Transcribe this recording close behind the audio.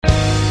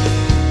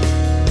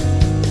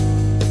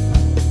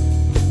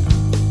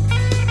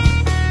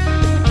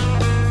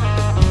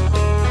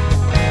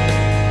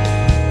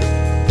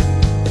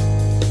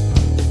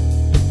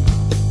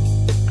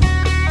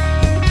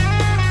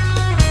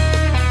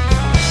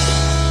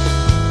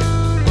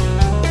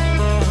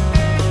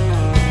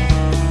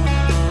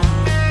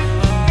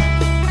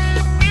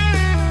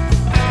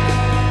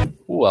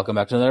Welcome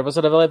back to another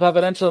episode of LA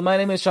Confidential. My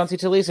name is Chauncey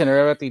Talese, and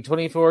we're at the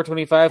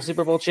 24-25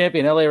 Super Bowl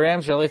champion LA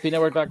Rams.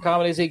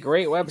 LAFBnetwork.com. It is a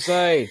great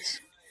website.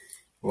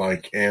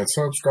 Like and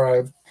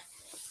subscribe.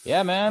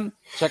 Yeah, man.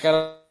 Check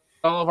out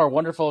all of our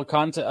wonderful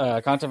content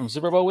from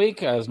Super Bowl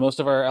week, as most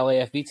of our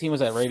LAFB team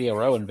was at Radio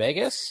Row in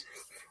Vegas.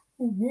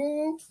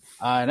 Mm-hmm.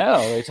 I know.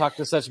 They talked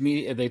to such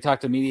media. They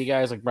talked to media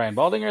guys like Brian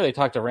Baldinger. They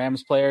talked to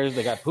Rams players.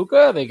 They got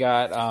Puka. They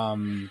got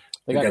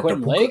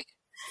Quentin Lake.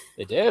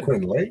 They did.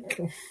 Quentin Lake.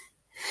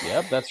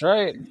 Yep, that's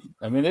right.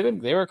 I mean,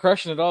 they were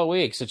crushing it all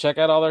week. So check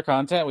out all their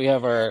content. We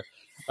have our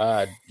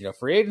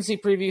free agency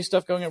preview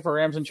stuff going up for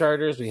Rams and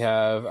Chargers. We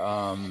have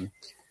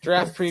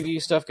draft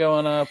preview stuff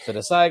going up. The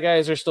Desai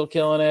guys are still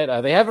killing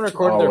it. They haven't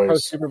recorded their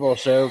post Super Bowl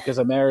show because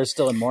Amara is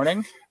still in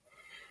mourning.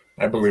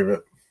 I believe it.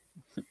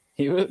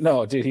 He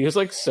was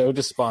like so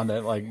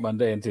despondent like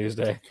Monday and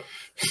Tuesday.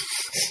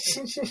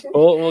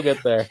 We'll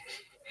get there.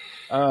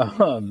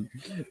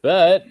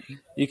 But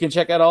you can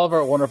check out all of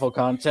our wonderful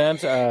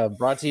content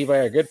brought to you by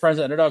our good friends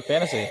at Underdog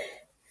Fantasy.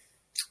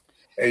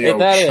 Hey, yo,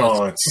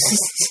 Chauncey.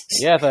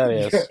 Yeah, that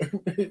is.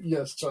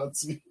 Yes,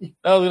 Chauncey.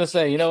 I was going to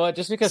say, you know what?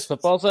 Just because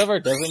football's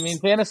over doesn't mean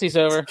fantasy's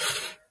over.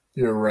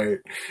 You're right.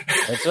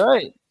 That's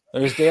right.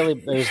 There's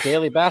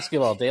daily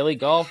basketball, daily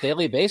golf,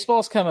 daily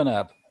baseball's coming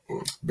up.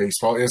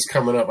 Baseball is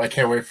coming up. I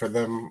can't wait for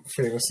them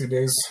fantasy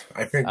days.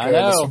 I think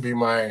this will be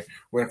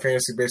when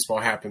fantasy baseball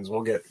happens.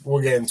 We'll get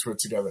into it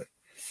together.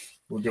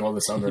 We'll do all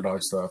this underdog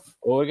stuff.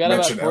 Well, we got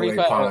Mention about 45.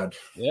 LA Pod.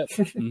 Yep.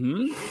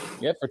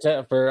 Mm-hmm. Yep.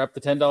 For up to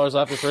 $10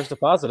 off your first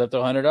deposit, up to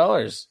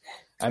 $100.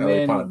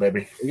 LA Pod,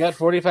 baby. We got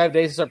 45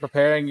 days to start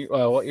preparing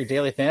what your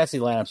daily fantasy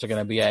lineups are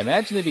going to be. I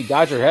imagine they'd be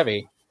Dodger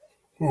heavy.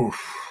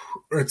 Oof.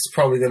 It's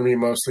probably going to be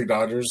mostly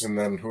Dodgers and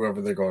then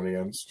whoever they're going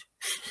against.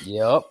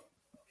 Yep.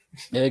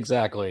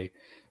 Exactly.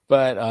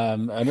 But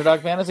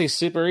Underdog Fantasy is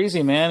super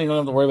easy, man. You don't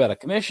have to worry about a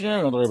commissioner. You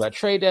don't have to worry about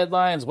trade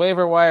deadlines,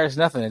 waiver wires,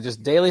 nothing. It's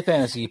just daily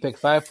fantasy. You pick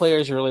 5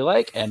 players you really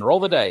like and roll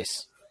the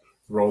dice.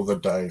 Roll the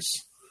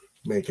dice.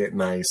 Make it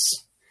nice.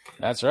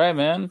 That's right,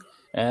 man.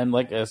 And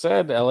like I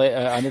said,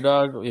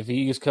 Underdog, if you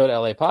use code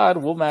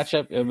LAPOD, we'll match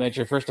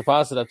your first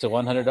deposit up to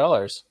 $100.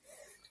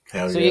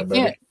 Hell so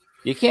yeah,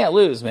 you can't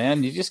lose,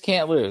 man. You just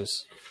can't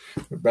lose.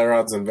 Better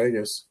odds than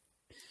Vegas.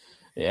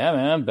 Yeah,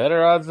 man.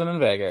 Better odds than in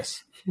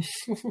Vegas.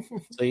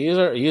 So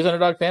use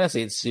Underdog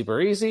Fantasy. It's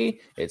super easy.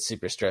 It's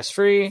super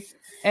stress-free.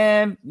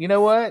 And you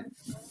know what?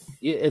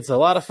 It's a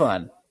lot of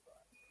fun.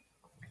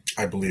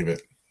 I believe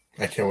it.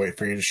 I can't wait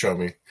for you to show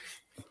me.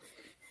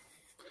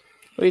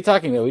 What are you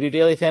talking about? We do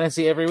daily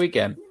fantasy every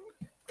weekend.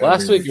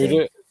 Last week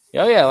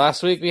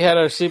we had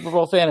our Super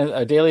Bowl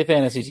a daily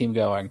fantasy team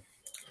going.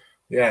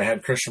 Yeah, I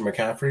had Christian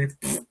McCaffrey,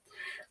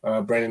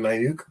 Brandon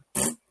Ayuk,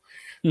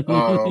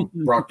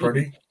 Brock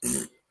Purdy,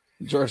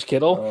 George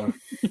Kittle.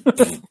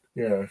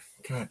 Yeah,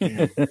 god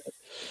damn.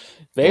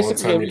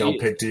 Basically, you don't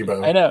pick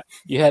Debo. I know.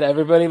 You had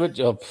everybody but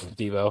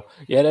Debo.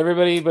 You had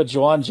everybody but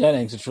Juwan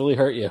Jennings, which really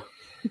hurt you.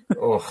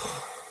 Oh.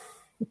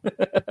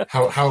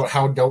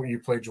 How don't you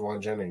play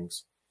Juwan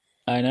Jennings?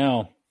 I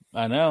know.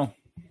 And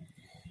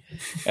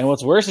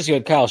what's worse is you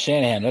had Kyle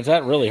Shanahan. Does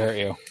that really hurt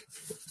you?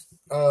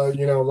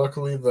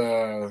 Luckily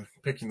the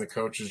picking the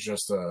coach is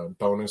just a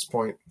bonus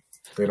point.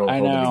 They don't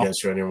hold it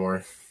against you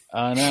anymore.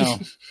 I know.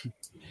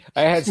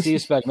 I had Steve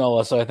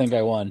Spagnuolo, so I think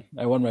I won.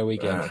 I won my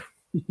weekend.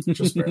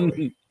 Just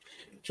barely.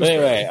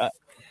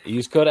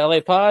 Use code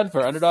LAPOD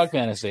for Underdog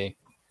Fantasy.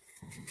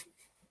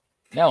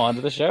 Now on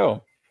to the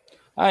show.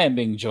 I am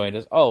being joined,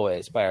 as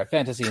always, by our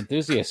fantasy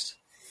enthusiast.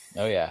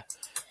 Oh, yeah.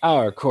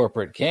 Our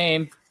corporate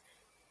Kane.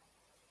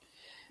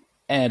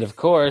 And, of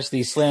course,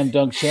 the slam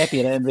dunk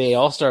champion at NBA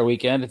All-Star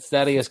Weekend. It's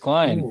Thaddeus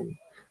Klein.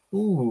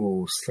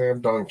 Ooh,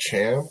 slam dunk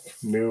champ.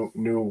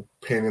 New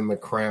pin in the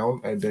crown.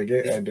 I dig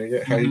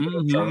it. How you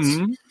doing,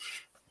 Johnson?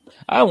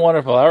 I'm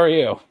wonderful. How are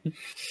you?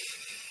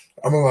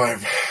 I'm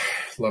alive.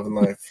 Loving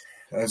life.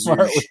 As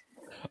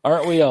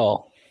aren't we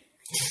all?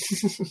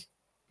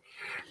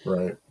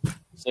 Right.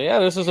 So, yeah,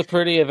 this was a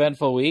pretty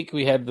eventful week.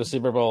 We had the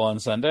Super Bowl on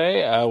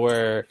Sunday,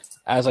 where,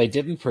 as I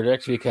didn't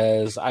predict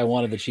because I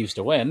wanted the Chiefs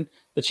to win,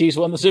 the Chiefs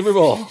won the Super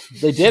Bowl.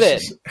 They did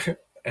it.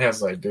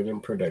 As I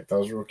didn't predict. That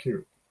was real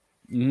cute.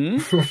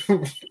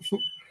 Mm-hmm.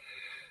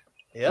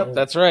 Yep,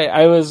 that's right.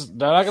 I'm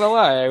not going to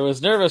lie, I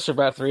was nervous for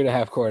about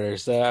 3.5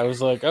 quarters. I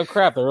was like, oh,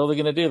 crap, they're really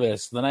going to do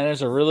this. The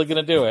Niners are really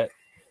going to do it.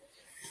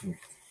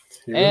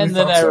 And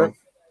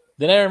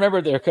then I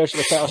remembered their coach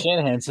was Kyle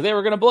Shanahan, so they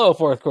were going to blow a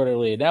fourth quarter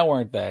lead. Now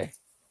weren't they?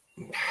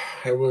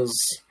 It was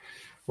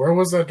 – where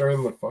was that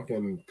during the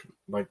fucking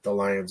 – the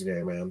Lions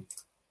game, man?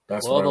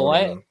 That's what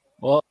the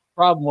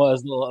problem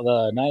was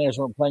the Niners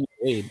weren't playing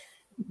the lead.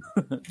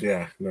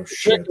 Yeah, no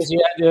shit. Because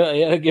you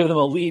had to give them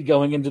a lead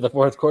going into the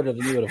fourth quarter,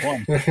 then you would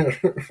have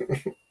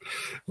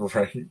won.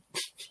 Right.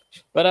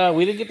 But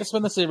we didn't get to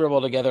spend the Super Bowl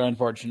together,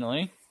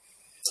 unfortunately.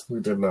 We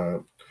did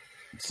not.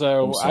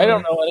 So I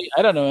don't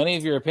know any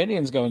of your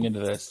opinions going into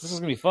this. This is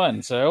gonna be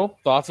fun. So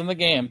thoughts on the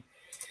game?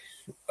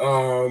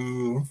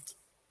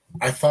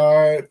 I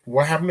thought,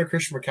 what happened to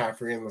Christian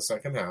McCaffrey in the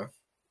second half?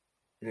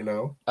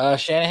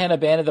 Shanahan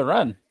abandoned the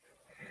run.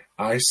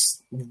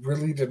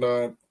 really did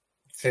not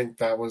think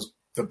that was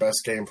the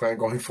best game plan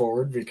going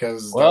forward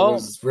because that Well,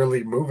 was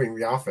really moving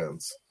the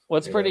offense.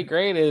 what's pretty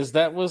great is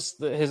that was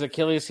his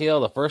Achilles heel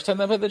the first time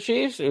they played the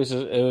Chiefs. It was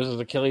his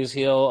Achilles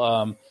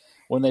heel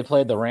when they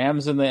played the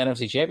Rams in the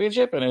NFC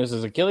Championship, and it was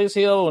his Achilles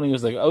heel when he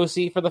was the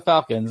OC for the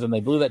Falcons, and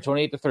they blew that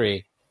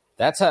 28-3.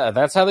 That's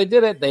how they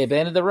did it. They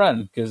abandoned the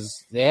run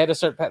because they had to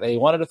start. They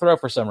wanted to throw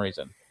for some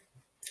reason.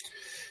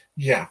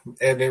 Yeah,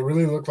 and it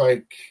really looked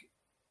like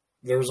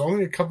there was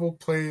only a couple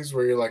plays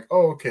where you're like,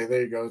 oh, okay,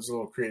 there you go. There's a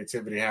little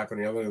creativity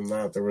happening. Other than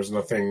that, there was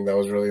nothing that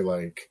was really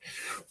like,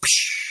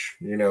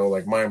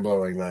 like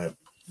mind-blowing that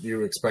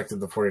you expected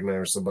the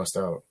 49ers to bust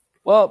out.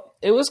 Well,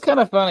 it was kind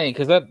of funny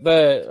because at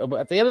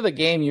the end of the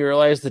game, you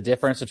realize the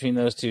difference between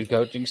those two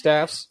coaching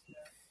staffs.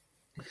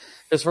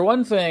 Because for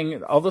one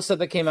thing, all the stuff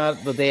that came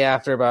out the day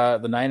after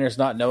about the Niners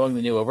not knowing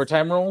the new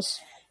overtime rules.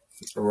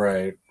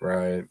 Right.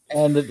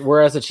 And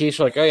whereas the Chiefs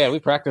were like, oh, yeah, we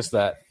practiced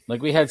that.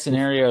 Like, we had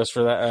scenarios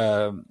for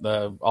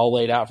that, all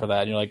laid out for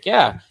that. And you're like,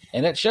 yeah,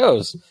 and it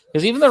shows.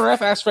 Because even the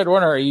ref asked Fred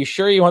Warner, are you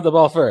sure you want the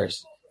ball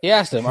first? He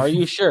asked him, are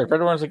you sure?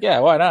 Fred Warner's like, yeah,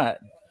 why not?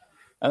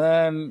 And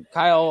then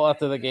Kyle,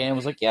 after the game,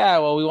 was like, yeah,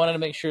 well, we wanted to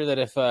make sure that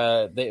if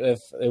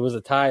it was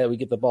a tie, that we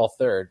get the ball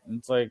third. And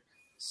it's like,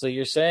 so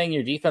you're saying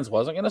your defense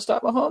wasn't going to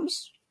stop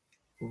Mahomes?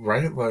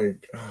 Right,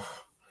 like...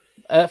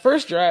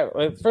 First drive,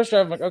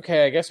 I'm like,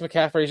 okay, I guess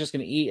McCaffrey's just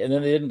going to eat, and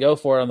then they didn't go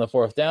for it on the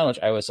fourth down, which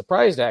I was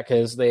surprised at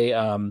because they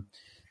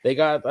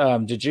got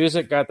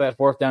Jujuzik got that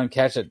fourth down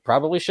catch that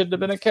probably shouldn't have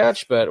been a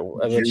catch, but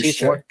the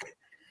Chiefs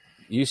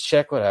use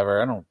check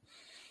whatever. I don't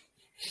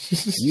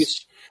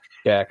use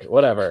check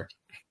whatever.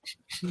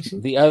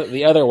 The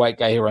other white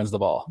guy who runs the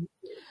ball.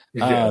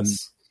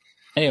 Yes.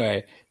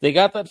 Anyway, they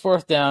got that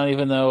fourth down,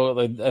 even though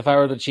if I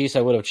were the Chiefs,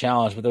 I would have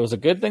challenged, but there was a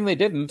good thing they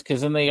didn't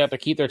because then they got to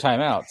keep their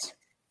timeouts.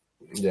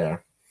 Yeah.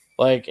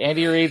 Like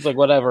Andy Reid's like,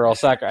 whatever, I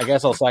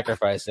guess I'll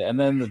sacrifice it. And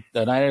then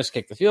the Niners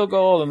kick the field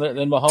goal, and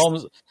then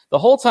Mahomes. The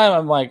whole time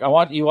I'm like,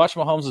 you watch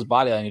Mahomes'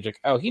 body line, you're like,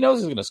 oh, he knows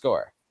he's going to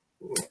score.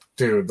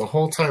 Dude, the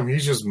whole time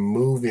he's just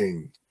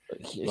moving.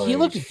 He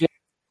looked good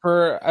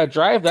for a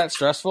drive that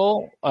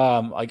stressful.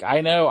 Like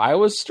I know I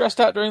was stressed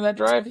out during that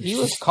drive. He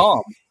was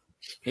calm.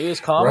 He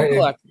was calm and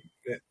collected.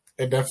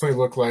 It definitely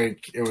looked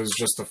like it was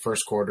just the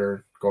first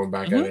quarter going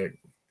back at it,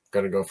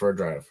 going to go for a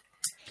drive.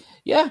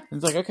 Yeah,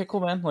 it's like, okay,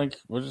 cool, man. Like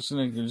we're just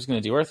gonna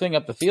do our thing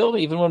up the field.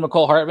 Even when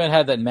McCole Hartman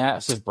had that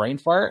massive brain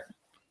fart.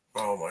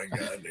 Oh my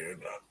god,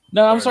 dude!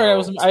 No, I'm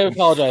sorry. I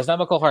apologize. Not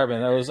McCole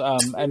Hartman. That was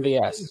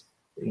MVS.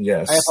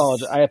 Yes,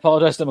 I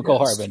apologize to McCole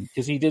Hartman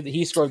because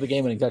he scored the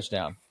game-winning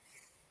touchdown.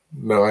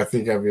 No, I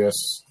think MVS.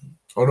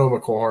 Oh no,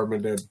 McCole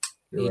Hartman did.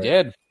 He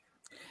did.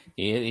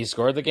 He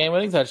scored the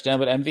game-winning touchdown,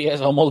 but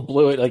MVS almost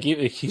blew it. Like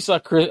he saw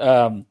Chris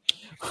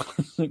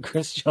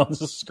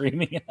Jones is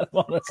screaming at him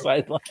on the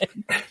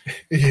sideline.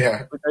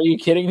 Yeah. Like, are you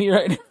kidding me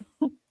right now?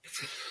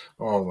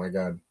 Oh my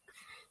god.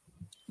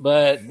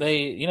 But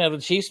the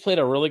Chiefs played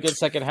a really good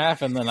second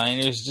half, and the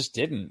Niners just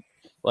didn't.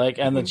 Like,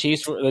 and the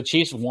Chiefs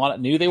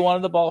knew they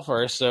wanted the ball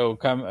first, so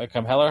come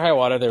hell or high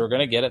water, they were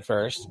going to get it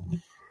first.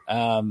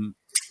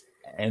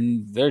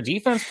 And their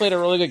defense played a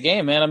really good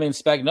game, man. I mean,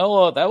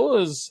 Spagnuolo, that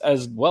was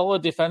as well a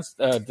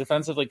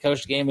defensively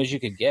coached game as you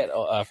could get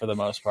for the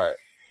most part.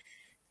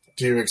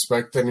 Do you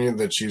expect any of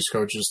the Chiefs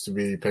coaches to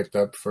be picked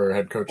up for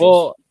head coaches?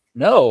 Well,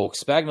 no.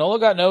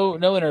 Spagnuolo got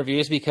no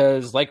interviews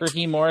because, like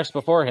Raheem Morris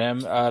before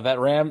him,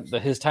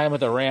 his time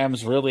with the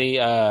Rams really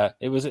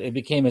it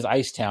became his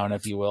ice town,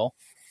 if you will.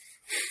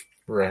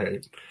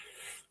 Right.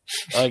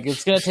 Like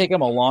it's going to take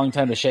him a long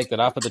time to shake that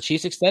off, but the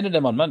Chiefs extended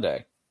him on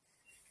Monday.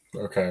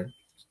 Okay.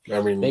 I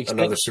mean,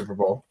 another Super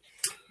Bowl.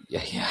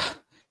 Yeah.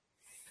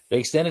 They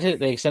extended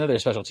their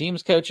special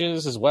teams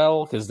coaches as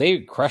well because they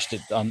crushed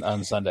it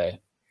on Sunday.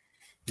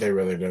 They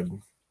really did.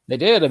 They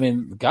did. I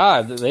mean,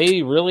 God,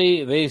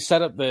 they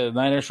set up the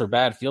Niners for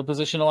bad field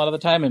position a lot of the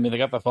time. I mean, they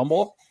got the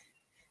fumble.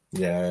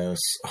 Yes.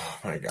 Oh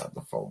my God,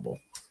 the fumble.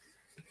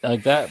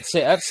 Like that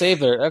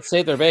saved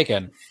their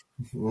bacon.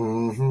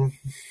 Mm-hmm.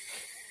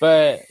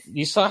 But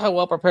you saw how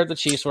well prepared the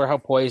Chiefs were, how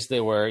poised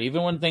they were,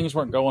 even when things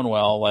weren't going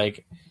well.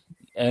 Like,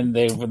 and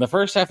in the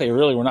first half, they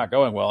really were not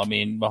going well. I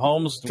mean,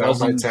 Mahomes down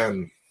by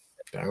 10.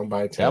 Down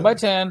by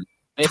 10.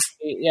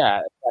 Yeah,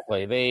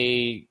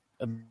 exactly.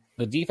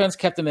 The defense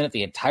kept them in it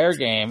the entire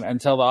game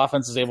until the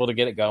offense was able to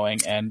get it going,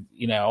 and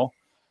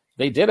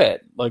they did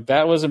it. Like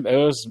it was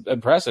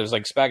impressive. It's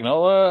like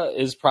Spagnuolo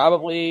is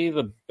probably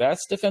the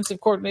best defensive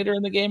coordinator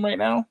in the game right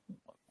now.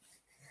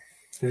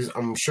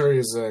 I'm sure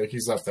he's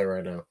up there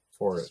right now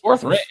for it.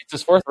 It's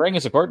his fourth ring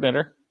as a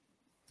coordinator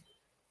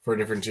for a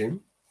different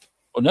team.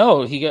 Well,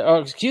 no,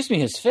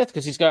 his fifth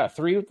because he's got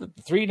three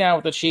now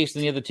with the Chiefs,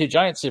 and he had the two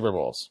Giants Super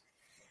Bowls.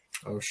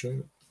 Oh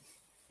shit.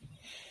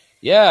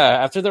 Yeah,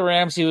 after the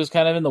Rams, he was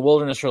kind of in the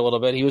wilderness for a little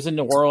bit. He was in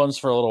New Orleans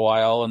for a little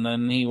while, and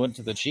then he went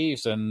to the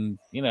Chiefs, and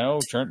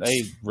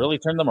they really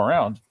turned them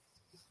around.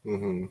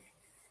 Mm-hmm.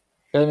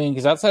 I mean,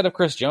 because outside of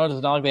Chris Jones,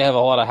 it's not like they have a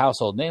lot of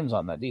household names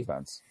on that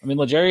defense. I mean,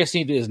 L'Jarius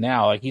Sneed is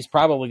now like he's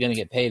probably going to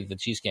get paid if the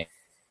Chiefs can't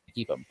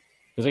keep him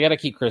because they got to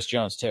keep Chris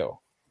Jones too.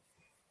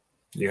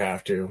 You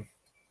have to.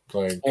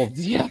 Like, Well,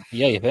 yeah,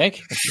 you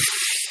think?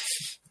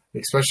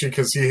 especially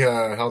because he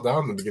held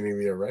out in the beginning of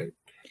the year, right?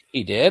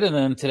 He did, and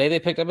then today they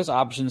picked up his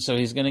option, so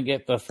he's going to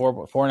get the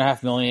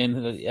 4.5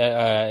 million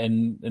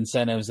in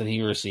incentives that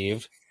he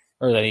received,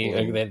 or that he,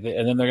 and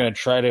then they're going to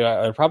try to.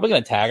 They're probably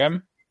going to tag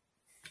him.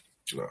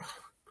 Ugh.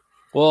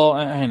 Well,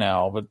 I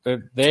know, but I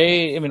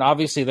mean,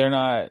 obviously they're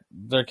not.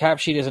 Their cap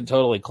sheet isn't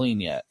totally clean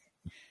yet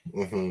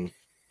because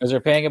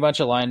they're paying a bunch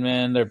of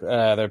linemen.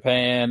 They're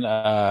paying.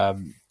 They're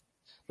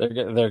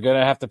going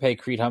to have to pay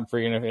Creed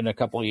Humphrey in a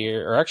couple of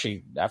years, or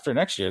actually after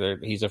next year,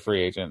 he's a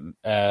free agent.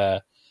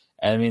 And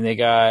I mean, they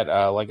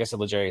got, like I said,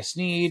 L'Jarius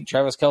Sneed.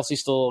 Travis Kelce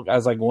still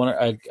has like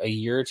a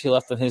year or two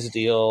left on his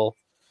deal.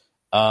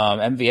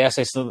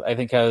 MVS, I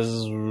think, has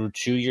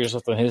 2 years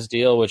left on his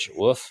deal, which,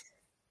 woof.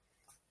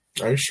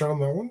 Are you sure on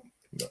that one?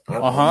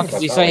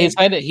 Because he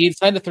signed a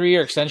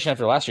 3-year extension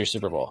after last year's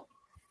Super Bowl.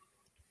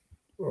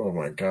 Oh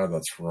my God,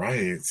 that's right.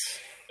 It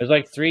was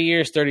like 3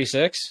 years,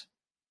 36.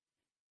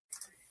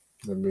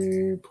 Let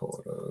me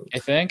pull it up. I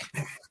think.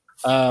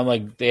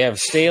 Like they have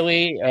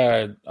Staley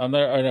on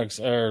their,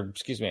 or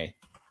excuse me,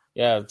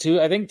 yeah,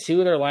 I think two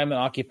of their linemen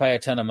occupy a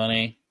ton of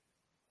money.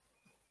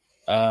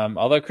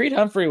 Although Creed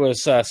Humphrey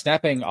was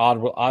snapping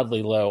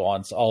oddly low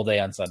all day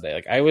on Sunday,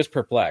 like I was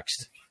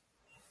perplexed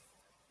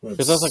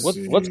because I was like,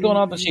 "What's going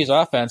on with the Chiefs'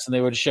 offense?" And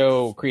they would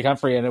show Creed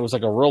Humphrey, and it was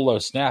like a real low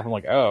snap. I'm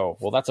like, "Oh,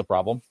 well, that's a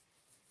problem."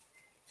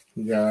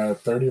 You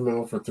got $30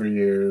 million for 3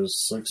 years,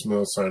 $6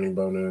 million signing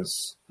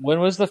bonus. When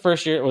was the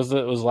first year? Was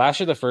last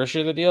year the first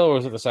year of the deal, or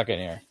was it the second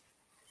year?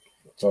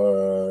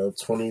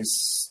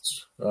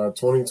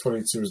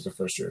 2022 is the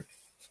first year.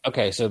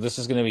 Okay, so this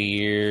is going to be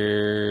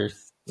year 2?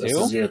 This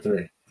is year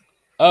 3.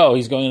 Oh,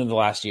 he's going into the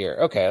last year.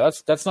 Okay,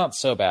 that's not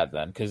so bad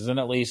then, because then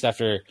at least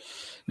after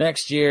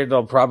next year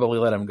they'll probably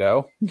let him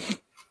go.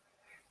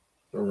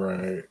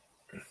 Right.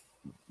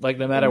 Like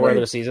no matter where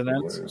their season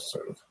ends.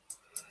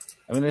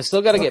 I mean, they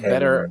still got to get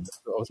better.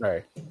 Oh,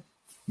 sorry.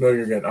 No,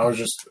 you're good. I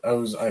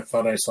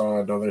thought I saw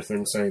another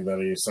thing saying that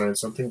he signed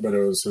something, but it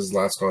was his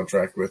last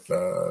contract with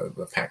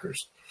the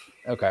Packers.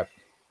 Okay.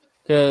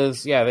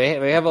 Because, yeah,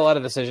 they have a lot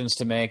of decisions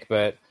to make,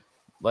 but,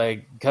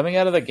 like, coming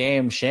out of the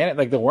game,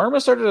 the worm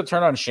has started to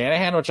turn on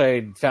Shanahan, which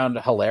I found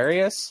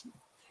hilarious.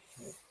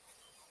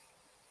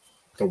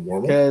 The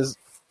worm? Because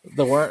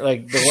the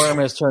worm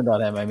has turned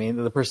on him. I mean,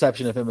 the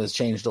perception of him has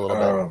changed a little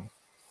bit.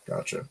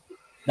 Gotcha.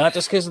 Not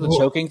just because of the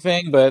choking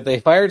thing, but they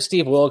fired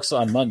Steve Wilkes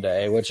on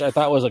Monday, which I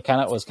thought was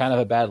kind of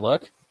a bad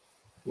look.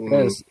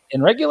 Because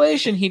in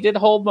regulation, he did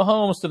hold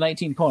Mahomes to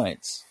 19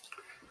 points.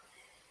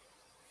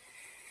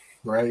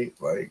 Right,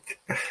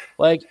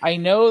 like I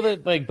know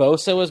that like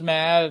Bosa was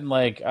mad and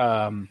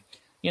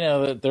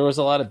that there was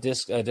a lot of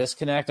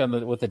disconnect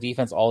with the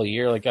defense all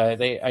year. Like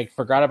I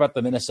forgot about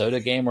the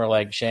Minnesota game where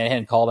like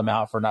Shanahan called him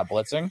out for not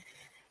blitzing,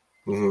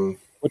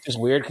 which is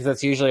weird because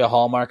that's usually a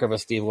hallmark of a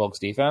Steve Wilkes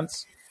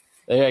defense.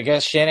 I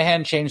guess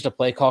Shanahan changed the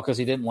play call because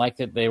he didn't like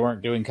that they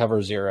weren't doing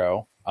cover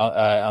 0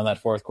 on that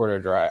fourth quarter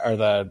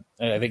drive, I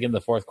think in the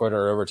fourth quarter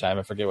or overtime.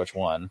 I forget which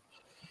one,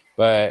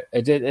 but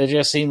it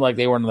just seemed like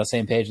they weren't on the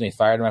same page and they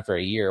fired him after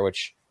a year,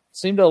 which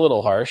seemed a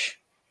little harsh.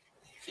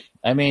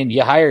 I mean,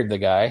 you hired the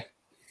guy.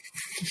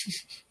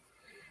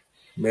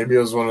 Maybe it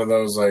was one of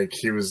those like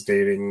he was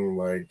dating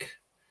like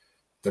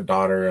the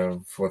daughter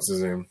of what's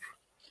his name.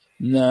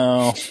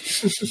 No.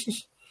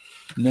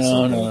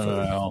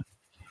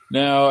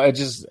 No,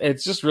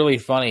 it's just really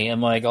funny,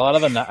 and like a lot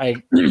of I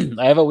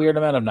have a weird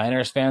amount of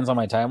Niners fans on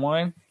my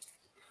timeline,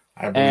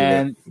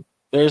 and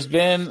there's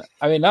been,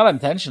 I mean, not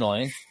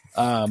intentionally,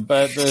 but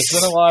there's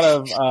been a lot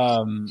of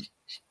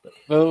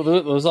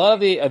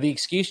the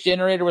excuse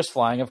generator was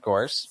flying, of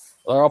course.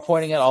 They're all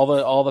pointing at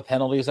all the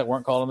penalties that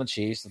weren't called on the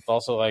Chiefs. It's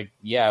also like,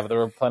 yeah, but there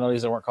were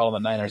penalties that weren't called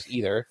on the Niners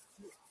either.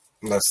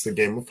 That's the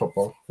game of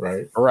football,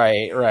 right?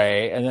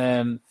 Right,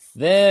 and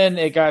then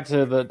it got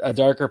to a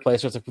darker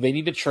place where it's like they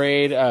need to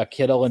trade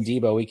Kittle and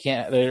Debo. We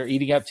can't. They're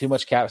eating up too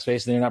much cap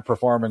space and they're not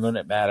performing when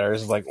it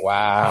matters. It's like,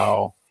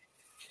 wow.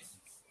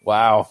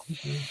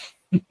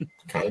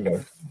 Kind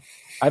of.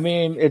 I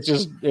mean,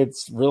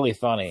 it's really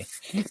funny.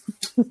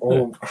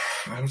 Oh,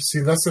 see,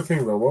 that's the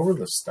thing though. What were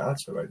the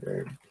stats for that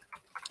game?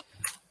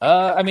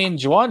 I mean,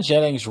 Juwan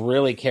Jennings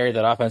really carried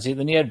that offense.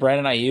 Then you had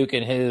Brandon Ayuk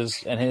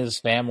and his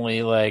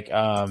family like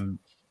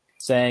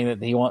saying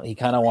that he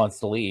kind of wants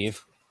to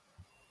leave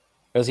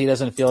because he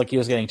doesn't feel like he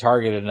was getting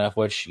targeted enough.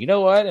 Which, you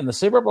know what, in the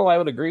Super Bowl, I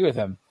would agree with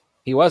him.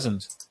 He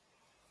wasn't.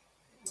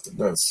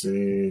 Let's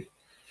see.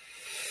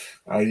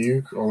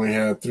 Ayuk only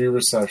had 3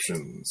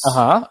 receptions.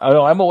 Oh,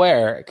 I'm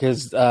aware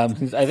because I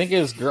think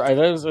his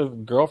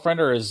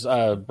girlfriend or his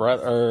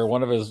brother or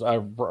one of his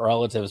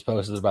relatives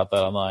posted about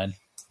that online.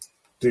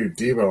 Dude,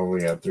 Debo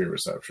only had 3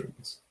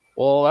 receptions.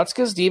 Well, that's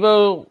because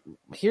Debo.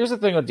 Here's the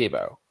thing with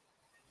Debo,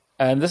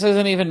 and this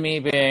isn't even me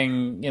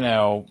being,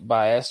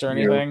 biased or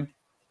anything. Yeah,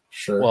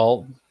 sure.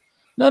 Well,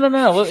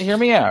 no. Hear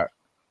me out.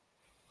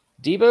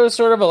 Debo is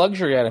sort of a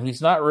luxury item.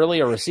 He's not really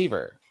a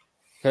receiver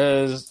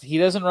because he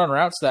doesn't run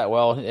routes that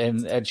well,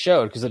 and it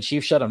showed because the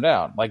Chiefs shut him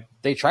down. Like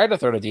they tried to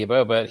throw to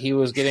Debo, but he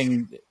was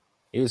getting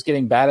He was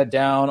getting batted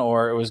down,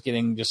 or it was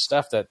getting just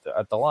stuffed at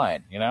the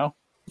line.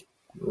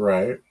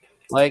 Right.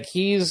 Like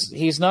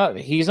he's not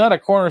a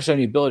cornerstone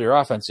you build your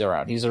offense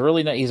around. He's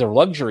a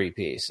luxury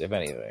piece, if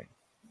anything.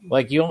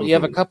 Like you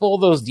have a couple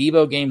of those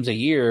Debo games a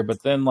year,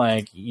 but then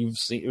like we've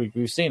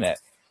seen it.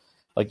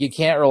 Like you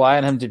can't rely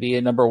on him to be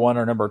a number 1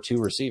 or number 2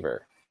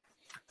 receiver.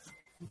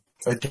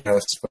 I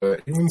guess,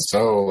 but even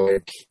so,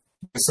 like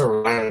I still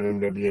rely on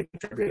him to be a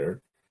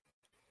contributor.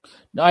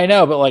 No, I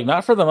know, but like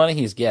not for the money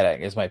he's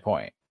getting is my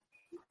point.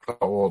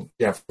 Oh well,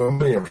 yeah, for the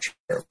money I'm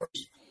sure.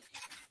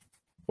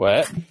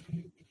 What?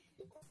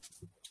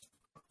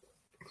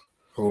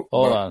 Hold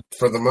on.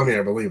 For the money,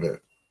 I believe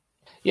it.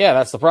 Yeah,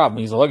 that's the problem.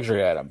 He's a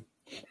luxury item.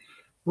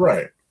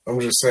 Right. I'm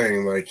just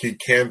saying, like, he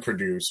can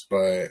produce,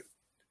 but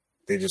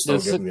they just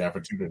don't give him the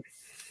opportunity.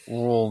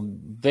 Well,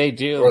 they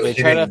do. Or they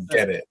he try didn't to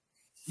get it.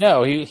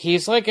 No,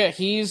 he's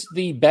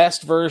the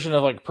best version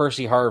of like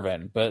Percy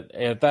Harvin, but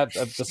at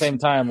the same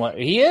time, like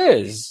he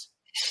is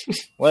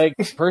like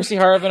Percy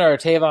Harvin or a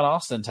Tavon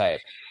Austin type.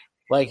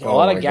 Like a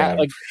lot of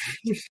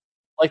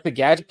like the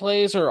gadget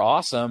plays are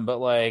awesome, but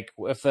like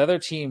if the other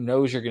team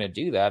knows you're going to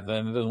do that,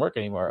 then it doesn't work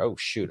anymore. Oh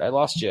shoot, I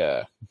lost you.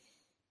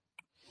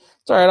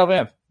 It's all right, I'll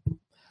vamp.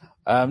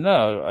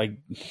 No, like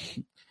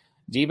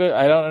Debo,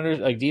 I don't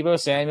understand. Like Debo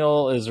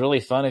Samuel is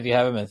really fun if you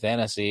have him in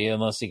fantasy,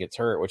 unless he gets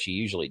hurt, which he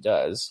usually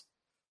does.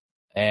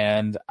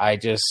 And I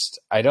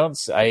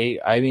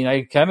mean,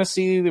 I kind of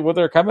see where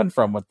they're coming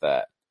from with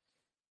that.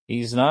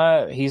 He's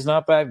not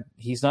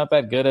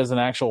that good as an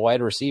actual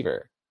wide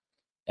receiver.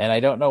 And I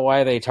don't know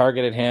why they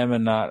targeted him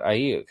and not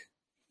Ayuk.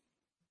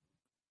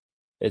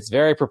 It's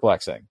very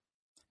perplexing.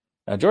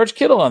 Now, George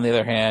Kittle, on the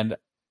other hand,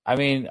 I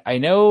mean, I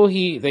know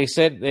they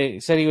said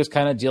he was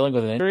kind of dealing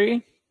with an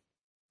injury.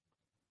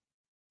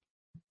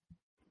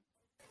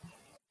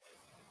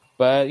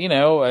 But,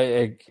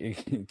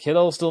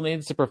 Kittle still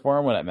needs to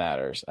perform when it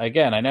matters.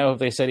 Again, I know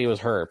they said he was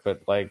hurt,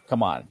 but, like,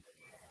 come on.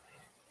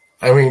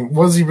 I mean,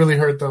 was he really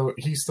hurt, though?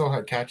 He still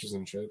had catches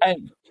and shit.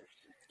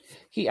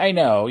 I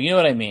know. You know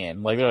what I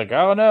mean? Like, they're like,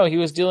 oh, no, he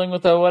was dealing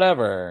with a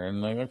whatever.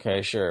 And, like,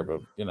 okay, sure. But,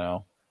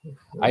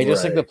 I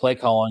just think the play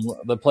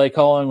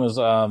calling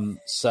was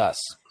sus.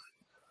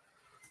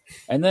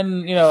 And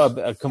then,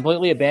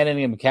 completely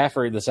abandoning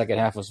McCaffrey in the second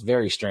half was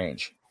very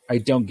strange. I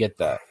don't get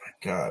that. Oh, my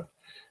God.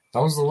 That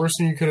was the worst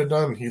thing you could have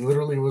done. He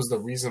literally was the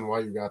reason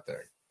why you got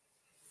there.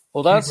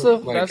 Well,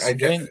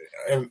 fucking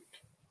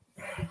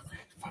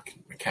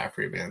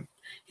McCaffrey, man.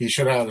 He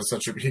should have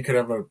he could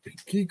have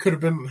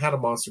had a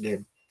monster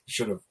game. He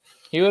should have.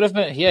 He would have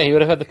been. Yeah, he would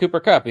have had the Cooper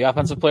Cup, the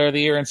Offensive Player of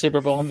the Year, and Super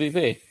Bowl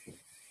MVP.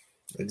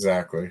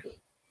 Exactly.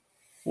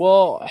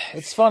 Well,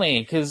 it's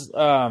funny because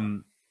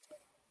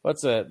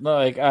what's it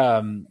like?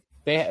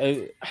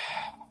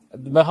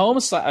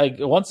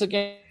 Mahomes once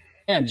again.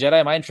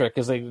 Jedi mind trick,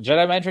 because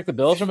Jedi mind trick the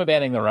Bills from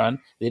abandoning the run.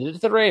 They did it to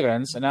the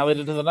Ravens, and now they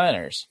did it to the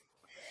Niners.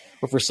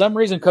 But for some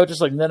reason, coaches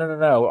like,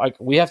 no. Like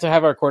we have to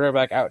have our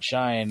quarterback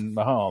outshine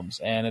Mahomes,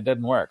 and it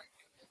didn't work.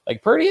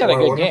 Like Purdy had a good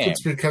game. I wonder if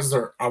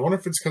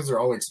it's because they're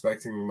all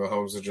expecting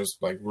Mahomes to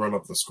just like run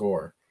up the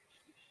score,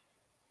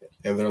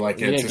 and they're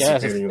like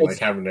anticipating like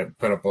having to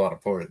put up a lot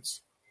of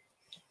points.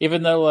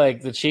 Even though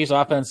like the Chiefs'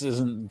 offense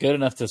isn't good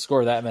enough to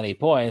score that many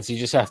points, you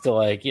just have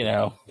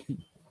to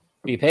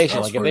be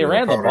patient. Like if they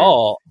ran the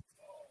ball.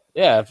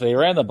 Yeah, if they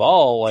ran the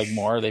ball like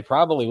more, they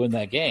probably win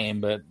that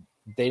game, but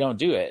they don't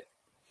do it.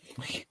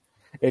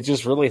 It's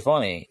just really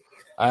funny.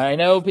 I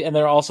know, and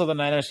there are also the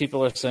Niners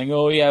people are saying,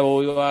 "Oh yeah,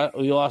 well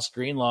we lost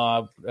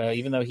Greenlaw,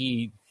 even though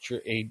he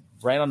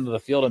ran onto the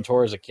field and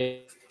tore his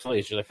Achilles,"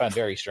 which I find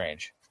very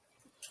strange.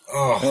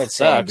 Oh, it sucks.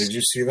 God, did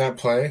you see that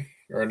play?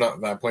 Or not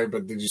that play,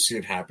 but did you see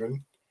it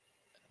happen?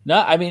 No,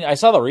 I mean I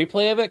saw the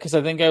replay of it because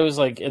I think I was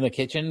like in the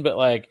kitchen, but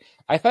like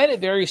I find it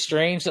very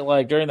strange that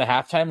like during the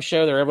halftime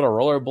show they're able to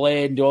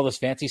rollerblade and do all this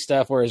fancy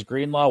stuff, whereas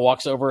Greenlaw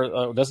walks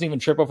over, doesn't even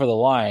trip over the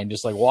line,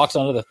 just like walks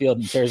onto the field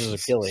and tears his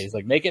Achilles.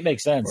 Like make it make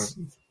sense.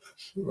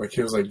 Like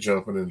he was like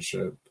jumping and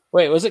shit.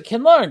 Wait, was it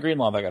Kinlaw or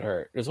Greenlaw that got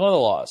hurt? It was one of the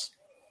laws.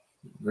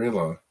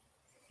 Greenlaw,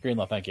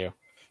 thank you.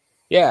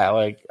 Yeah,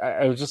 like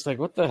I was just like,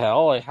 what the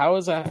hell? Like how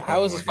is that?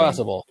 How is this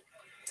possible?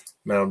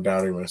 Now I'm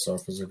doubting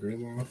myself as a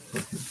Greenlaw.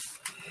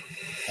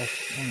 I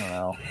don't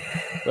know,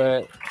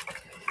 but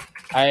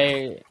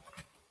I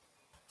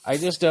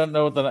just don't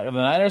know. The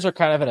Niners are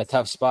kind of in a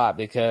tough spot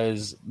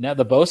because now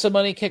the Bosa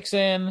money kicks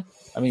in.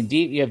 I mean,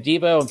 you have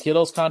Debo and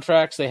Kittle's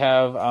contracts. They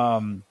have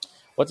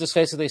what's his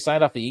face that they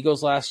signed off the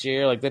Eagles last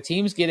year. Like the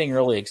team's getting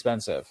really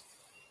expensive.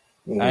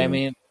 I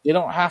mean, they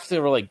don't have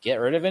to really get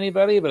rid of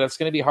anybody, but it's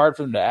going to be hard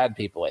for them to add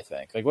people. I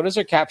think. Like, what does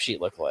their cap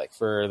sheet look like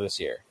for this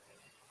year?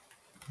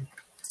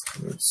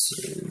 Let's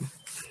see.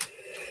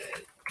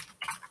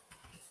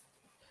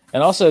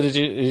 And also, did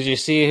you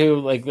see who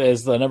like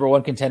is the number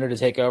one contender to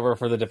take over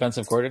for the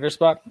defensive coordinator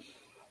spot?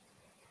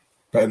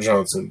 Ben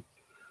Johnson.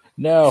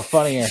 No,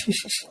 funnier.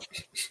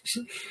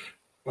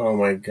 Oh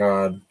my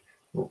God,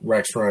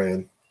 Rex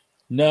Ryan.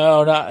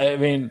 No,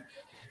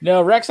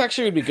 Rex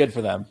actually would be good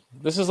for them.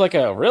 This is like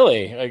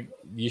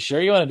you sure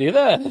you want to do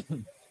that?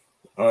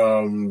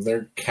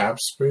 Their cap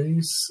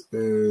space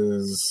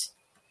is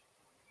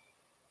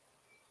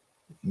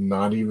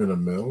not even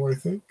 $1 million, I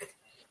think.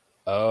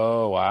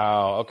 Oh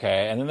wow,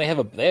 okay. And then they have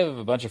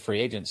a bunch of free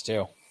agents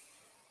too.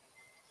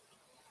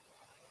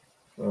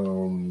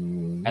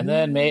 And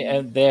then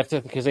they have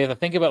to because they have to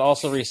think about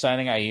also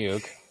re-signing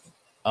Ayuk.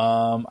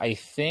 I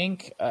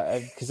think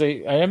because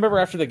I remember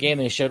after the game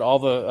they showed all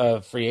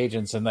the free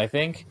agents, and I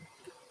think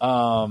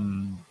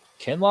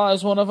Kinlaw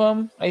is one of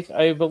them.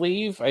 I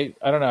believe I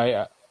don't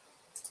know.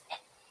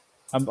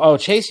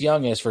 Chase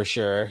Young is for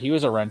sure. He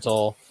was a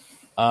rental.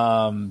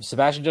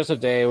 Sebastian Joseph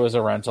Day was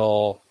a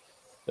rental.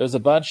 There's a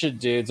bunch of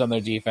dudes on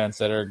their defense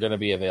that are going to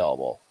be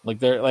available. Like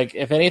they're like,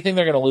 if anything,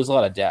 they're going to lose a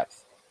lot of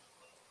depth.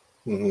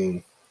 Mm-hmm.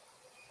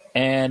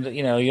 And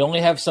you know, you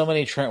only have so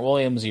many Trent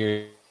Williams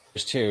years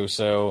too,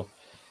 so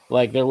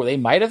like they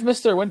might have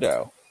missed their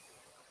window.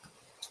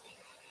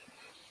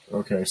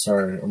 Okay,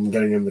 sorry, I'm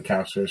getting in the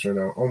cap space right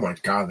now. Oh my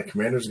god, the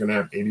Commanders are going to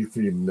have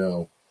 83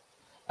 mil.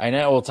 I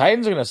know. Well,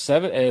 Titans are going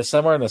to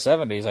somewhere in the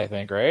 70s, I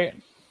think, right?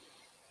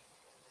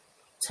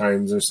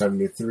 Titans are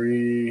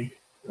 73.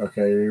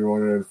 Okay, you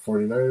wanted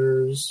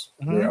 49ers.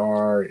 Mm-hmm. They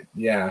are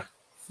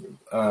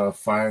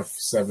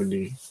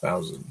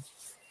 570,000.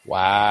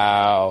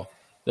 Wow.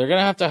 They're going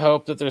to have to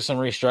hope that there's some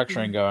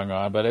restructuring going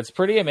on, but it's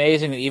pretty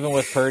amazing that even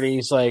with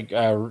Purdy's like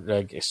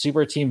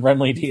super team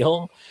friendly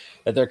deal,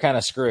 that they're kind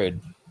of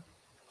screwed.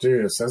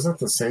 Dude, it says that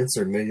the Saints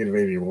are negative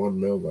 81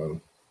 mil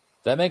though.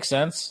 That makes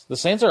sense. The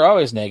Saints are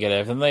always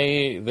negative, and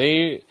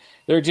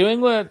they're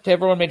doing what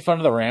everyone made fun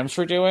of the Rams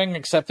for doing,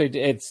 except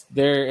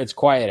it's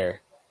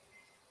quieter.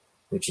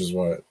 Which is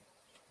what?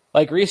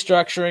 Like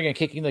restructuring and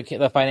kicking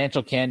the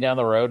financial can down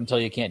the road until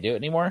you can't do it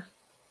anymore.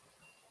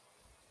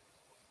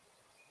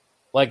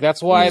 Like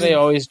that's why they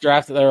always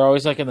draft. They're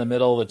always like in the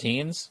middle of the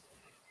teens.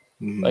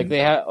 Mm-hmm. Like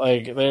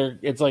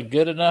it's like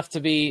good enough to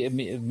be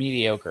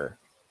mediocre.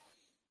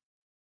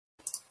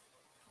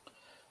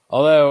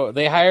 Although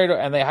they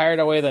hired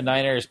away the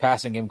Niners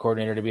passing game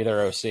coordinator to be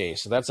their OC,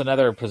 so that's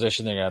another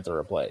position they're gonna have to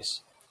replace.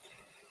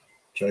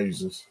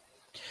 Jesus,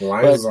 the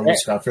Lions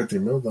almost got 50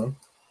 mil though.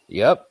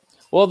 Yep.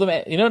 Well,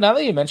 now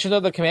that you mentioned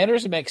it, the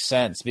Commanders, it makes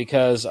sense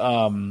because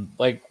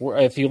like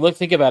if you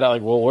think about it,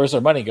 like, well, where's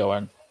their money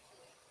going?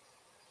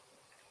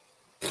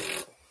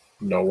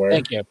 Nowhere.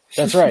 Thank you.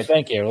 That's right.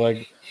 Thank you.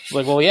 Like,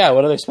 well, yeah.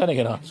 What are they spending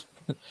it on?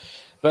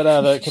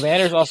 But the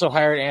Commanders also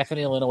hired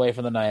Anthony Lynn away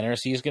from the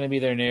Niners. He's going to be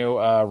their new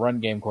run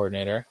game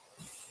coordinator.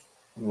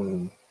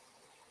 Mm.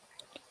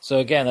 So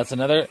again, that's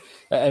another.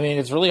 I mean,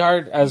 it's really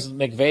hard, as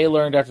McVay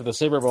learned after the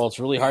Super Bowl. It's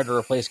really hard to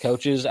replace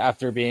coaches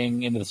after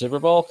being into the Super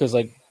Bowl because,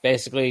 like,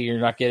 basically, you're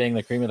not getting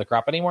the cream of the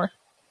crop anymore.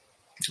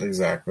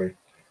 Exactly.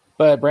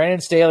 But Brandon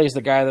Staley is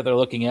the guy that they're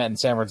looking at in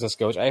San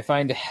Francisco, which I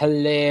find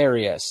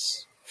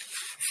hilarious.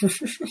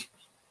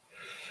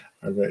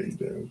 I bet you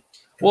do.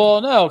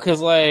 Well, no, because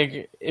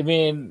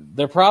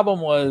their problem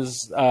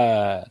was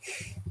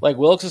like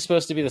Wilkes is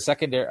supposed to be the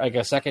secondary, like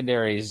a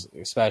secondaries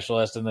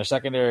specialist, and their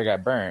secondary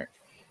got burnt.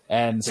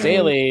 And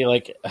Staley,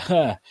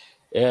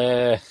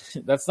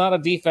 that's not a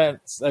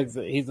defense.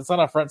 That's not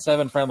a front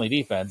seven friendly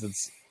defense.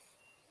 It's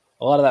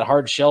a lot of that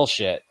hard shell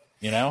shit,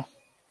 you know.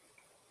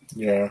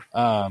 Yeah.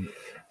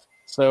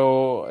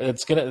 So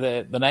it's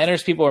the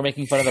Niners people are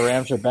making fun of the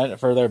Rams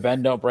for their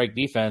bend don't break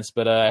defense,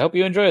 but I hope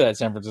you enjoy that,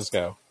 San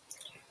Francisco.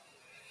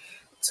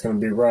 It's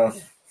going to be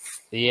rough.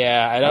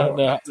 Yeah, I don't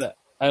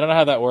know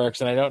how that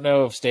works, and I don't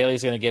know if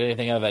Staley's going to get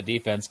anything out of that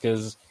defense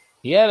because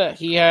he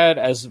had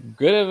as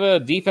good of a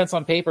defense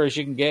on paper as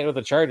you can get with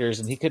the Chargers,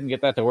 and he couldn't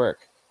get that to work.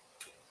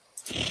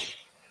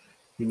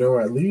 You know,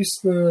 at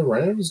least the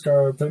Rams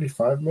got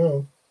 35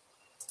 mil.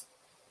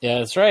 Yeah,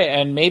 that's right,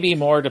 and maybe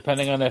more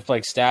depending on if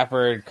like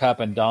Stafford, Kupp,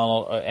 and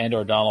Donald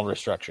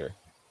restructure.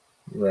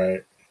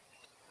 Right.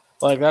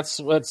 Like that's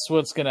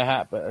what's going to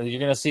happen. You're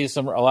going to see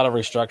a lot of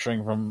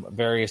restructuring from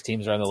various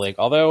teams around the league.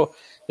 Although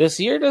this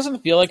year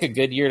doesn't feel like a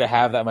good year to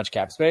have that much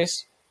cap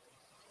space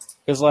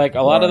because like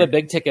a lot of the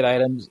big ticket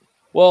items.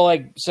 Well,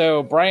 like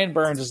so Brian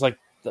Burns is like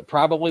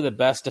probably the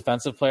best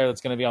defensive player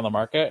that's going to be on the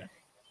market,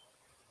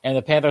 and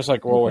the Panthers are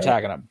like, well, we're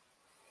tagging him,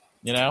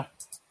 you know.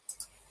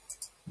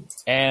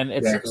 And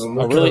it's a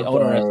really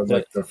onerous.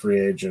 Like the free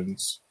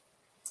agents.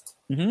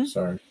 Mm-hmm.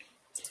 Sorry.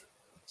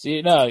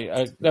 See,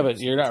 no, but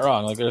you're not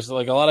wrong. Like, there's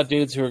like a lot of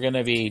dudes who are going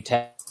to be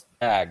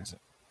tagged.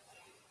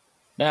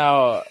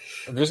 Now,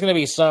 there's going to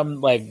be some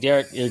like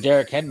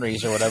Derrick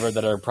Henrys or whatever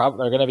that are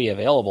going to be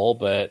available,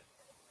 but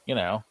you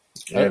know,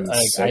 and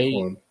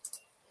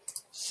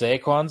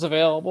Saquon's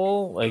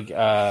available. Like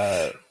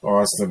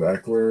Austin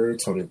Eckler,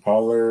 Tony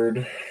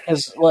Pollard,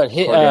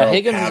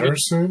 Higgins,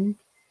 Patterson.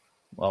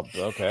 Well,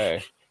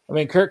 okay. I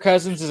mean, Kirk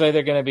Cousins is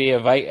either going to be a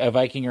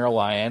Viking or a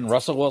Lion.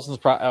 Russell Wilson's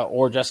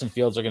or Justin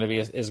Fields are going to be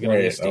a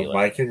Steeler. A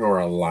Viking or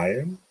a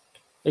Lion?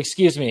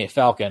 Excuse me,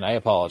 Falcon. I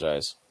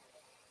apologize.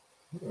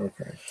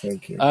 Okay,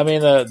 thank you. I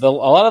mean, a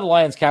lot of the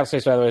Lions' cap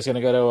space, by the way, is going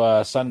to go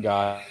to Sun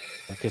God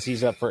because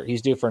he's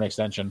due for an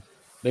extension.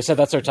 They said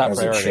that's their top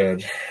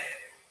priority.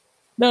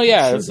 No,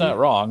 yeah, it's not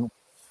wrong.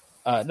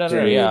 No,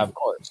 yeah, of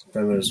course.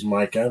 Then there's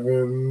Mike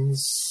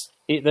Evans.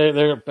 He's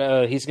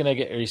going to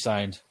get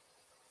re-signed.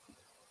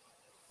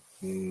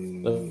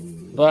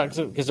 The Bucks,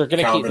 because they're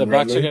going to keep the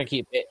Bucks are going to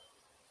keep it.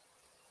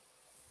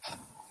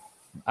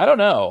 I don't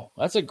know.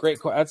 That's a great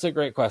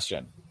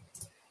question.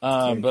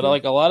 But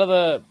like a lot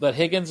of the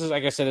Higgins is,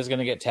 like I said, is going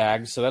to get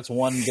tagged, so that's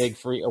one big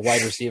free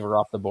wide receiver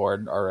off the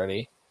board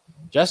already.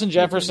 Justin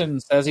Jefferson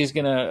says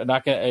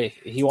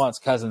he wants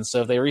Cousins,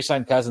 so if they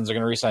re-sign Cousins, they're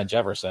going to re-sign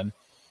Jefferson.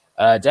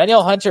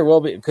 Danielle Hunter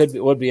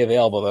would be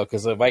available though,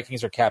 because the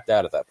Vikings are capped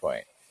out at that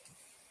point.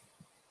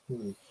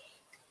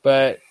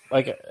 But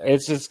like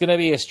it's going to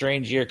be a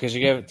strange year because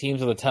you have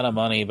teams with a ton of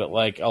money, but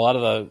like a lot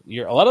of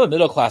the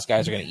middle class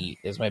guys are going to eat.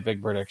 Is my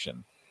big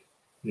prediction.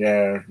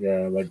 Yeah,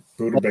 like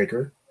Buda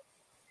Baker.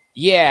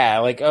 Yeah,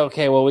 like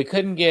okay, well we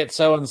couldn't get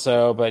so and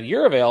so, but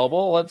you're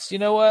available. Let's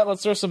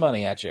throw some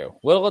money at you.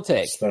 What'll it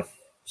take?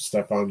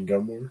 Stephon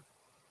Gilmore.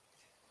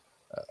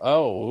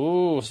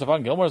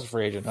 Stephon Gilmore's a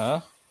free agent,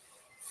 huh?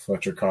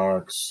 Fletcher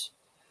Cox.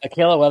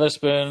 Akela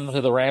Weatherspoon,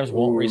 who the Rams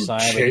won't re-sign.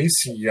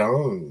 Chase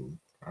Young.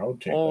 I would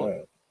take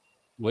that.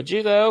 Would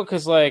you though?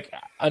 Because like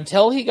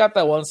until he got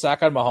that one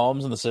sack on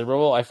Mahomes in the Super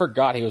Bowl, I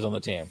forgot he was on the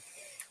team.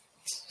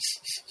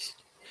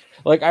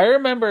 Like I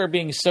remember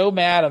being so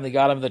mad when they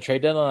got him in the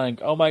trade deadline.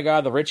 Like, oh my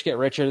god, the rich get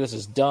richer. This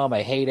is dumb.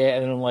 I hate it.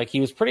 And then like he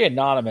was pretty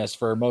anonymous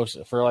for most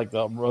of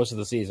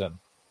the season.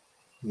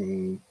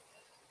 Mm-hmm.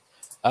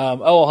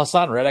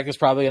 Hassan Reddick is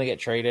probably going to get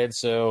traded,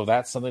 so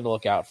that's something to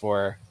look out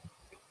for.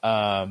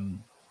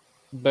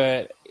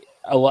 But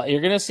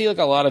you're going to see like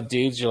a lot of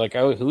dudes. You're like,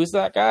 oh, who's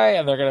that guy?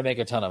 And they're going to make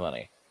a ton of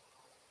money.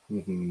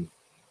 Mm-hmm.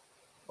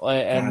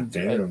 God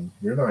damn,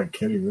 you're not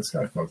kidding. This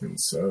guy fucking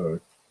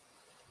sucked.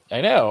 I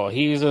know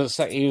he was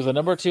a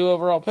number 2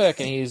 overall pick,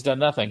 and he's done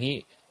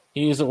nothing.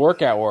 He's a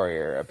workout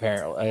warrior,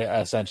 apparently,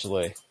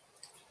 essentially.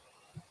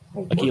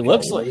 Like he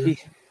looks like the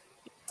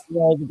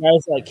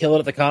guys like kill it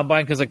at the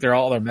combine because like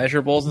all their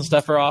measurables and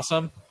stuff are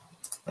awesome.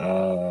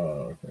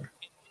 Oh, okay.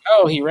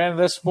 Oh, he ran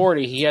this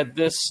 40. He had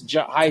this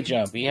high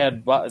jump. He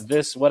had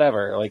this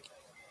whatever. Like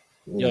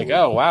you're like,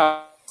 oh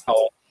wow,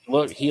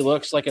 look, he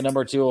looks like a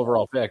number 2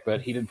 overall pick,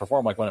 but he didn't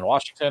perform like one in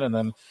Washington. And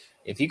then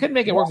if he couldn't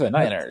make it work for the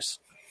Niners,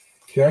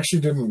 he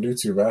actually didn't do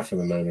too bad for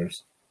the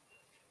Niners.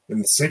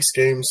 In 6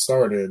 games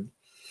started,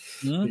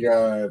 he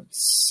got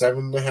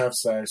 7.5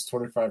 sacks,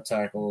 25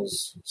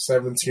 tackles,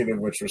 17 of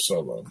which were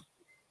solo.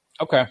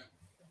 Okay.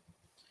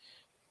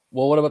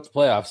 Well, what about the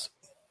playoffs?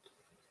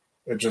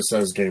 It just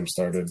says game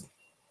started.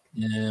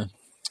 Yeah.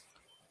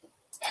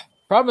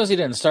 Problem is he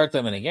didn't start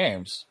that many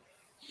games.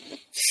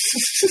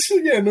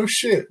 Yeah, no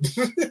shit.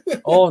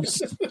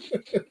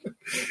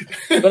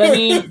 But I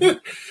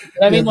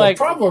mean, like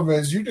the problem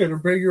is you didn't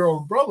bring your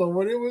umbrella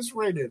when it was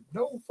raining.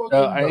 No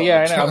fucking.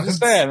 Yeah, I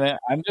know.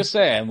 I'm just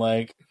saying,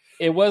 like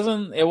it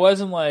wasn't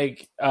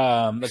like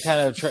the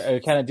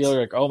kind of deal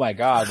you're like, oh my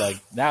god, like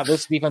now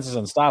this defense is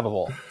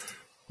unstoppable.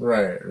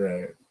 Right.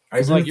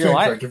 I think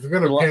like if you're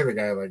gonna pay the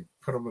guy, like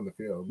put him in the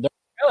field.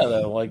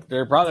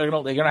 They're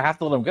probably gonna have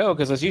to let him go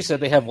because, as you said,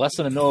 they have less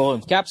than $1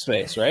 million in cap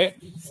space, right?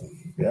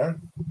 Yeah.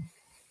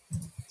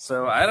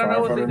 So I don't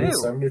know what they do.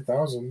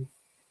 70,000.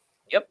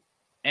 Yep.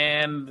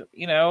 And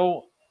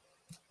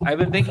I've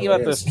been thinking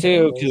about this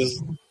too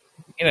because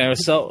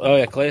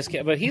Calais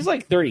Campbell, but he's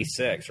like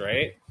 36,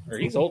 right? Or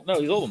he's old? No,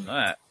 he's older than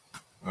that.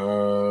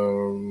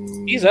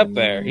 He's up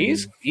there.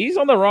 He's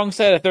on the wrong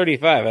side of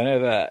 35. I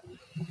know that.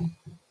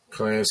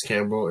 Calais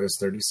Campbell is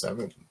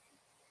 37.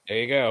 There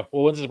you go.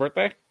 Well, when's his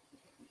birthday?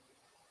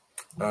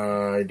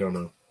 I don't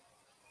know.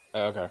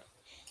 Oh, okay.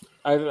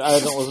 I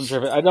wasn't sure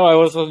if it. I know I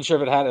wasn't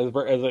sure if it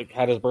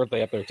had his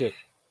birthday up there too.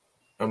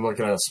 I'm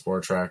looking at a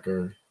Sport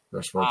Tracker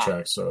or Sport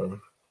Track,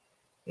 so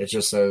it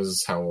just says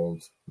how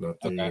old, not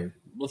the year.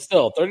 Well,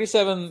 still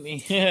 37.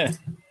 Yeah.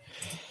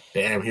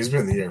 Damn, he's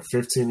been in the year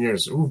 15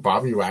 years. Ooh,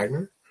 Bobby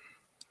Wagner.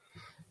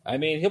 I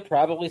mean, he'll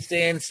probably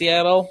stay in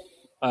Seattle.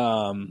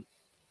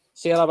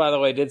 Seattle, by the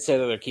way, did say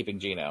that they're keeping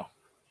Geno,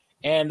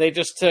 and they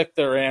just took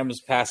the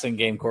Rams passing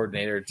game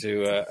coordinator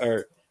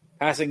to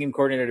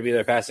be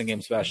their passing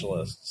game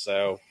specialist.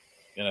 So,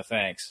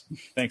 thanks,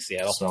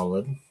 Seattle.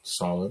 Solid.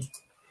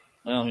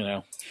 Well,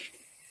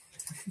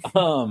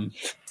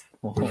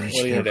 what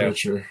are you gonna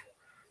do?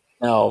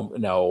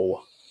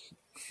 No.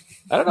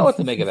 I don't know what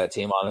to make of that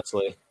team,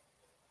 honestly,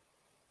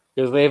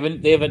 because they have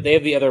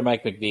the other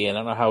Mike McD, and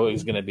I don't know how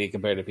he's going to be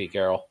compared to Pete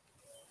Carroll.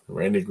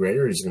 Randy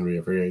Gregory's going to be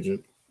a free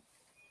agent.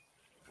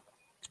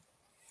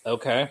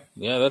 Okay,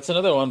 yeah, that's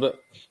another one, but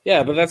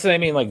that's what I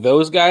mean. Like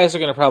those guys are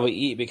going to probably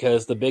eat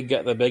because the big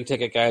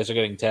ticket guys are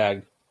getting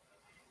tagged.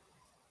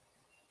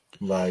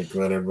 Like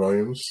Leonard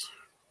Williams.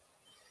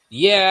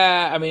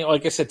 Yeah, I mean,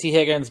 like I said, T.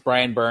 Higgins,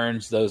 Brian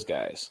Burns, those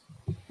guys.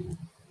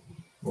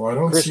 Well, I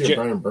don't see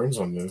Brian Burns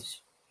on this.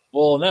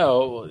 Well,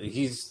 no,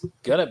 he's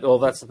gonna. Well,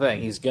 that's the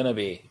thing. He's gonna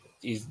be.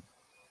 He's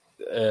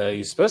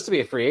supposed to be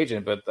a free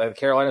agent, but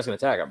Carolina's going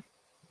to tag him.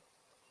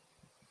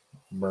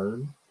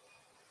 Burn.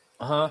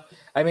 I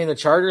mean, the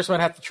Chargers might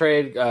have to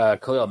trade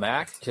Khalil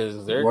Mack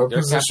because they're. What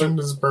position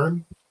does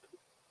Burn?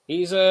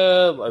 He's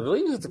I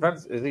believe he's a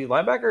defense. Is he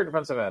linebacker or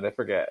defensive end? I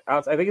forget.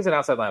 I think he's an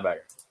outside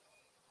linebacker.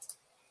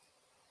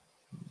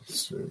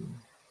 Let's see.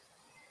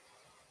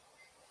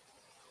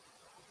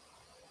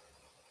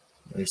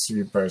 I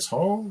see Bryce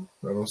Hall.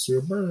 I don't see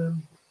a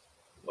Burn.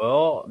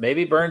 Well,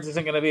 maybe Burns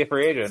isn't going to be a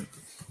free agent.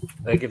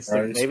 Like it's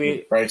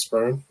maybe Bryce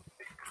Burn.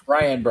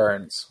 Brian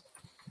Burns.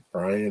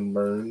 Brian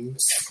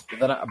Burns.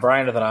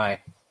 Brian with an I.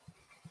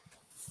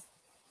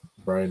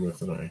 Brian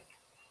with an I.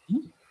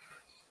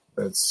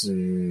 Let's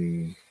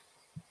see.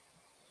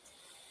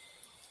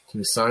 He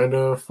signed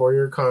a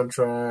 4-year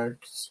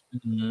contract.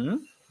 Mm-hmm.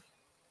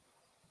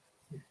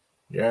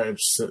 Yeah,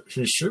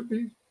 he should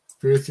be.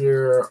 5th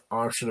year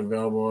option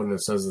available, and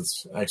it says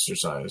it's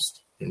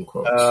exercised, in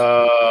quotes.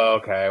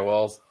 Okay.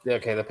 Well,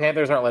 okay. The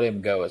Panthers aren't letting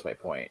him go, is my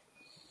point.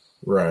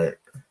 Right.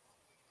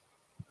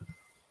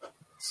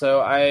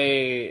 So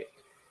I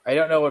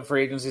don't know what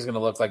free agency is going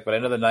to look like, but I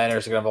know the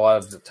Niners are going to have a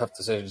lot of tough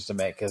decisions to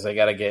make because they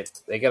got to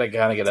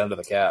kind of get under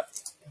the cap.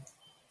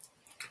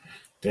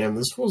 Damn,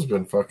 this fool's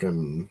been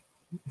fucking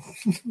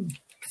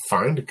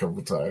fined a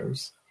couple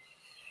times.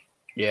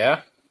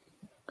 Yeah.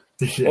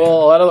 Yeah.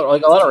 Well, a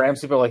lot of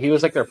Rams people are like he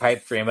was like their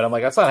pipe dream, but I'm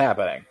like that's not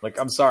happening. Like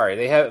I'm sorry,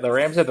 the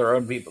Rams have their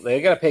own people.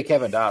 They got to pay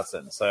Kevin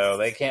Dotson, so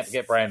they can't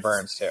get Brian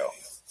Burns too.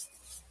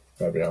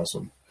 That'd be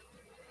awesome.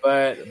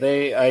 But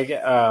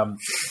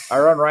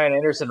our own Ryan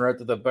Anderson wrote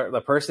that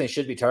the person they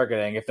should be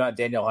targeting, if not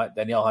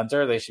Danielle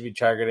Hunter, they should be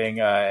targeting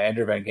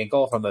Andrew Van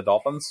Ginkel from the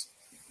Dolphins.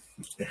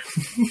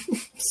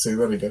 Say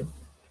that again.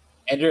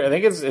 Andrew, I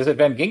think is it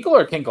Van Ginkel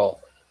or Kinkle?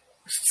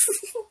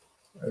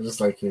 I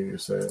just like hearing you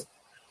say it.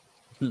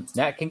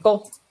 Nat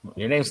Kinkle?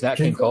 Your name's Nat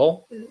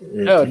Kinkle?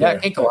 No, yeah.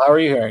 Nat Kinkle. How are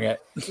you hearing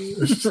it?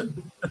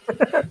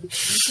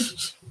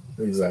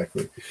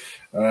 Exactly.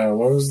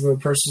 What was the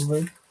person's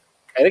name?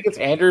 I think it's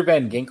Andrew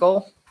Van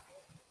Ginkel.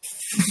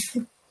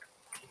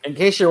 In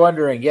case you're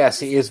wondering, yes,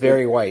 he is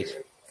very white.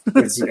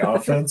 Is he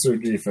offense or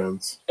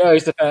defense? No,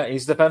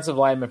 he's defensive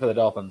lineman for the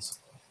Dolphins.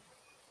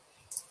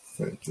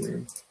 Thank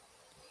you.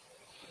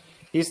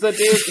 He's the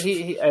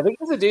dude. I think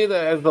he's the dude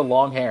that has the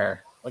long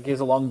hair. Like he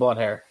has a long blonde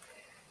hair.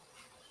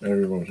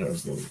 Everyone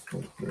has them.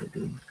 Very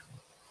good.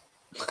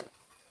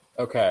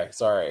 Okay,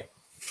 sorry.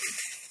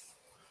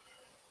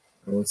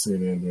 Let's see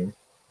it, Andrew.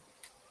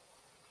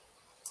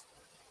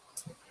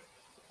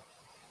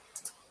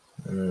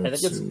 I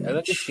think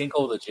it's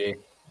Ginkle with a G.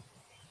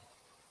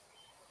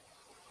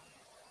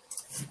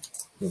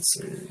 Let's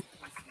see.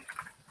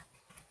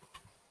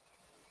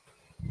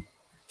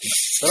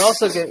 But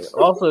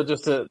also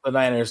just the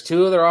Niners.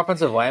 2 of their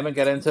offensive linemen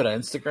got into it on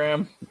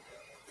Instagram,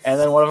 and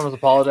then one of them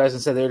apologized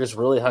and said they were just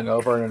really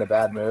hungover and in a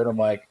bad mood. I'm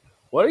like,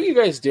 what are you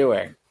guys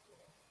doing?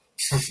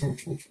 I think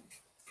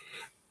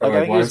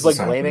he was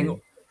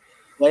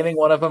blaming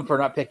one of them for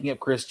not picking up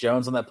Chris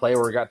Jones on that play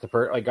where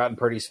he got in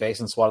Purdy's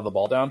face and swatted the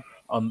ball down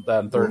on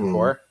 3rd and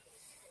 4.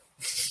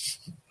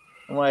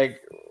 I'm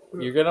like,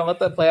 you're gonna let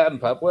that play out in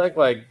public?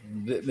 Like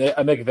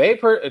a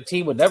McVay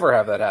team would never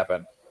have that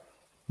happen.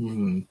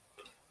 Mm-hmm.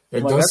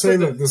 It does say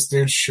that this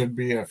dude should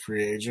be a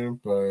free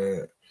agent,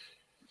 but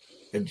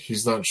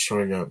he's not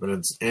showing up. And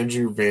it's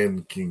Andrew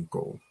Van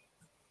Ginkel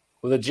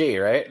with a G,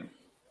 right?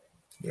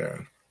 Yeah,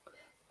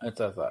 that's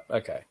what I thought.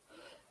 Okay.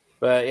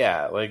 But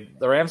yeah, like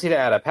the Rams need to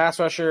add a pass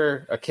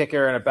rusher, a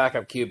kicker, and a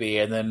backup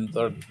QB, and then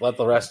let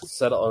the rest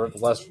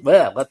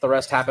let the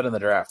rest happen in the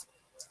draft.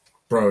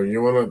 Bro,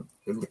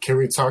 can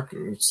we talk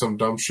some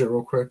dumb shit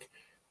real quick?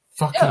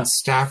 Fucking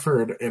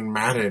Stafford in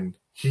Madden,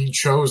 he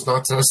chose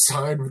not to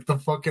sign with the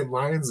fucking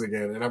Lions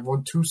again, and I've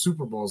won 2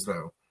 Super Bowls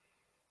now.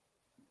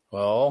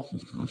 Well,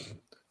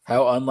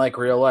 how unlike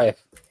real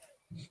life.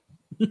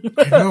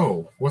 I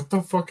know. What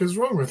the fuck is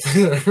wrong with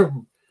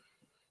him?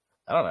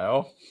 I don't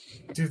know.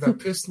 Dude, that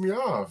pissed me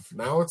off.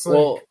 Now it's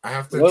like I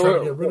have to try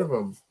to get rid of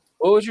him.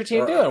 What was your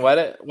team doing?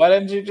 Why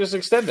didn't you just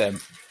extend him?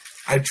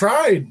 I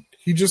tried.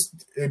 He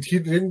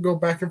didn't go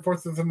back and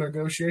forth with the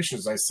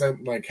negotiations. I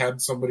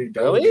had somebody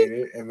delegate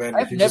it, and then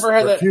he just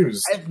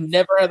refused. I've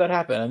never had that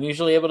happen. I'm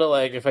usually able to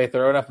if I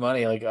throw enough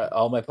money,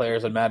 all my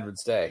players on Mad would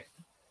stay.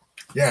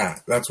 Yeah,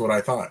 that's what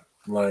I thought.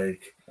 Wow.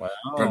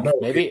 But no,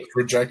 maybe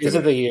rejected. Is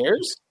it the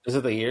years? Is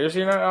it the years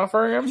you're not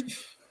offering him?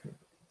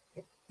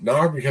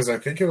 No, because I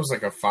think it was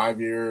like a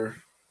 5-year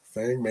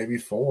thing, maybe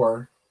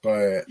 4.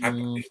 But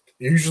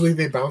usually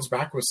they bounce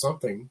back with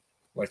something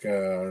I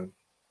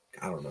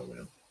don't know,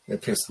 man.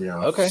 It pissed me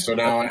off. Okay. So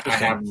now I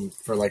have him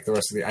for the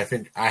rest of the. I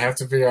think I have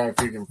to figure out if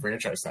he can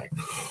franchise tag.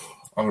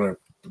 I'm gonna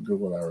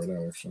Google that right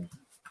now, actually.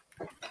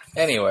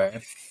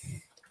 Anyway,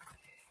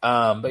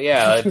 but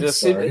yeah, it just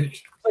seems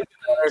like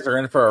the Niners are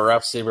in for a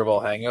rough Super Bowl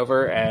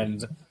hangover,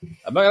 and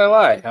I'm not gonna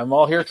lie, I'm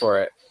all here for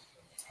it.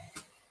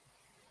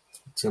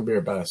 It's gonna be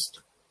our best.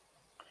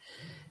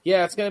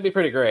 Yeah, it's gonna be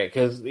pretty great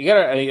because you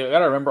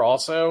gotta remember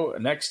also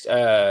next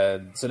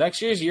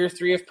year's year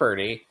 3 of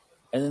Purdy,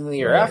 and then the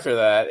year after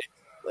that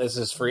is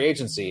his free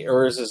agency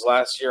or is his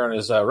last year on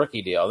his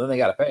rookie deal. Then they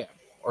gotta pay him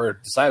or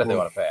decide if they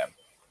want to pay him.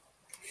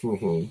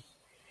 Mm-hmm.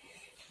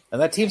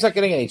 And that team's not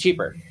getting any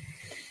cheaper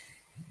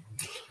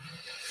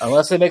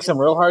unless they make some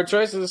real hard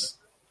choices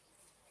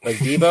like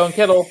Debo and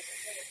Kittle.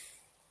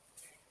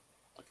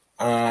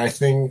 I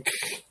think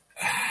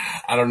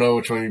I don't know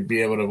which one you'd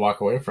be able to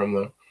walk away from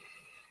though.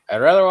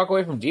 I'd rather walk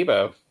away from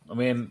Debo. I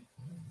mean,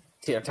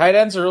 tight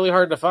ends are really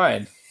hard to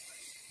find.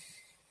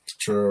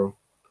 True.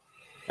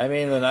 I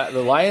mean,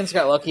 the Lions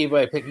got lucky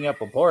by picking up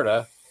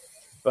Laporta,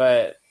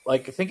 but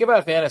like, think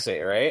about fantasy,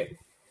 right?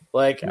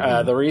 Like,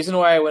 the reason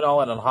why I went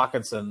all in on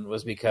Hawkinson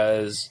was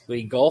because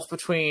the gulf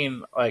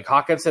between like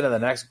Hawkinson and the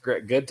next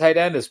good tight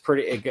end is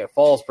it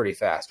falls pretty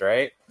fast,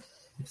 right?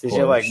 Because you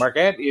have like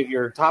you have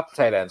your top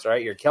tight ends,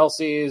 right? Your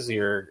Kelsey's,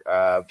 your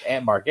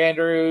Mark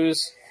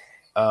Andrews,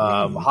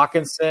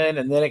 Hawkinson,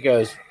 and then it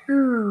goes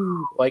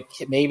like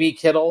maybe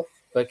Kittle,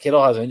 but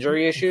Kittle has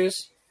injury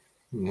issues.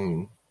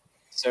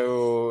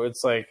 So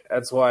it's like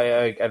that's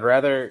why I'd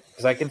rather,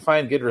 because I can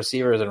find good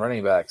receivers and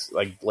running backs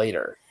like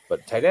later,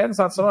 but tight ends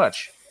not so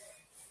much.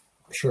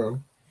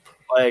 Sure.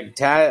 Like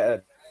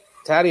Tad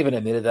even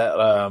admitted that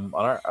on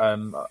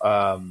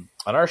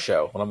our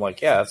show, and I'm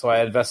like, yeah, that's why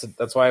I invested.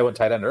 That's why I went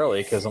tight end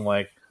early, because I'm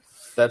like,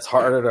 that's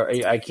harder.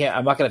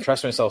 I'm not going to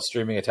trust myself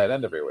streaming a tight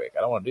end every week. I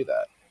don't want to do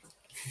that.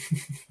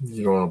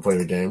 You don't want to play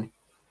the game?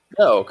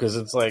 No, because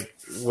it's like,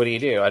 what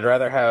do? I'd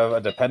rather have a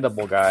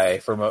dependable guy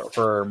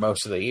for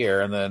most of the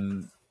year, and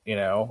then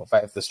if I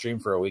have to stream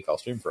for a week, I'll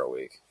stream for a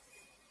week.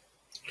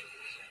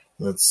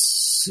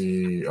 Let's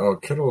see. Oh,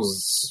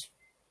 Kittle's.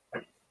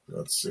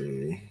 Let's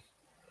see.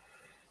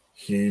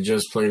 He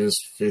just played his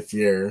 5th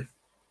year,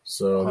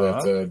 so they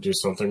have to do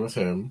something with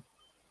him.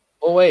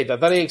 Oh wait, I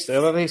thought he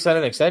signed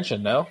an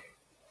extension. No.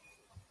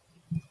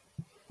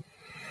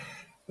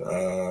 I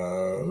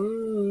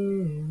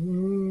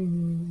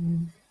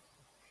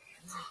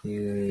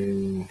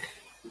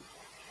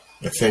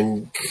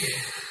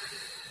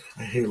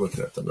hate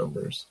looking at the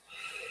numbers.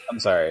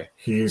 I'm sorry.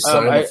 He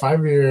signed a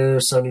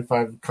 5-year,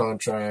 75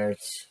 contract,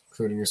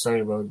 including a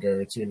signing bonus,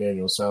 guaranteed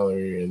annual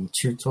salary, and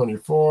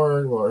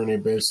 224 will earn a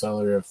base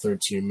salary of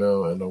 $13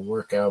 million and a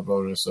workout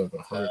bonus of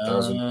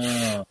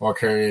 $100,000, while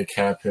carrying a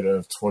cap hit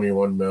of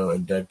 $21 million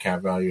and dead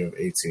cap value of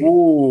 $18 million.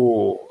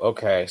 Ooh,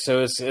 okay.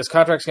 So his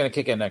contract's going to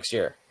kick in next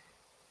year.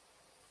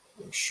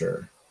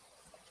 Sure.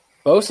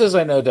 Bosa's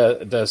I know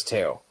does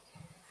too.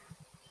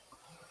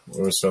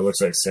 So it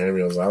looks like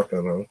Samuel's out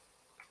then, huh?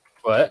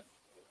 What?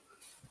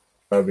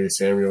 Probably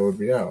Samuel would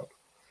be out.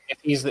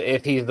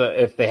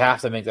 If they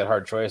have to make that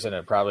hard choice, then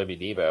it'd probably be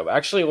Debo.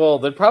 Actually, well,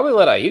 they'd probably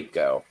let Ayuk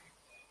go.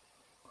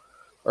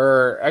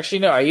 Or actually,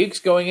 no, Ayuk's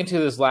going into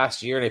this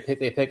last year, and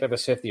they picked up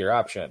his 5th-year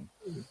option.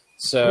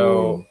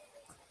 So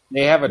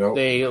they have I'm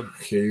sorry,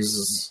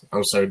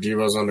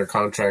 Debo's under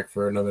contract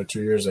for another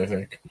 2 years, I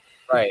think.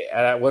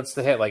 Right. What's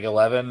the hit? Like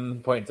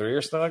 11.3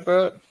 or something like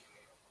that,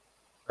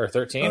 or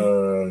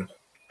 13?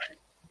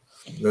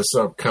 This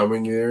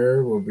upcoming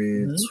year will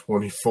be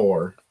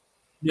 24.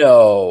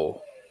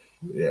 No.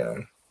 Yeah.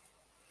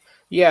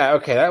 Yeah,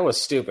 okay, that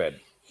was stupid.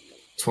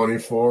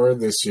 24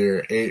 this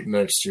year, 8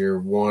 next year,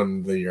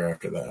 1 the year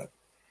after that.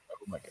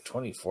 Oh my god,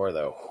 24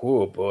 though.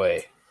 Oh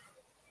boy.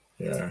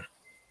 Yeah.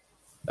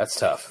 That's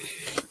tough.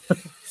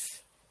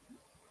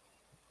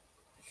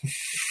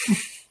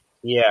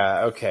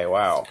 Yeah, okay,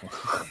 wow.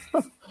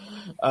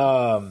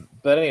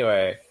 But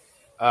anyway,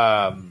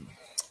 what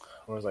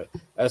was I?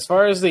 As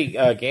far as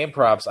the game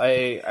props,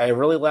 I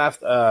really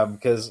laughed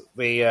because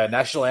the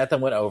national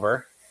anthem went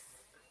over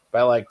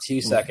by like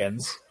 2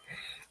 seconds.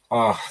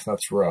 Oh,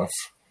 that's rough.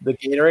 The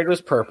Gatorade was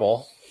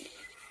purple.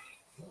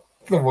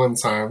 The one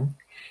time.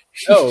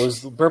 Oh, it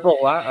was purple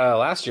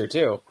last year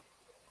too.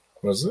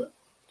 Was it?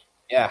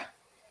 Yeah.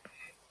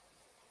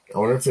 I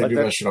wonder if they do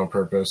that shit on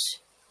purpose.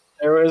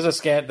 There is a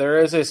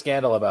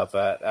scandal about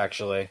that,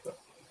 actually.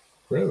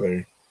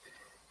 Really?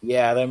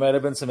 Yeah, there might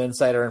have been some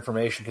insider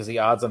information because the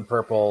odds on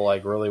purple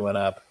like really went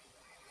up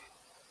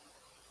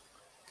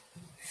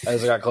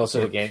as it got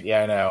closer to the game.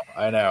 Yeah,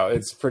 I know.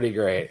 It's pretty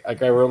great. Like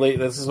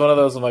this is one of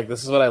those. I'm like,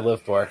 this is what I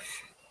live for.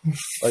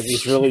 Like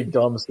these really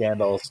dumb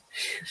scandals.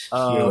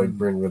 You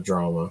bring the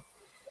drama. I'm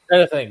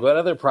trying to think, what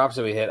other props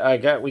did we hit?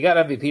 We got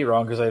MVP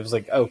wrong because I was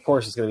like, oh, of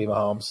course it's going to be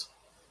Mahomes.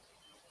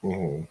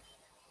 Mm-hmm.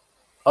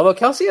 Although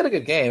Kelsey had a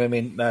good game. I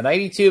mean,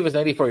 92 of his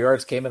 94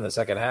 yards came in the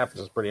second half,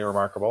 which is pretty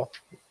remarkable.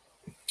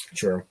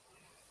 Sure.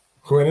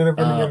 Who ended up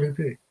winning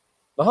MVP?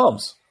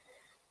 Mahomes.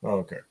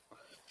 Oh, okay.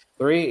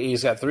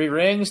 He's got 3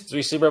 rings,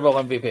 3 Super Bowl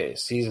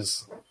MVPs.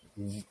 He's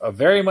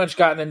very much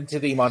gotten into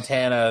the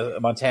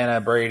Montana,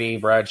 Brady,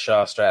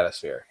 Bradshaw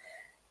stratosphere.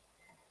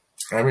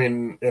 I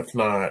mean, if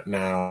not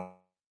now,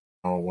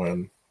 I'll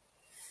win.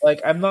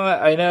 Like, I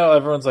know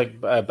everyone's like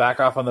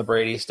back off on the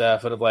Brady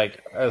stuff, but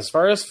like as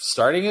far as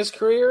starting his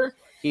career,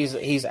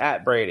 he's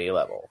at Brady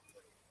level.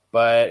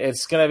 But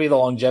it's going to be the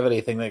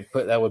longevity thing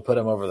that would put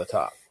him over the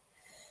top.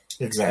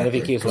 Exactly. And if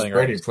he keeps winning,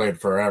 Brady played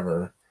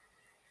forever.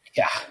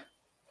 Yeah,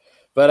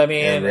 but I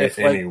mean,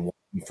 he won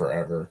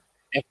forever.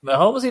 If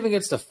Mahomes even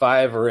gets to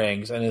 5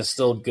 rings and is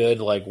still good,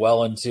 like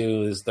well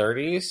into his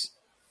 30s,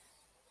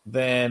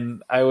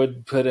 then I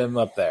would put him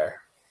up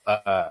there.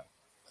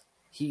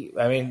 He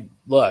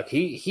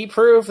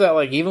proved that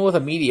like even with a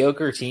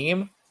mediocre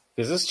team,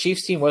 because this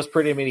Chiefs team was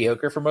pretty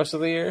mediocre for most of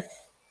the year.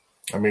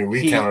 I mean,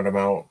 we counted them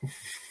out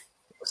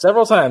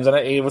several times,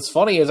 and what's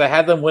funny is I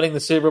had them winning the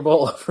Super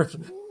Bowl over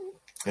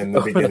in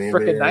the beginning the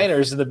of the year.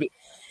 Niners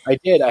I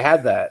did. I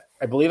had that.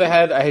 I believe I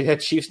had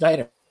Chiefs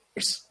Niners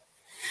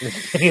in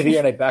the beginning of the year,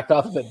 and I backed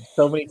off of it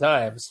so many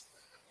times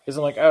because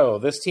I'm like, oh,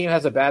 this team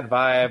has a bad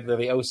vibe. They're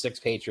the '06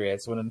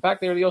 Patriots, when in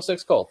fact they were the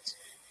 '06 Colts.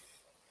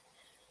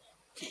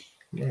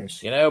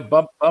 Nice.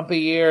 Bumpy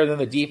year, and then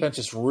the defense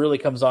just really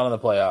comes on in the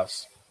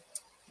playoffs.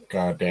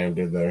 God damn,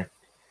 did they?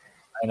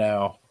 I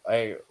know.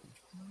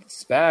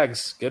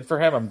 Spags, good for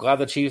him. I'm glad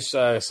the Chiefs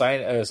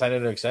signed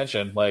an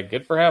extension. Like,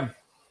 good for him.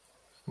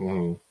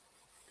 Mm-hmm.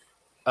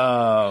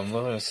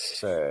 What was I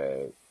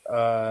say?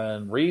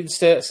 Reed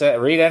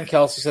and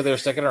Kelsey said they were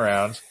sticking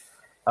around.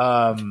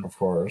 Of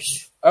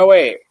course. Oh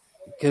wait,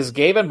 because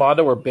Gabe and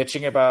Mondo were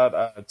bitching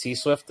about T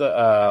Swift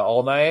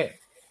all night.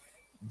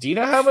 Do you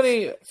know how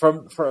many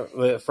for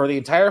the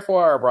entire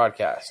 4-hour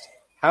broadcast?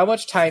 How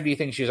much time do you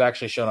think she was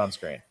actually shown on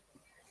screen?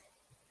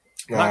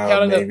 Not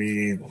counting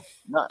maybe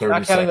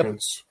 30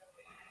 seconds.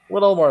 A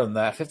little more than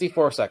that,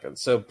 54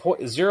 seconds. So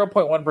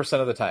 0.1%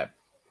 of the time.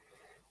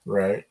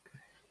 Right.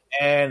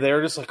 And they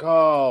were just like,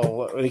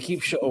 "Oh,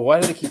 why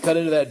did they keep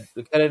cutting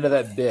into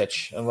that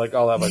bitch?" I'm like,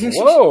 "Oh, that like,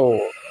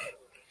 whoa,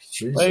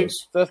 Jesus, like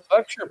the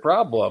fuck's your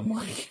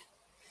problem?"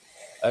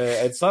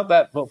 It's not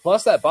that. But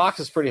plus, that box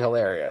is pretty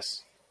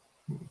hilarious.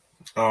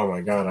 Oh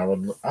my god, I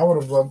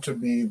would have loved to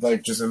be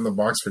like just in the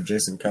box for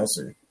Jason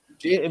Kelsey.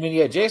 I mean,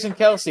 you had Jason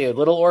Kelsey, a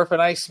Little Orphan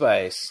Ice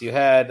Spice. You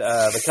had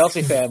the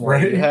Kelsey family.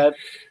 Right. You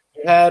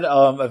had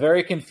a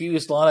very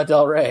confused Lana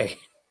Del Rey.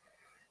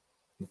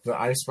 The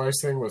Ice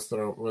Spice thing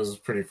was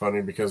pretty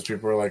funny because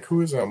people were like, "Who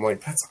is that?" I'm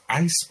like, "That's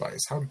Ice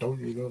Spice. How don't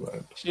you know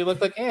that?" She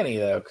looked like Annie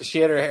though, because she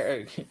had her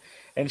hair,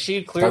 and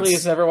she clearly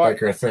has never watched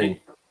like her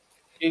thing.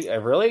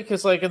 Really?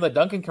 Because like in the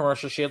Dunkin'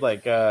 commercial, she had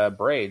like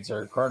braids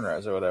or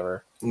cornrows or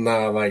whatever.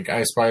 No, like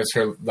Ice Spice,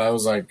 that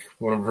was like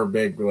one of her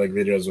big like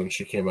videos when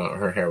she came out.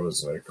 Her hair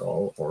was like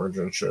all orange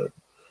and shit.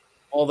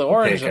 Well, the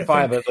orange is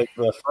fine, but like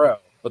the fro,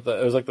 it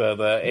was like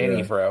the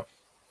Annie fro.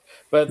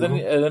 But then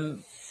and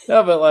then.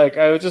 No, but like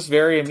I was just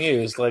very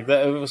amused. Like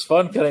that, it was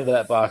fun cutting to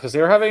that box because they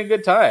were having a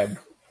good time.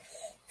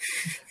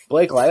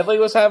 Blake Lively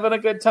was having a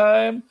good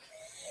time,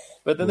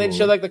 but then they'd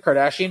show like the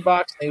Kardashian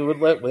box. And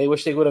they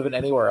wish they would have been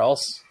anywhere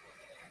else.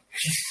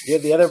 You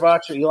had the other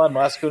box with Elon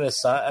Musk and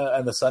his son,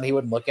 and the son he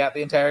wouldn't look at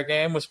the entire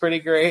game was pretty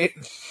great.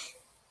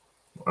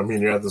 I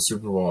mean, you're at the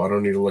Super Bowl. I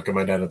don't need to look at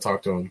my dad to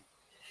talk to him.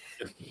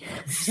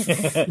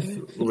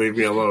 Leave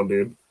me alone,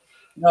 dude.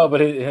 No,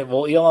 but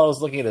Elon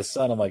was looking at his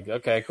son. I'm like,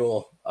 okay,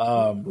 cool.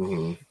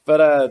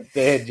 But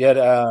they had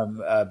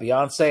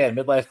Beyonce and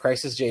Midlife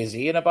Crisis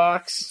Jay-Z in a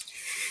box.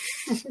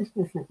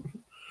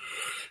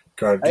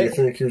 God, do you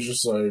think he was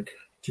just like,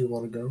 "Do you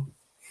want to go?"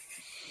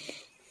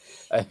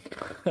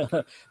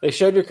 They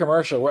showed your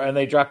commercial and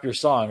they dropped your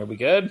song. Are we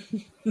good?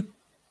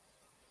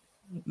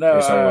 No.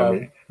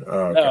 Okay.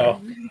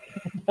 No.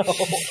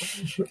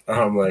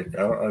 I'm like,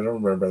 I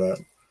don't remember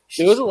that.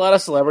 There was a lot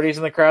of celebrities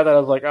in the crowd that I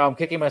was like, "Oh, I'm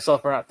kicking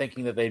myself for not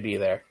thinking that they'd be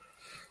there."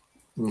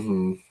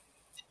 Mm-hmm.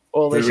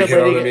 Well, did we hit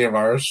on any of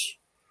ours?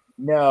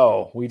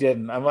 No, we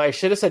didn't. I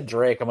should have said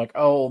Drake. I'm like,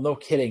 oh, no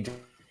kidding,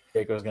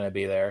 Drake was going to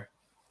be there.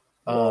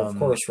 Well, of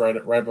course, right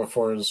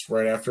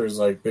after his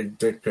like big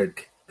dick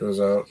pic goes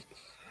out.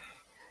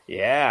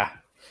 Yeah,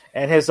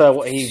 and his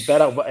he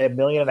bet $1.5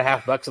 million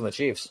on the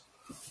Chiefs.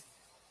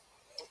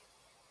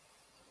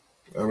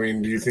 I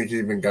mean, do you think he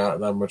even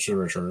got that much in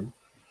return?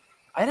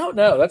 I don't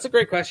know. That's a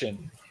great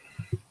question.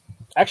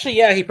 Actually,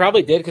 yeah, he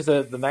probably did because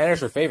the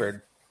Niners were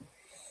favored.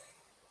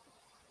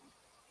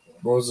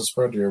 What was the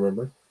spread? Do you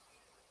remember?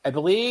 I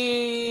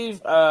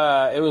believe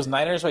it was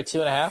Niners by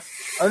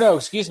 2.5. Or no,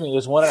 excuse me, it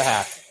was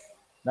 1.5.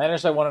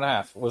 Niners by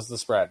 1.5 was the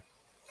spread.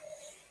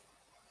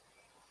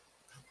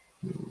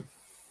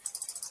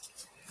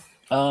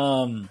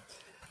 What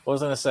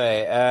was I going to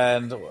say?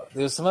 And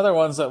there's some other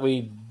ones that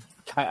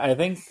I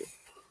think.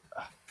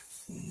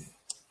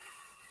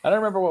 I don't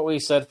remember what we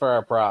said for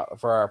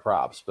our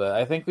props, but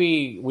I think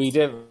I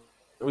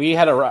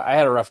had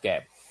a rough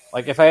game.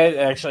 Like if I had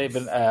actually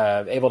been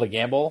able to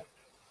gamble,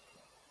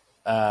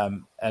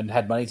 and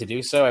had money to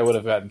do so, I would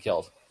have gotten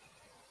killed.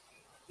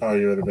 Oh,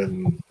 you would have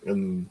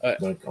been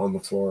like on the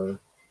floor.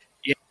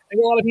 Yeah, I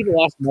think a lot of people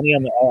lost money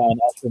on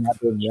also not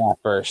doing yeah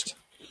first.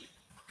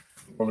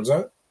 What was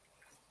that?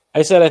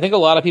 I said I think a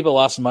lot of people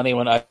lost money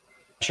when Usher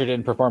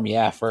didn't perform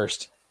yeah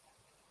first.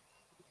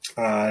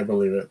 I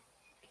believe it.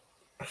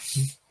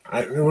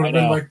 It would have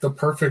been like the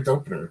perfect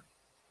opener.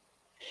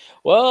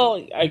 Well,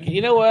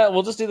 you know what?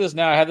 We'll just do this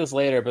now. I had this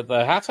later, but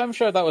the halftime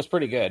show I thought was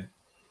pretty good.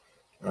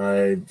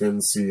 I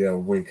didn't see a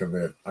wink of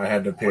it. I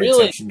had to pay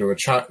attention to a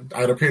child.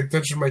 I had to pay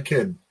attention to my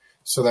kid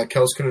so that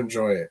Kels can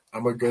enjoy it.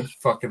 I'm a good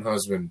fucking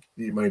husband.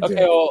 Eat my dick.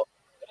 Okay, well,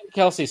 what did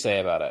Kelsey say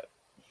about it?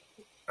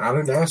 I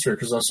didn't ask her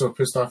because I was so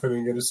pissed off I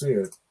didn't get to see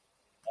it.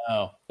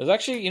 Oh, it was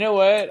actually, you know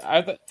what?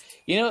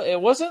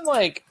 It wasn't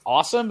like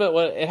awesome, but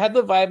it had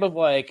the vibe of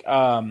like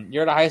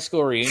you're at a high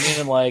school reunion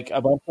and like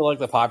a bunch of like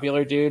the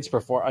popular dudes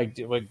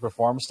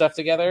perform stuff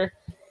together,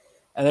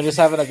 and they're just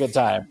having a good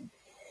time.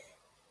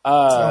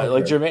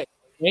 Like Jermaine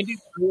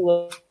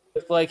looked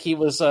like he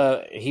won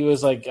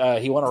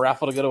a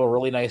raffle to go to a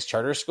really nice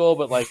charter school,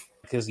 but like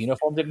his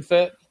uniform didn't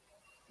fit.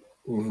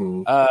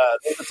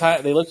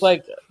 Mm-hmm. They looked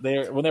like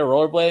when they were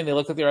rollerblading, they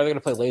looked like they were either going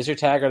to play laser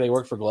tag or they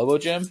worked for Globo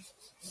Gym.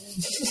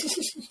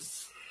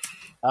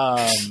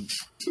 I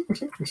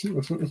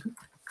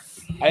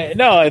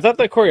thought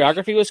the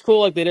choreography was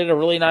cool. Like they did a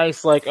really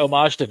nice like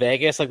homage to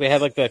Vegas. Like they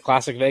had like the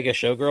classic Vegas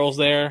showgirls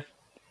there,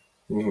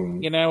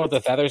 Mm-hmm. you know, with the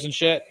feathers and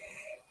shit.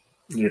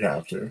 You'd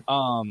have to.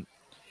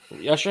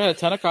 Usher had a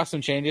ton of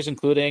costume changes,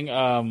 including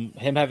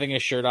him having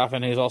his shirt off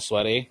and he's all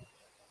sweaty.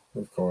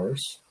 Of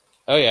course.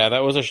 Oh yeah, that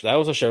was a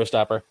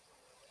showstopper.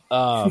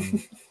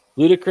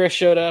 Ludacris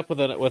showed up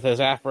with his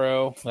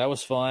afro. That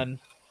was fun.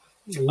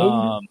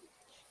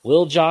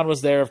 Lil Jon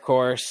was there, of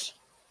course.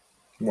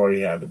 Well,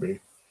 he had to be.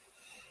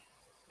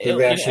 Did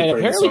they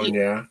actually play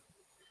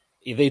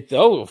the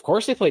song? Of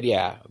course they played.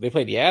 Yeah, they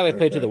played. Yeah, they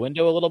played To the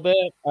Window a little bit.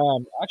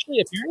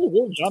 Actually, apparently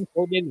Lil Jon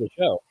coordinated the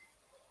show.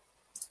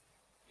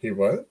 He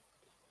what?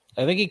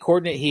 I think he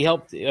coordinated. He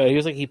helped.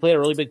 He played a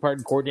really big part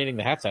in coordinating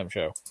the halftime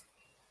show.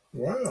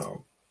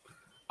 Wow.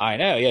 I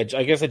know. Yeah,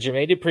 I guess that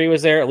Jermaine Dupri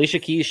was there. Alicia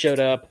Keys showed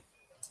up.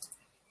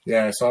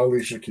 Yeah, I saw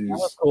Alicia Keys. That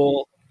was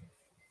cool.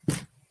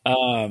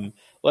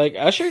 Like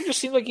Usher just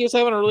seemed like he was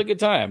having a really good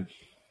time.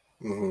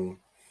 Mm-hmm.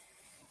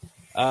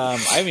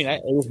 I mean,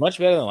 it was much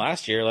better than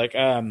last year. Like,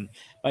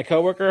 my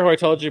coworker who I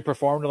told you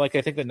performed like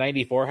I think the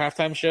 '94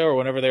 halftime show or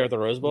whenever they were at the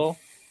Rose Bowl.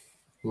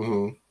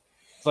 Mm-hmm.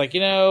 It's like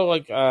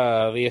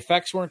the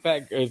effects weren't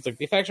that. It's like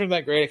the effects weren't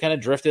that great. It kind of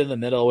drifted in the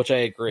middle, which I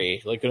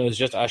agree. Like when it was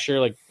just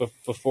Usher, like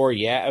before,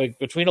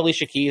 between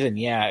Alicia Keys and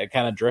it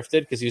kind of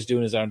drifted because he was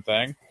doing his own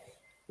thing.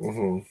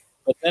 Mm-hmm.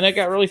 But then it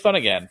got really fun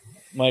again.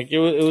 Like it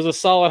was a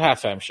solid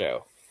halftime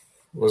show.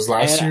 Was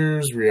last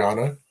year's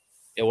Rihanna?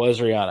 It was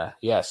Rihanna.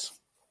 Yes.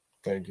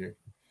 Thank you.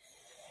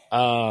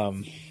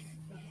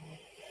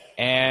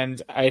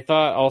 And I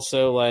thought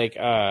also like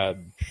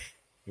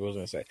what was I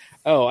going to say?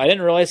 Oh, I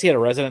didn't realize he had a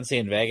residency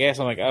in Vegas.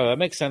 I'm like, oh, that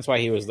makes sense why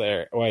he was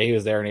there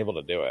and able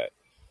to do it.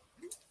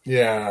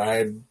 Yeah,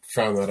 I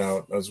found that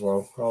out as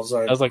well. I was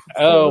like,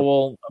 oh,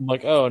 well, I'm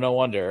like, oh, no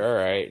wonder. All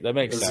right, that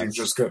makes sense.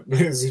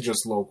 Is he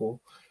just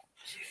local?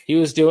 He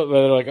was doing,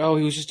 but they're like, oh,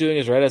 he was just doing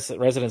his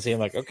residency. I'm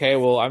like, okay,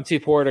 well, I'm too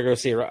poor to go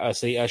see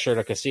Usher at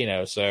a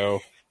casino, so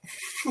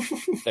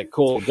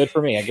cool, good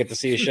for me. I get to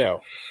see a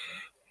show.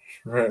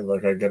 Right,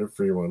 like I get a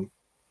free one.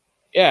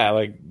 Yeah,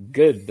 like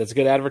good. That's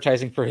good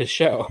advertising for his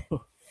show.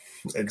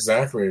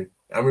 Exactly.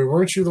 I mean,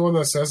 weren't you the one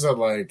that says that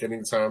like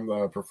anytime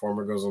the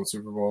performer goes on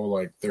Super Bowl,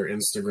 like their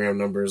Instagram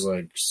numbers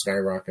like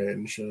skyrocket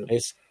and shit?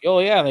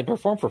 And they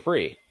perform for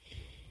free.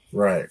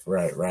 Right.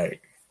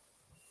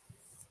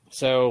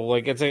 So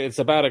like it's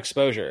about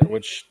exposure,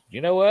 which you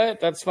know what?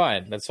 That's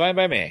fine. That's fine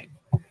by me.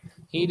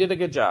 He did a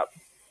good job.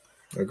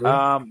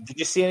 Agreed. Did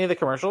you see any of the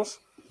commercials?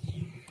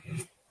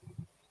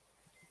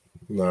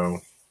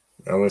 No.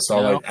 I only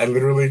saw I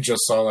literally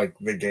just saw like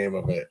the game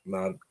of it,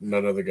 none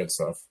of the good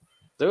stuff.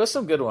 There was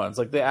some good ones.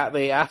 Like the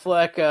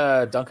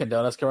Affleck Dunkin'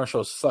 Donuts commercial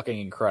was fucking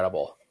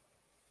incredible.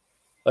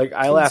 Like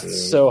I laughed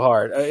so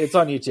hard. It's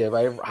on YouTube.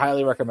 I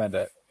highly recommend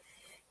it.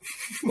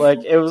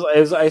 Like it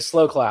was I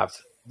slow clapped.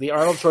 The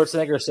Arnold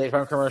Schwarzenegger State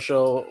Farm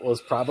commercial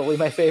was probably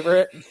my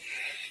favorite.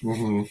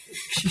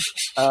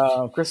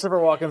 Mm-hmm. Christopher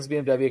Walken's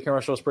BMW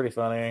commercial was pretty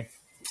funny.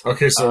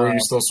 Okay, so are you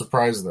still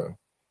surprised though?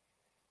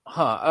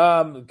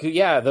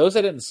 Yeah, those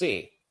I didn't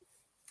see.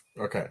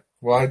 Okay.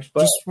 Well, I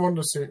just wanted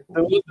to see.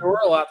 There were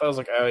a lot that I was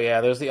like, oh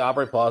yeah, there's the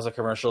Aubrey Plaza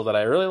commercial that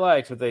I really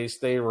liked, but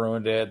they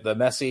ruined it. The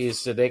Messi's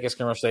Sudeikis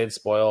commercial they had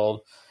spoiled.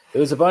 It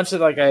was a bunch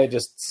that like I had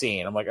just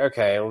seen. I'm like,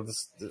 okay, well,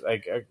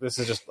 this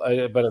is just, but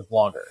it's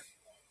longer.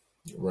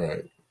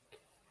 Right.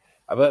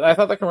 But I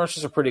thought the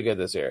commercials were pretty good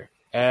this year,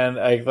 and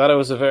I thought it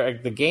was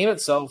the game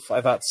itself. I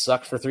thought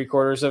sucked for 3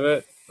 quarters of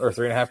it or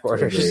 3.5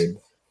 quarters. Agreed.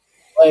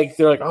 Like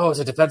they're like, oh, it's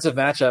a defensive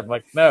matchup. I'm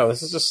like, no,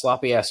 this is just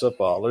sloppy ass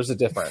football. There's a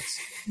difference.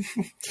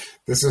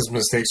 This is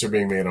mistakes are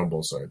being made on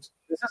both sides.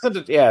 This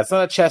isn't. It's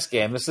not a chess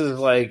game. This is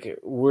like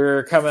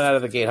we're coming out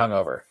of the gate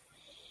hungover.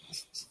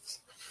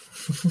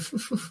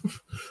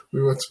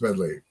 We went to bed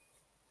late.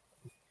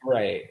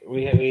 Right.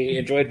 We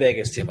enjoyed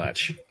Vegas too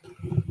much.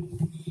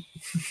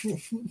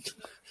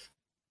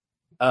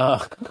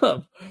 What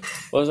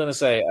was I going to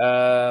say?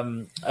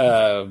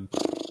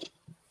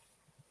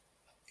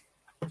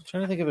 I'm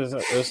trying to think if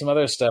there's some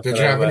other stuff. Did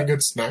you have any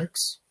good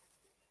snacks?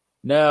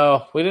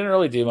 No, we didn't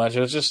really do much. It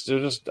was just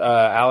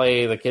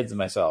Allie, the kids, and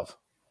myself.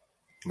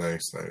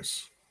 Nice.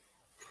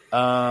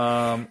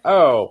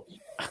 Oh,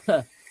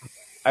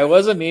 I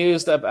was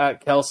amused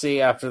at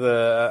Kelsey after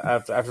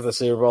the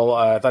Super Bowl.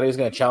 I thought he was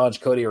going to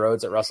challenge Cody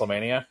Rhodes at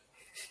WrestleMania.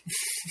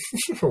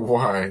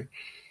 Why?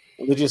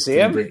 Did you see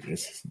him?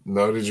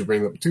 No, did you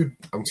bring up? Dude,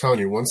 I'm telling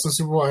you, once the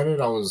Super Bowl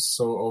ended, I was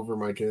so over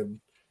my kid.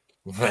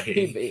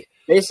 Like,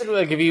 basically,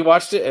 like if you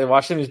watched him,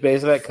 he was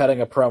basically like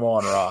cutting a promo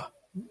on Raw.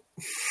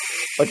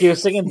 Like he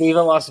was singing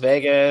 "Viva Las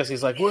Vegas."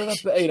 He's like, "We're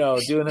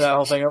the," doing that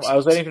whole thing. I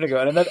was waiting for him to go.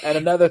 And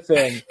another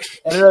thing,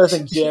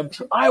 Jim.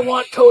 I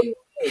want Cody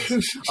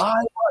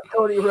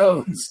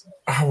Rhodes.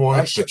 I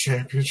want the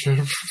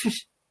championship.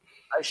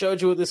 I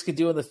showed you what this could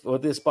do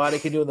what this body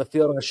can do in the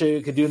field. I'm gonna show you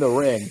what it can do in the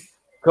ring.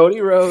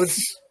 Cody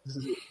Rhodes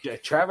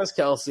Travis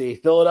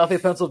Kelce, Philadelphia,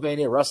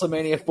 Pennsylvania,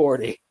 WrestleMania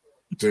 40.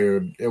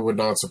 Dude, it would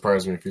not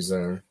surprise me if he's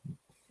there.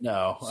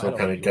 No, I Some don't kind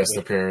think of he will guest be.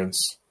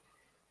 appearance.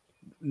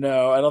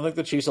 No, I don't think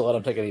the Chiefs will let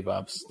him take any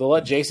bumps. They'll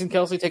let Jason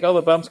Kelce take all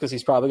the bumps because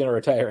he's probably going to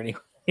retire anyway.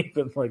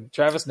 But like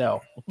Travis,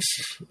 no.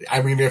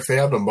 I mean, if they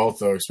have them both,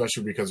 though,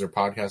 especially because their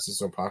podcast is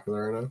so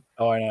popular right now.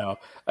 Oh, I know.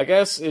 I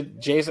guess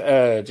Jason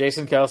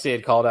Kelce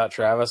had called out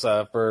Travis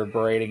for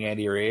berating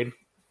Andy Reid.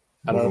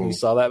 I don't know if you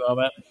saw that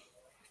moment.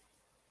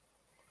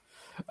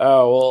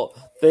 Oh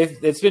well,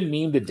 it's been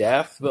memed to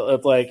death, but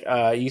it's like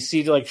you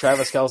see like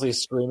Travis Kelce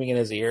screaming in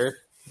his ear,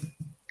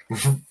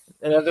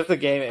 and after the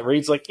game,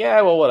 Reid's like,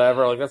 "Yeah, well,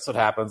 whatever. Like that's what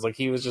happens. Like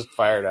he was just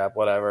fired up,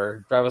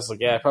 whatever." Travis like,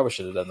 "Yeah, I probably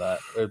should have done that.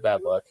 It was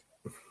bad luck."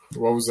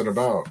 What was it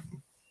about?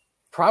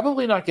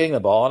 Probably not getting the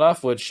ball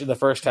enough. Which in the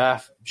first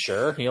half,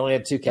 sure, he only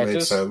had 2 catches.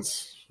 Makes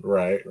sense.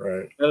 Right.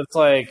 But it's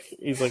like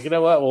he's like, you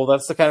know what? Well,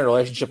 that's the kind of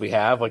relationship we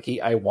have. Like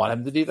I want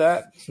him to do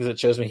that because it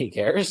shows me he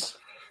cares.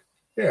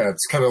 Yeah,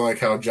 it's kind of like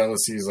how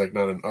jealousy is like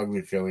not an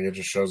ugly feeling. It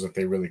just shows that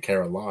they really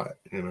care a lot,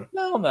 you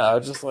know? No,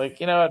 just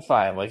like, you know what,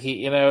 fine. Like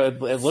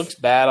it looks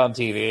bad on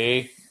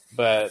TV,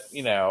 but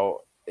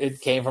it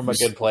came from a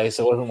good place.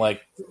 It wasn't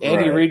like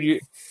Andy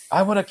Reid,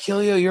 I want to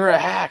kill you. You're a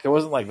hack. It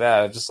wasn't like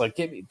that. It's just like,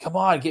 get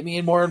me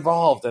in more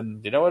involved.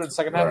 And you know what? In the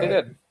second half, they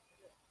did.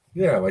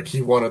 Yeah, like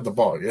he wanted the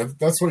ball. Yeah,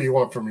 that's what you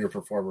want from your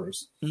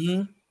performers.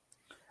 Mm-hmm.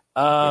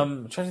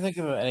 I'm trying to think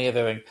of any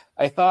other thing.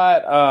 I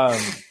thought,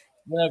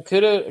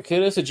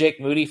 kudos to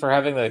Jake Moody for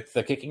having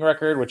the kicking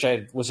record, which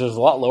was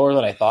a lot lower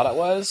than I thought it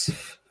was.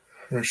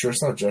 Are you sure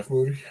it's not Jeff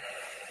Moody?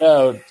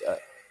 No,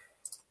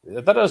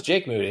 I thought it was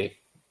Jake Moody.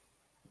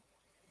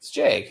 It's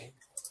Jake.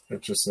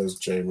 It just says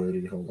Jay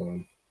Moody. Hold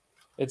on.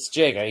 It's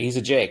Jake. He's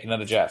a Jake,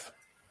 not a Jeff.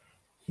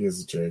 He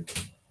is a Jake.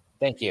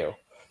 Thank you.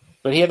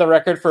 But he had the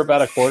record for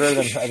about a quarter,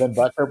 then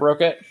Butker broke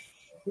it,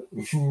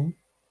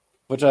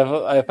 which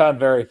I found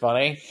very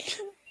funny.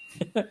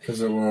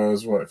 Because it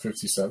was,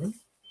 57?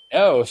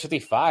 Oh, it was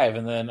 55,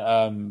 and then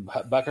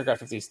Butker got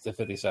 50 to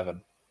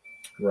 57.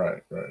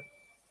 Right.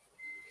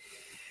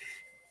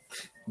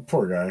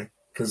 Poor guy.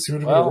 Because he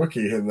would have been a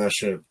rookie hitting that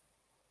shit.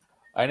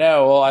 I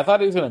know. Well, I thought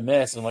he was going to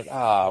miss. And I'm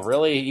like,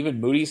 really? Even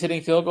Moody's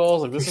hitting field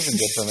goals? Like, this isn't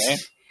good for me.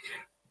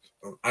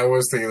 I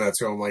was thinking that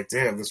too. I'm like,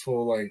 damn, this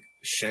fool like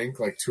shanked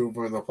like 2 of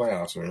them in the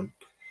playoffs, man.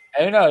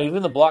 I don't know.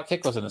 Even the block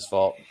kick wasn't his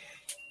fault.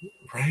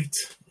 Right.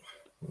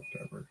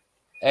 Whatever.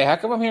 Hey, how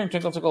come I'm hearing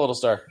Twinkle Twinkle Little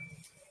Star?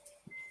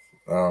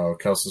 Oh,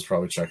 Kelsey's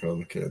probably checking on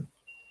the kid.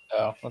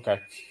 Oh,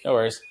 okay. No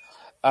worries.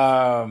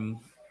 I'll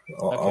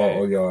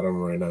yell at him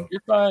right now.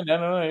 You're fine.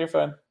 No, you're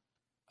fine.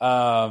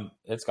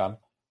 It's gone.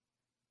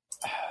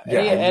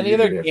 Yeah, any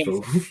other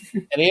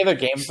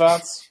game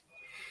thoughts?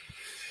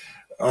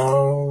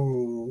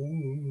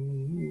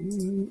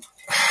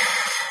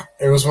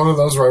 It was one of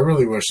those where I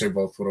really wish they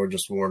both would have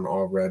just worn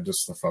all red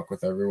just to fuck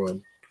with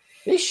everyone.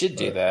 They should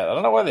do that. I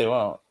don't know why they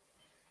won't.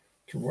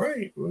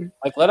 Right.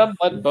 Like,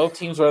 let both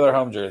teams wear their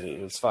home jersey.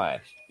 It's fine.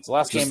 It's the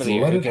last game of the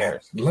year. Who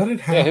cares? Let it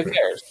happen. Yeah, who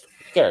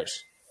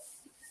cares?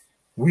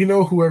 We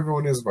know who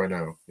everyone is by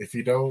now. If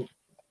you don't,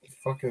 it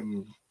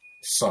fucking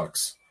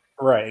sucks.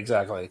 Right,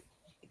 exactly.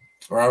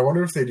 Or I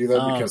wonder if they do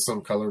that because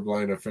some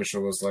colorblind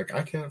official was like,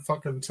 I can't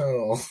fucking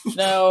tell.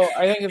 No,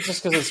 I think it's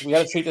just because we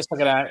got to treat this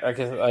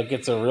like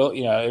it's a real,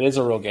 it is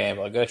a real game.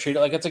 Like, got to treat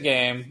it like it's a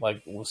game.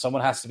 Like,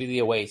 someone has to be the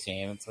away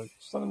team. It's like,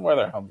 just let them wear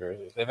their home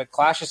jerseys. If it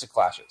clashes, it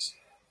clashes.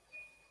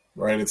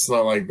 Right, it's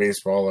not like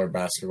baseball or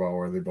basketball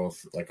where they both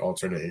like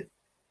alternate.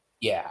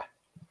 Yeah.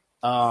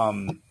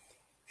 Other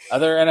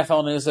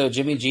NFL news though,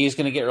 Jimmy G is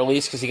going to get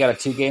released because he got a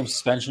 2-game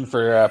suspension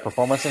for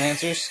performance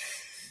enhancers.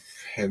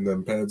 And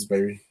them peds,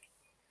 baby.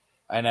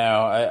 I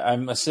know.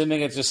 I'm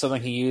assuming it's just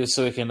something he used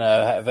so he can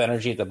have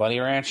energy at the Bunny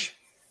Ranch.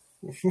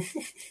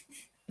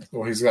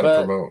 Well, he's got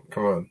to promote.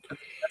 Come on.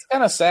 That's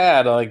kind of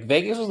sad. Like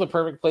Vegas was the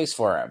perfect place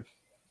for him,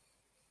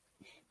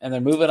 and they're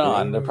moving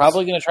on. They're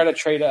probably going to try to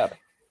trade up.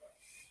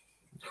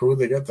 Who would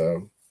they get,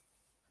 though?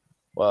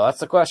 Well,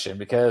 that's the question,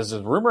 because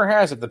the rumor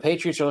has it the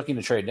Patriots are looking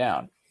to trade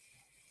down.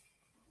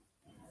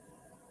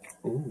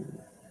 Ooh.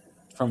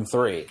 From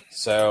 3.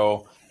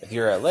 So if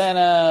you're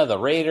Atlanta, the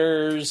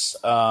Raiders,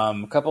 a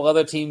couple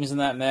other teams in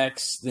that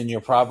mix, then you're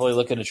probably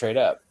looking to trade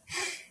up.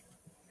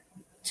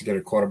 To get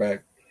a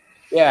quarterback?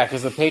 Yeah,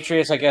 because the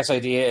Patriots, I guess,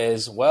 idea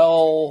is,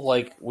 well,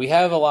 like, we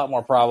have a lot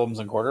more problems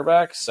in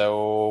quarterbacks,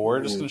 so we're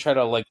just going to try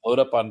to, like, load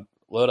up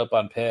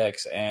on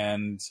picks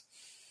and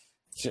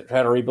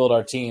try to rebuild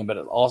our team, but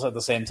also at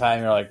the same time,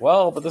 you're like,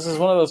 well, but this is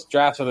one of those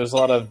drafts where there's a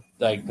lot of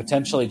like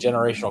potentially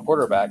generational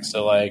quarterbacks.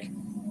 So like,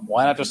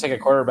 why not just take a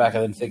quarterback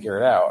and then figure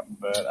it out?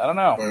 But I don't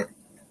know.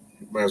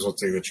 Might as well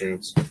take the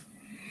chance.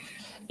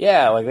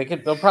 Yeah,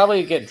 like they'll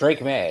probably get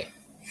Drake May.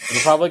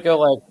 They'll probably go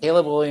like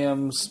Caleb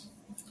Williams,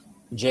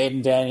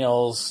 Jaden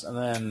Daniels, and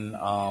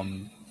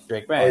then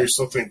Drake May. Oh, you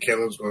still think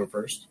Caleb's going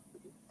first?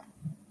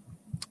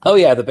 Oh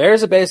yeah, the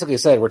Bears have basically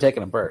said we're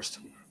taking him first.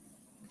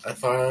 I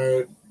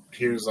thought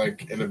he was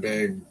like in a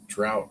big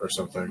drought or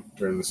something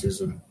during the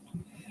season.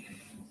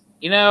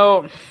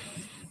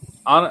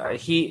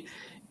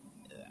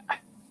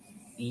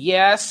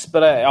 Yes,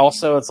 but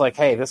also it's like,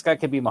 hey, this guy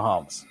could be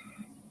Mahomes.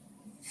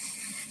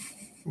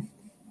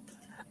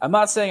 I'm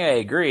not saying I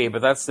agree,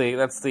 but that's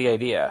the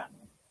idea.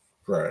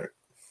 Right.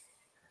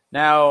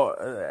 Now,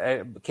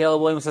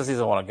 Caleb Williams says he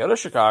doesn't want to go to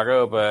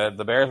Chicago, but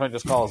the Bears might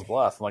just call his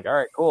bluff. I'm like, all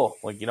right, cool.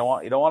 Like, you don't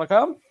want to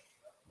come?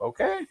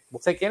 Okay, we'll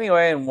take you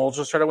anyway, and we'll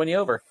just try to win you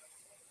over.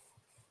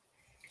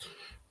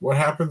 What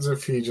happens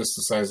if he just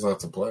decides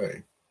not to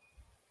play?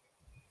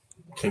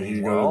 Can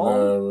he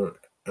go to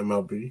the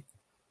MLB?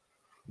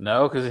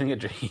 No, because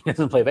he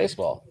doesn't play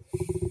baseball.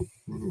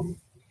 Mm-hmm.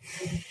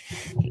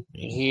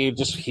 He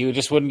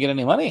just wouldn't get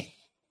any money.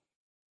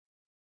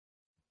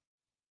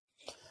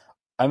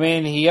 I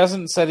mean, he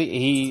hasn't said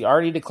he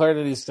already declared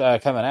that he's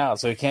coming out,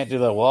 so he can't do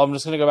the, well, I'm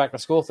just going to go back to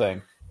school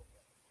thing.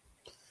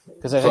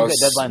 Because I think that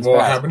deadline's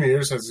passed. How many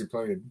years has he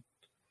played?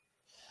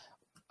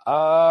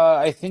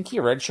 I think he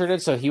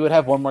redshirted, so he would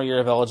have one more year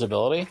of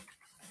eligibility.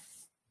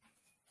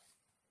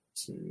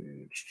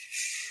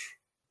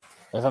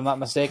 If I'm not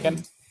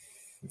mistaken.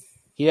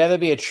 He'd either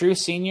be a true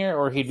senior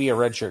or he'd be a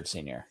redshirt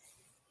senior.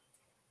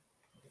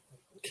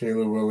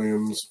 Caleb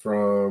Williams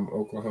from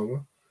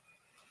Oklahoma?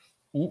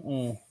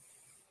 Mm-mm.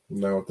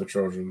 Now with the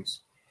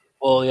Trojans.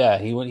 Well, yeah,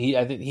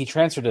 I think he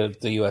transferred to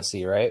the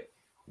USC, right?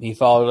 He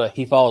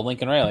followed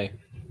Lincoln Riley.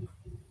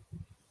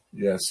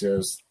 Yes.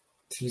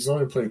 He's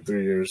only played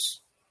 3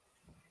 years.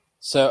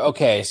 So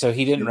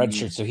he didn't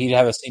redshirt, so he'd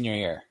have a senior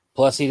year.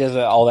 Plus, he does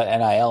all that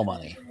NIL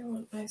money.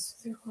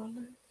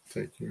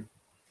 Thank you.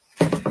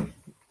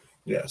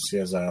 Yes, he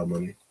has NIL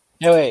money.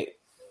 No, wait,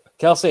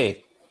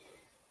 Kelsey.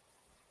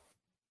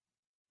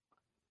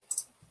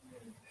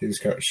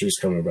 She's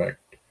coming back.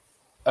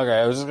 Okay,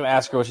 I was just going to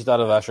ask her what she thought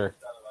of Usher.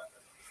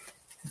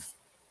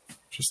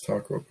 Just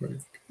talk real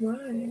quick.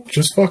 Why?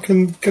 Just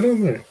fucking get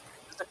on there.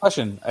 Just a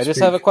question. I just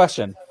have a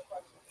question.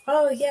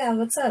 Oh, yeah,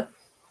 what's up?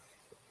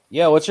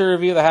 Yeah, what's your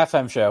review of the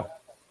halftime show?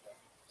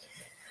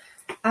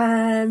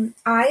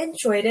 I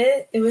enjoyed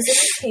it. It was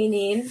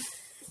entertaining.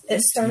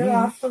 It started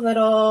off a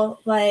little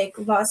like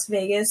Las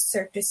Vegas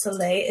Cirque du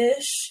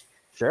Soleil-ish.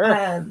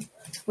 Sure.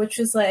 Which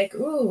was like,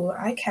 ooh,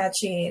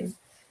 eye-catching.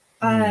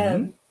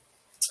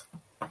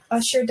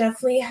 Usher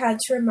definitely had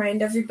to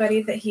remind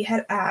everybody that he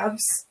had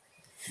abs.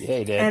 Yeah,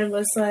 he did. And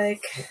was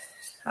like,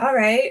 all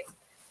right.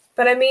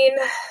 But I mean,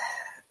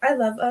 I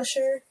love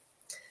Usher.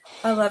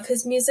 I love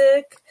his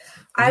music.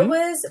 I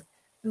was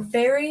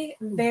very,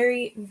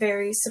 very,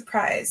 very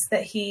surprised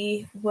that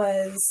he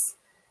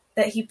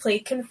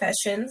played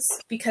Confessions,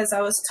 because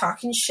I was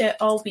talking shit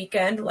all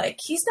weekend. Like,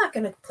 he's not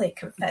going to play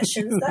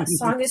Confessions. That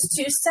song is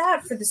too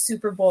sad for the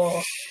Super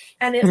Bowl.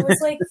 And it was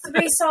like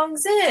 3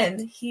 songs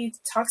in, he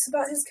talks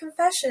about his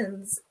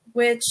confessions,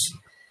 which,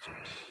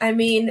 I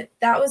mean,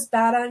 that was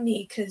bad on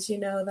me because, you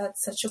know,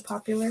 that's such a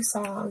popular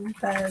song.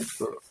 But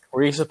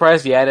were you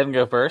surprised I didn't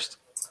go first?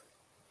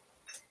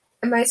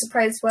 Am I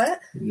surprised what?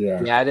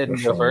 Yeah, I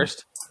didn't go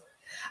first.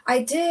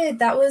 I did.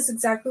 That was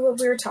exactly what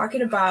we were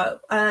talking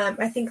about.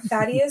 I think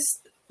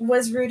Thaddeus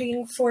was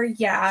rooting for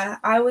Yeah.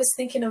 I was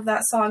thinking of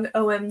that song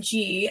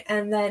OMG,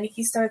 and then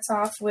he starts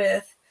off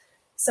with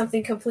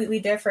something completely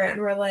different,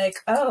 and we're like,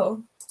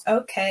 oh,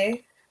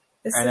 okay.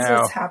 This is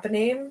what's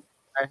happening.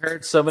 I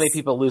heard so many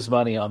people lose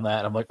money on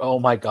that. I'm like, oh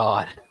my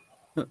God.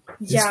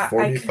 Yeah,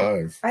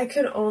 45. I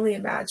could only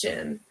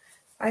imagine.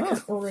 I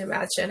could only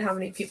imagine how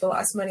many people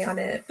lost money on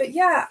it. But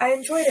yeah, I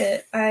enjoyed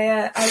it.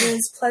 I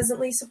was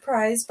pleasantly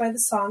surprised by the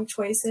song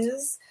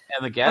choices.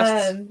 And the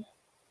guests?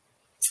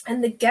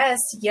 And the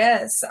guests,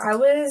 yes. I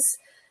was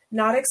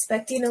not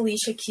expecting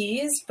Alicia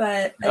Keys,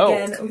 but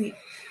again,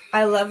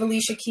 I love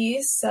Alicia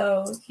Keys,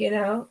 so, you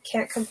know,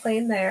 can't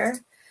complain there.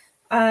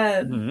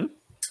 The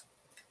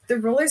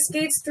roller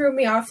skates threw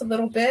me off a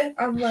little bit.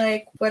 I'm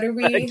like, what are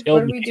we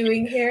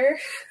doing here?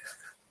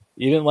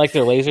 You didn't like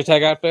their laser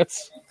tag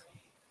outfits?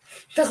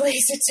 The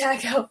laser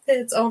tag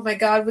outfits, oh my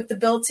God, with the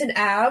built-in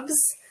abs.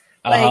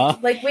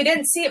 Like we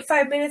didn't see it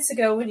 5 minutes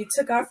ago when you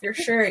took off your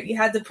shirt. You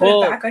had to put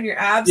it back on your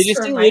abs. Did you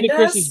see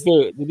Ludacris's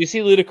boot? Did you see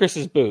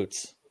Ludacris's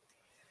boots?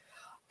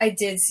 I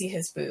did see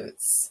his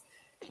boots.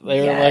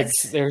 They were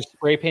they were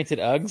spray painted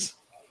Uggs.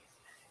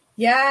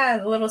 Yeah,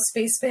 the little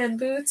spaceman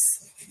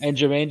boots. And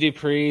Jermaine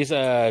Dupri's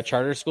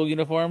charter school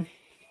uniform.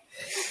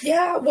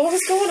 Yeah, what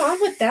was going on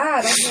with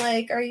that? I'm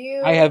like, are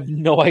you? I have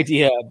no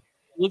idea. It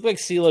looked like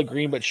CeeLo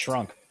Green but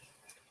shrunk.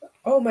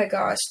 Oh my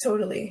gosh,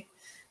 totally.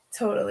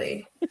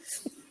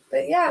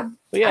 But yeah,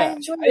 I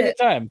enjoyed it. I had a good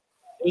time.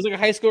 It was like a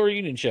high school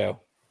reunion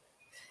show.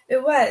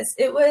 It was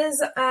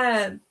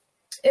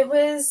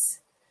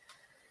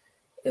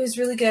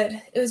really good.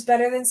 It was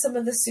better than some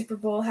of the Super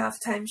Bowl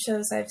halftime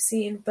shows I've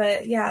seen.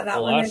 But yeah, that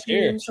one I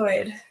really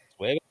enjoyed.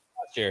 Way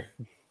last year.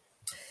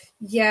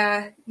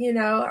 Yeah, you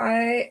know,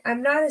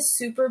 I'm not a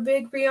super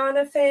big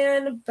Rihanna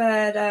fan,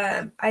 but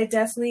I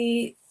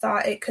definitely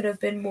thought it could have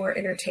been more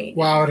entertaining.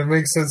 Wow, it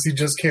makes sense. He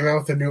just came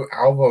out with a new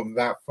album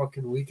that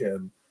fucking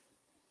weekend.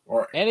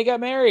 And he got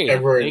married.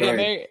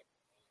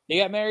 He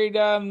got married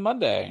on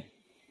Monday.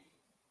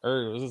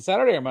 Or was it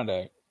Saturday or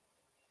Monday?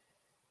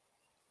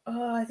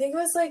 Oh, I think it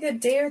was like a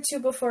day or two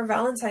before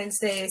Valentine's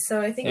Day,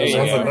 so I think it was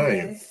on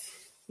Monday.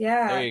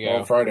 Yeah. There you go.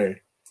 On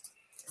Friday.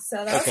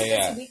 So that was a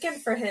busy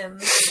weekend for him.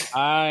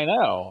 I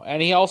know.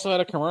 And he also had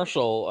a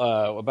commercial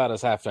about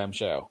his halftime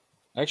show.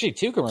 Actually,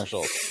 2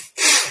 commercials.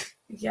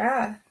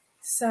 Yeah.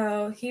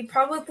 So he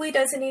probably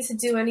doesn't need to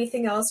do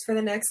anything else for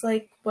the next,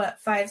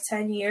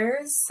 5-10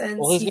 years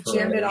since he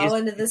jammed it all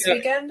into this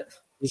weekend?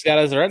 He's got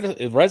his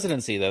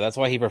residency, though. That's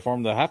why he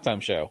performed the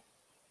halftime show.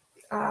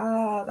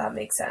 Ah, that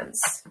makes sense.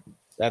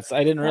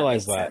 I didn't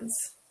realize that.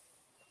 Sense.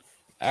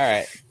 All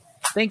right.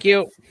 Thank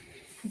you.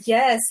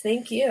 Yes,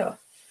 thank you.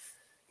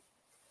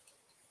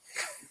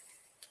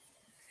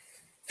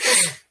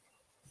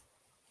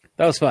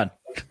 That was fun.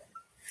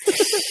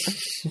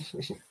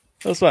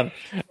 That was fun.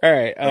 All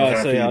right.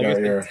 So yeah, I'll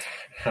get your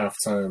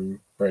halftime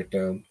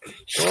breakdown.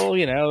 Well,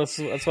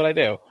 that's what I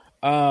do.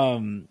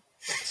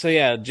 So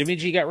yeah, Jimmy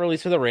G got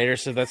released for the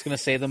Raiders, so that's going to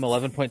save them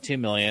 $11.2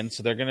 million.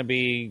 So they're going to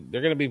be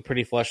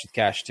pretty flush with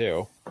cash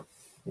too,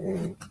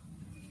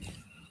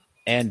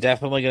 and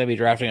definitely going to be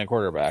drafting a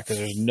quarterback because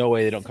there's no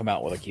way they don't come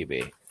out with a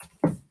QB.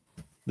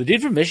 The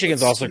dude from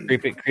Michigan's also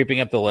creeping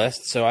up the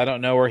list, so I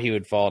don't know where he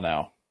would fall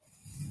now.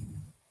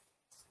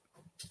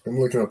 I'm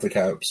looking up the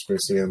cap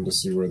space again to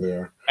see where they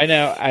are. I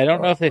know. I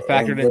don't know if they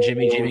factored in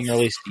Jimmy G being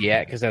released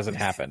yet because it hasn't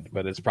happened,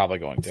 but it's probably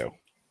going to.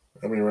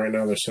 I mean, right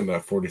now they're sitting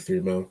at 43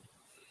 mil.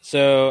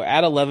 So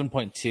at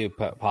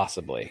 11.2,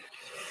 possibly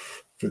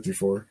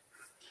 54.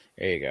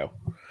 There you go.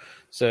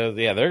 So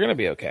yeah, they're going to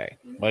be okay.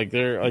 There's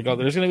going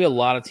to be a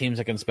lot of teams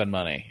that can spend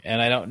money, and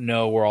I don't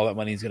know where all that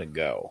money is going to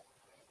go.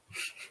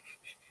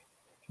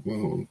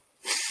 Mm-hmm.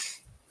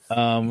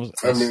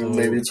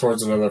 Maybe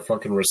towards another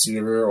fucking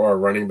receiver or a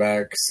running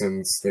back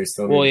since they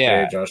still need to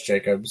pay Josh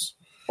Jacobs.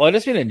 Well, I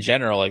just mean in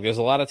general, there's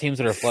a lot of teams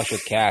that are flush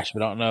with cash,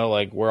 but don't know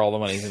where all the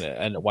money's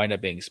going to wind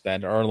up being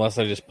spent, or unless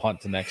they just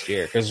punt to next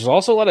year. Because there's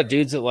also a lot of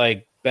dudes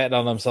that bet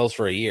on themselves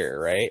for a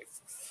year, right?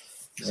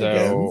 So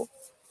again?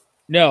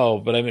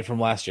 No, but I mean from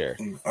last year.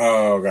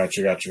 Oh,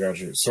 gotcha.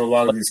 So a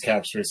lot of these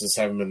cap spaces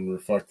haven't been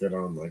reflected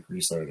on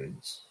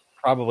re-signings.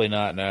 Probably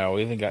not. No,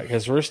 we even got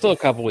because we're still a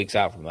couple weeks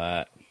out from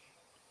that.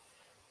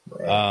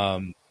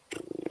 Right.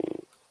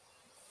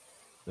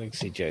 Let's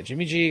see,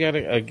 Jimmy G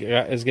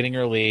is getting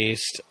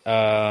released.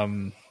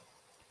 Hassan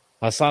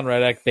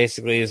Reddick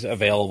basically is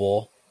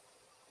available.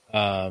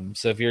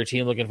 So if you're a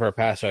team looking for a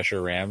pass rusher,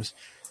 Rams,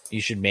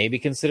 you should maybe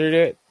consider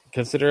it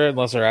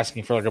unless they're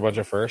asking for a bunch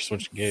of firsts,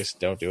 which in case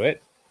don't do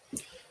it.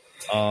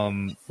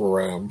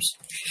 Rams.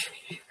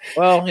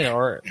 Well,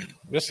 or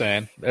just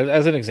saying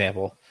as an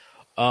example.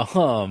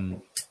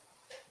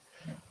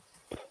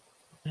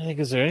 I think,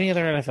 is there any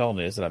other NFL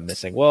news that I'm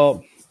missing?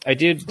 Well, I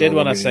did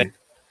want to say,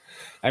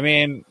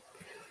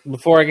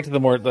 before I get to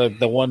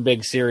the one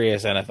big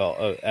serious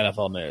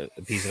NFL news,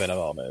 piece of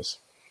NFL news.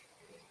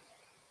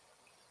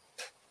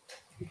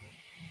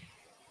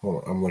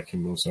 Hold on, I'm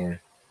looking. I'm sorry.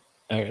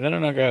 Okay, no,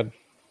 go ahead.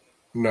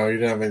 No, you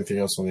didn't have anything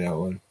else on the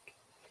outline.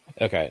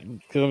 Okay,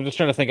 because I'm just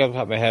trying to think off the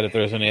top of my head if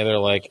there's any other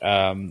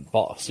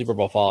Super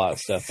Bowl fallout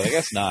stuff, but I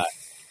guess not.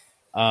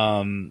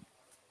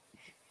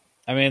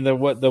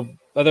 The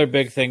other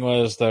big thing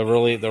was the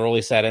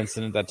really sad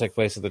incident that took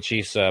place at the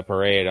Chiefs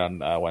parade on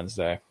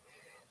Wednesday.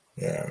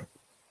 Yeah,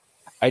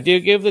 I do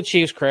give the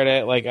Chiefs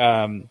credit.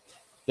 Patrick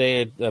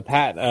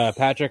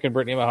and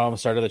Brittany Mahomes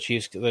started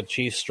the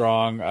Chiefs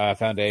Strong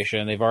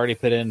Foundation. They've already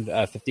put in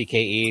 $50K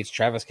each.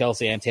 Travis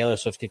Kelce and Taylor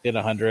Swift kicked in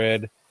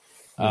 $100.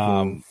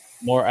 I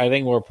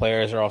think more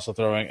players are also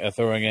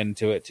throwing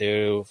into it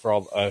too for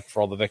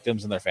all the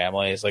victims and their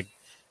families.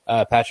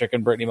 Patrick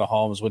and Brittany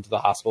Mahomes went to the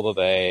hospital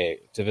today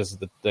to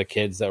visit the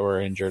kids that were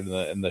injured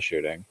in the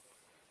shooting.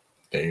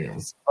 Damn,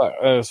 it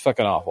was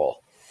fucking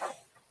awful.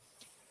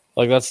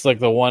 That's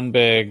the one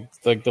big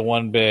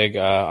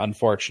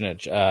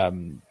unfortunate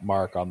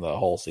mark on the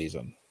whole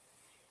season.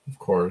 Of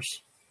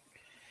course,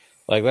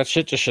 that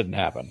shit just shouldn't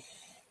happen.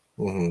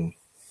 Mm-hmm.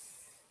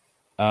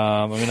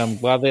 I'm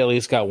glad they at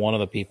least got one of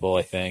the people.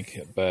 I think,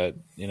 but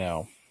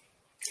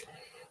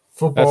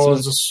football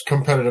is a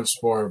competitive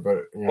sport,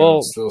 but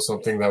it's still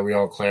something that we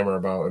all clamor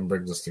about and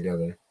brings us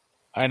together.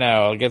 I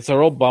know it's a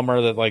real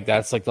bummer that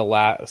that's the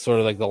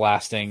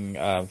lasting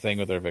thing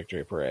with their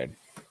victory parade.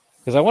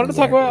 Because I wanted to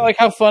talk about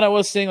how fun it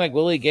was seeing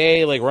Willie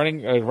Gay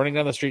running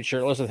down the street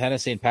shirtless with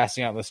Hennessy and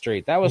passing out in the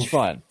street. That was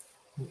fun.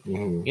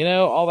 Mm-hmm.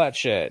 All that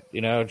shit.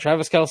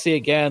 Travis Kelce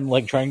again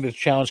trying to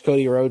challenge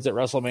Cody Rhodes at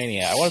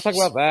WrestleMania. I want to talk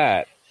about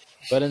that,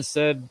 but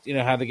instead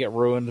had to get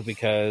ruined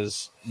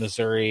because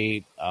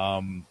Missouri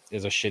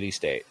is a shitty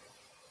state.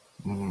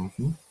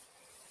 Mm-hmm.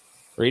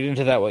 Read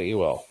into that what you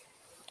will.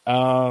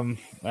 All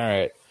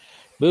right,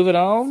 moving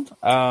on.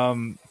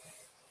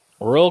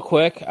 Real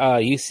quick,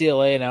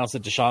 UCLA announced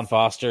that Deshaun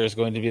Foster is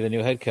going to be the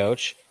new head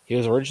coach. He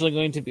was originally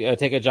going to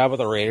take a job with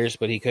the Raiders,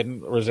 but he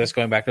couldn't resist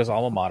going back to his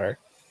alma mater.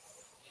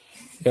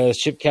 Because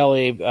Chip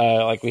Kelly,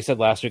 like we said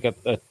last week,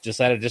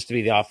 decided just to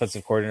be the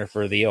offensive coordinator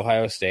for the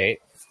Ohio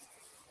State.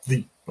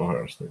 The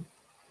Ohio State.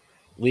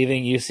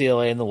 Leaving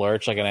UCLA in the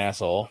lurch like an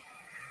asshole.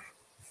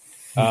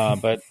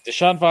 But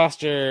Deshaun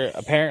Foster,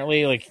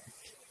 apparently,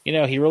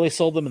 he really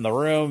sold them in the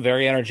room.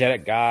 Very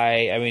energetic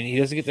guy. He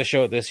doesn't get to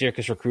show it this year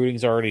because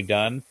recruiting's already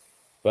done.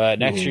 But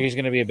next year he's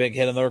going to be a big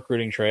hit on the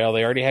recruiting trail.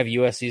 They already have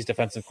USC's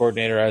defensive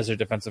coordinator as their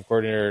defensive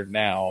coordinator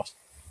now,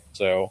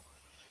 so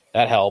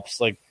that helps.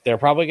 Like they're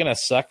probably going to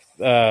suck,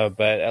 but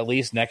at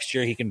least next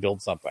year he can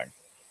build something.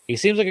 He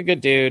seems like a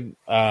good dude,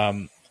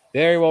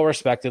 very well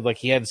respected. Like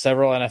he had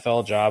several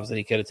NFL jobs that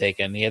he could have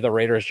taken. He had the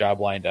Raiders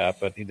job lined up,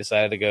 but he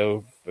decided to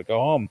go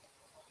home.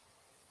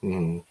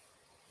 Mm-hmm.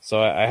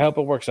 So I hope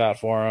it works out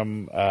for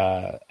him.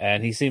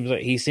 And he seems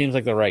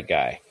like the right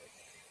guy.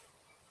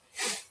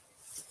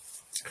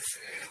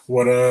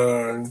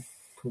 Where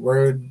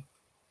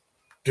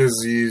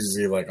does is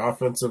he like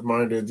offensive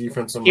minded,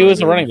 defensive minded? He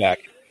was a running back.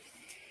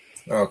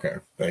 Okay,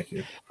 thank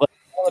you. Like,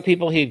 all the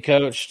people he'd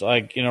coached,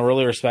 like,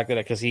 really respected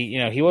it because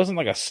he wasn't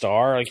like a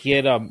star. Like he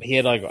had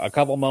like a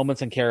couple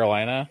moments in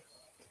Carolina.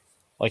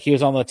 Like he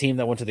was on the team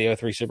that went to the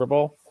 2003 Super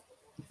Bowl.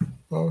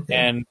 Okay.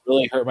 And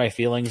really hurt my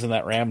feelings in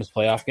that Rams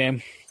playoff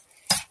game.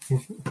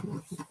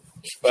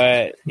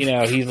 But,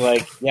 he's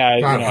like, yeah.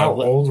 God, how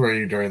old were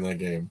you during that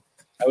game?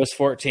 I was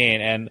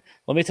 14, and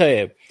let me tell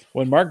you,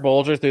 when Mark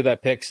Bolger threw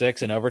that pick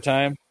six in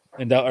overtime,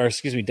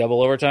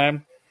 double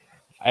overtime,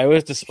 I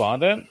was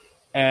despondent,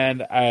 and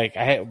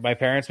my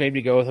parents made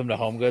me go with him to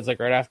Home Goods like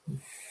right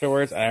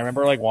afterwards, and I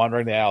remember like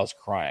wandering the aisles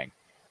crying.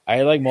 I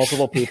had like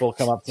multiple people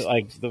come up to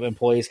the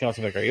employees come up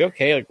to me like, "Are you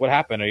okay? Like, what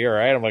happened? Are you all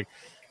right?" I'm like,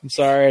 "I'm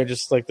sorry, I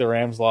just like the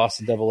Rams lost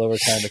in double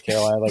overtime to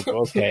Carolina." Like,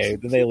 okay,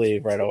 then they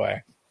leave right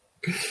away.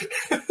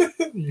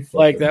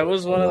 Like that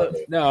was one of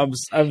the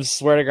I'm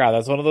swear to God,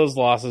 that's one of those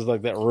losses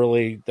like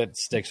that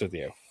sticks with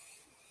you.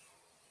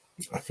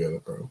 I feel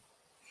it, bro.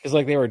 Because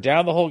like they were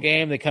down the whole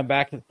game, they come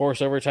back and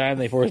force overtime,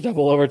 they force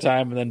double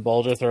overtime, and then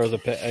Bulger throws a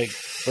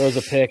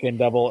pick and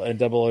double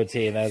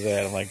OT, and that's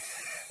it. I'm like,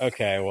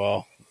 okay,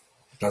 well,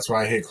 that's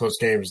why I hate close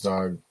games,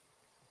 dog.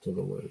 To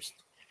the worst.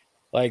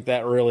 Like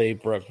that really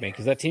broke me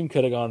because that team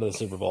could have gone to the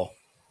Super Bowl.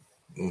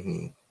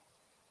 Mm-hmm.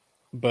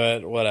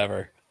 But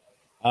whatever.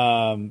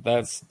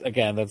 That's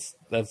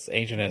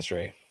ancient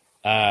history.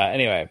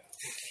 Anyway.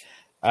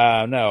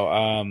 So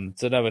no,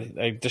 but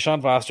like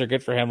Deshaun Foster,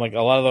 good for him. Like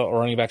a lot of the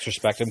running backs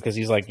respect him because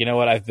he's like, you know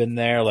what, I've been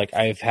there. Like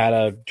I've had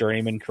a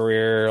journeyman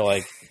career.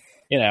 Like,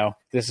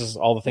 this is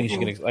all the things you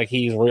can like.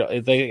 He's real.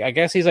 I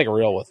guess he's like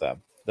real with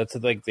them. That's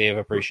like they've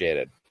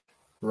appreciated.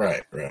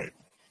 Right. Like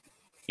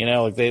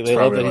they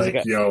love that he's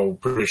like, yo,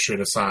 put your shit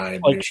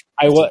aside. Like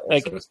I was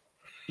like.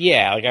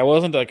 Yeah, like I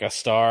wasn't like a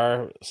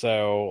star,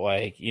 so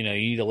like you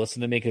need to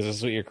listen to me because this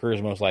is what your career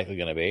is most likely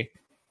going to be.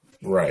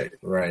 Right.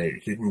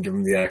 You can give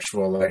him the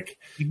actual this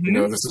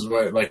is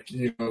what like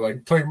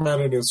playing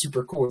Madden is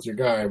super cool with your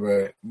guy,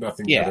 but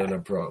nothing better than a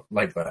pro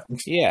like that.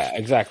 Yeah,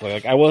 exactly.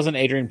 Like I wasn't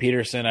Adrian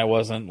Peterson, I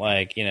wasn't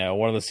like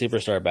one of the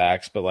superstar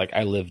backs, but like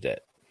I lived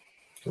it.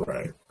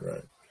 Right.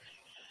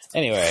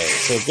 Anyway,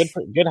 so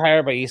good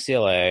hire by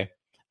UCLA.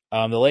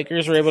 The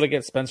Lakers were able to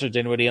get Spencer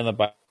Dinwiddie on the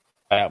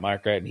buyout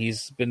market, and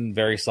he's been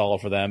very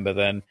solid for them. But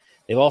then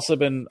they've also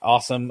been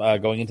awesome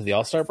going into the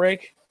All-Star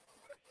break.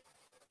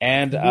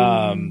 And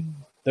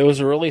there was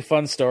a really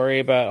fun story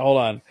about. Hold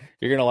on,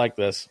 you're gonna like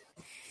this.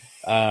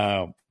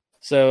 So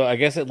I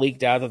guess it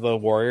leaked out that the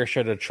Warriors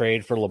should have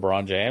traded for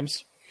LeBron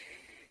James.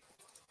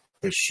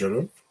 They should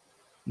have.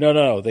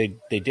 No, they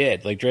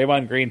did. Like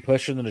Draymond Green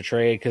pushed them to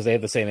trade because they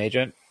have the same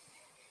agent.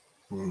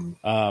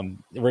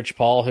 Rich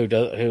Paul, who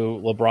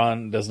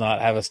LeBron does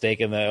not have a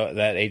stake in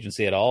that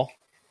agency at all.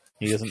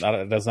 He doesn't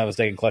have a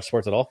stake in Clutch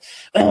Sports at all.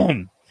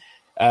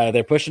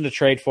 They're pushing to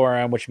trade for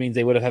him, which means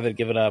they would have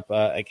given up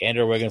like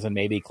Andrew Wiggins and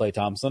maybe Klay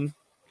Thompson.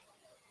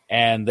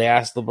 And they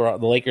asked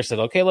LeBron. The Lakers said,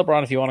 "Okay,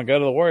 LeBron, if you want to go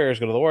to the Warriors,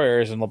 go to the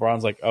Warriors." And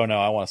LeBron's like, "Oh no,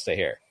 I want to stay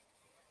here."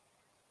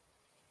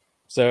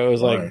 So it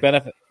was like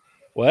benefit.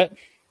 What?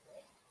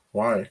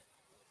 Why?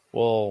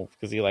 Well,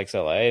 because he likes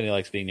LA and he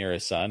likes being near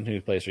his son,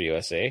 who plays for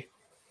USC.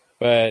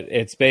 But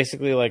it's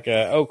basically like,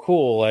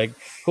 cool,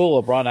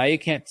 LeBron. Now you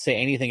can't say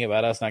anything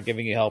about us not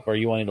giving you help or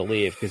you wanting to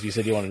leave because you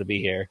said you wanted to be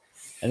here.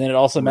 And then it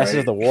also messes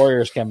with the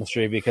Warriors'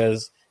 chemistry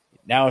because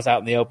now it's out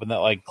in the open that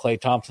like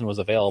Klay Thompson was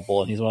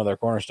available and he's one of their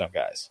cornerstone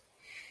guys.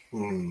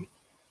 Or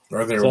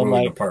they're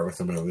willing to part with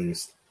him at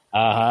least.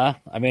 I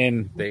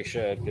mean, they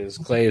should because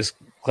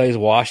Klay's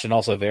washed and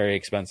also very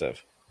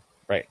expensive,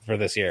 right, for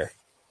this year.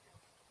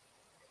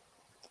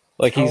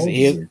 Like how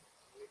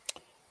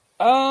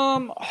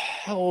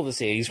old is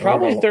he? He's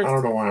probably 30. I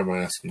don't know why I'm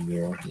asking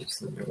you.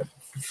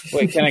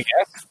 Wait, can I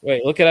guess?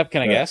 Wait, look it up.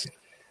 Can I guess?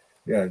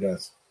 Yeah, I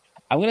guess.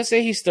 I'm going to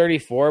say he's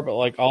 34, but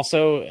like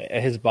also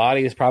his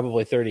body is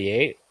probably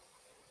 38.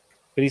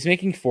 But he's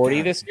making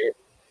 40 this year.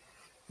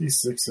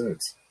 He's 6'6".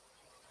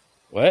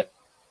 What?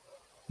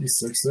 He's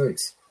 6'6".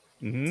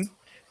 Mm-hmm.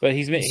 But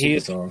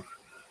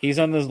he's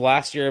on this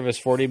last year of his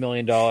 $40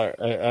 million.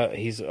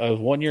 He's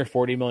 1 year,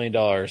 $40 million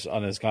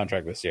on his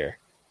contract this year.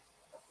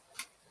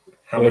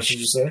 How much did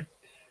you say?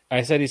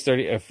 I said he's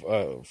 30.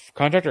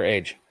 Contract or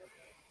age?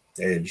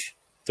 Age.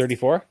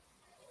 34?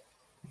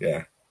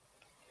 Yeah.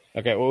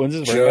 Okay, well, when's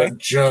his birthday?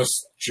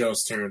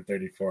 Just turned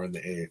 34 on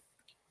the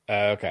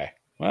 8th. Okay.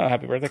 Well,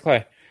 happy birthday,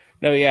 Clay.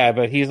 No, yeah,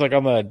 but he's like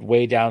on the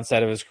way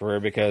downside of his career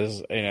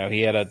because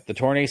he had the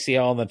torn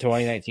ACL in the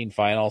 2019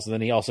 finals, and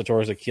then he also tore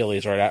his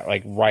Achilles right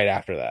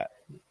after that.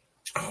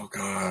 Oh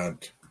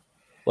God!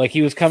 Like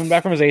he was coming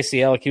back from his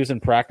ACL, like he was in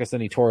practice,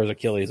 and he tore his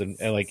Achilles and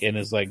like in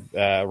his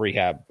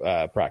rehab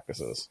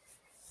practices.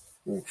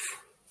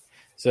 Oof.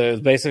 So it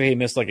was basically he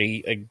missed like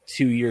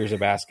 2 years of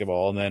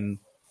basketball, and then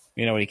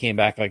when he came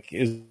back, like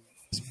his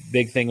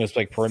big thing was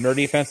like perimeter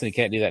defense, and he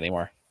can't do that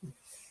anymore.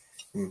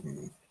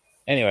 Mm-hmm.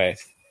 Anyway.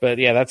 But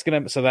yeah,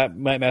 so that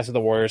might mess with the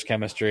Warriors'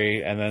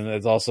 chemistry, and then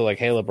it's also like,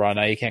 hey, LeBron,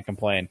 now you can't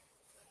complain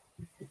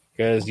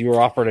because you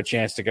were offered a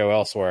chance to go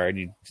elsewhere and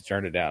you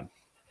turned it down.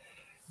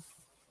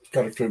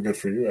 Gotta feel good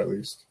for you at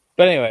least.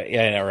 But anyway,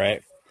 yeah, I know,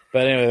 right?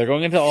 But anyway, they're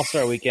going into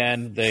All-Star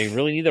Weekend. They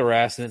really need the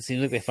rest, and it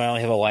seems like they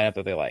finally have a lineup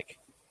that they like.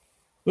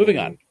 Moving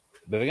on.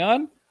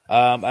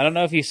 I don't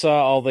know if you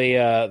saw all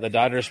the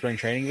Dodgers spring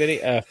training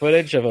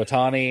footage of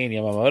Ohtani and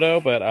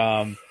Yamamoto, but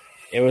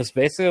it was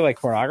basically like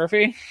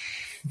pornography.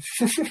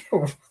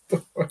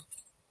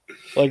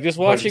 Like just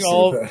watching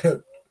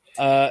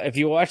if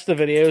you watch the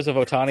videos of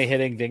Ohtani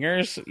hitting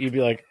dingers, you'd be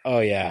like,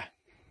 oh yeah.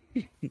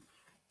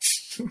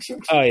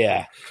 Oh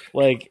yeah.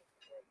 Like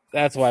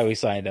that's why we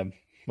signed him.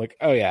 Like,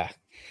 oh yeah.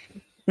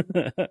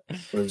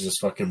 We're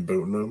just fucking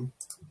booting him.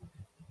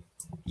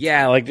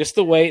 Yeah, like just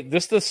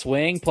the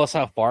swing plus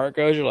how far it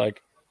goes, you're like,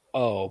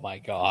 oh my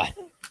God.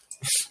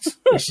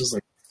 It's just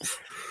like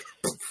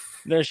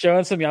they're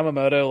showing some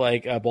Yamamoto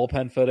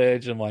bullpen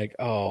footage. I'm like,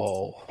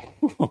 oh,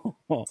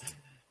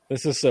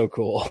 this is so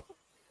cool.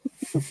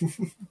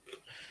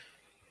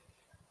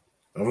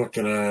 I'm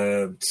looking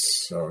at.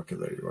 Oh, okay,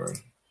 there you are.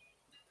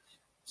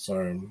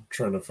 Sorry, I'm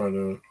trying to find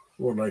a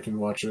one I can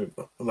watch it.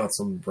 Not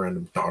some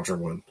random Dodger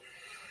one.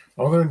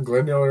 Oh, they're in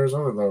Glendale,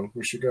 Arizona, though.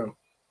 We should go.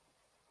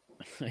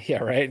 Yeah,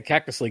 right.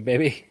 Cactus League,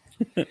 baby.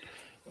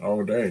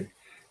 Oh, dang.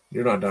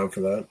 You're not down for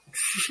that.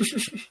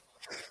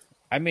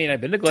 I mean,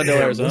 I've been to Glendale,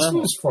 Arizona. This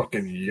was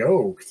fucking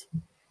yoked.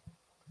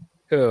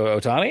 Who,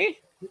 Ohtani?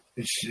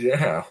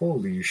 Yeah,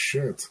 holy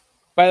shit.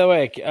 By the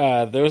way,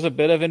 there was a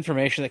bit of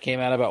information that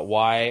came out about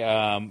why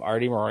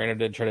Artie Moreno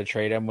didn't try to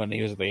trade him when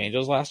he was at the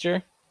Angels last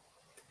year.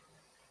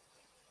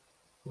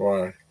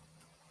 Why?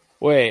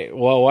 Wait,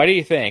 well, why do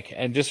you think?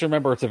 And just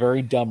remember, it's a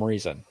very dumb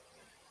reason.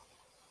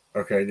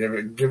 Okay, give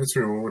it to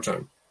me one more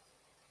time.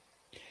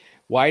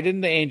 Why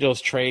didn't the Angels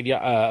trade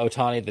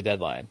Ohtani at the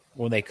deadline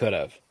when they could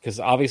have? Because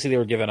obviously they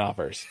were given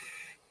offers.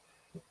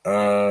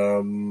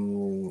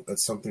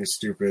 It's something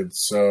stupid.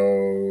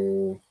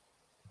 So,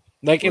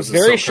 it's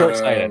very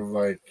short-sighted.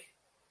 Like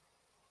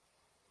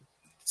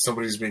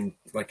somebody's being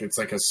like it's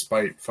like a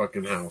spite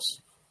fucking house.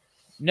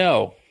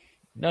 No,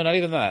 not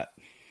even that.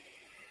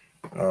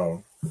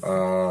 Oh,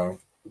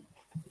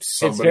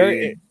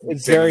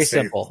 it's very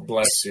simple.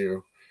 Bless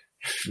you.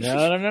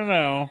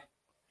 No.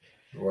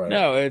 What?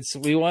 No,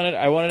 they wanted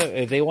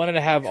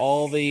to have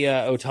all the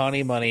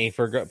Ohtani money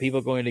for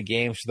people going to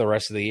games for the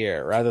rest of the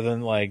year, rather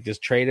than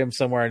just trade him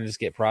somewhere and just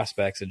get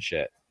prospects and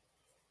shit.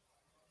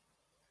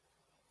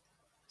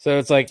 So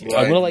it's I'm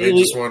gonna let you.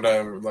 They just wanted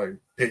to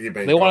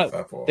piggyback off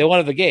that ball. They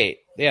wanted the gate.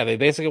 Yeah, they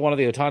basically wanted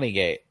the Ohtani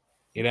gate.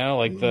 I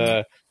know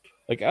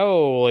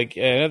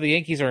the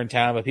Yankees are in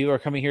town, but people are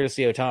coming here to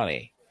see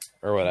Ohtani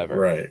or whatever.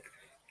 Right.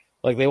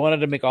 They wanted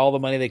to make all the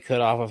money they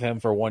could off of him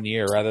for 1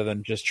 year rather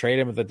than just trade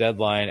him at the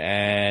deadline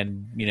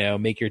and,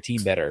 make your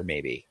team better,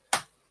 maybe.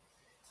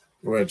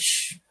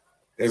 Which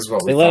is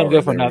what they let him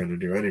go for nothing. Going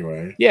to do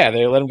anyway. Yeah,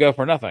 they let him go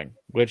for nothing,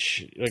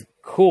 which,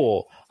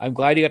 cool. I'm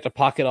glad you got to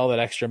pocket all that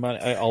extra money,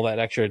 all that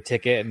extra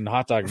ticket and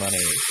hot dog money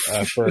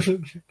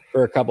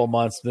for a couple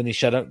months. Then he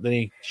shut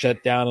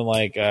down in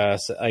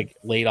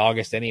late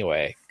August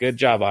anyway. Good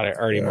job on it,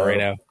 Artie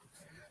Moreno.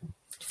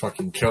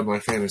 Fucking killed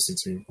my fantasy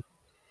team.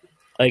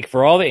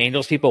 For all the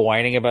Angels people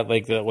whining about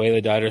the way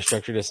the Dodgers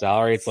structured his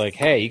salary, it's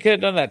hey, you could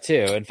have done that too.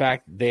 In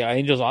fact, the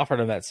Angels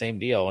offered him that same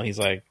deal, and he's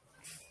like,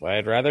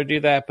 I'd rather do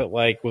that, but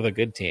with a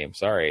good team.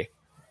 Sorry,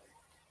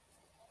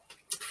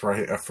 for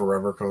a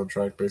forever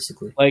contract,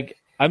 basically.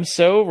 I'm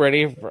so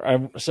ready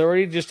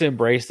just to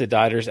embrace the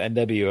Dodgers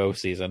NWO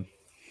season.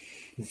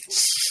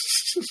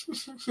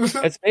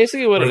 That's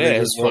basically what it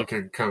is. Just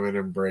fucking come in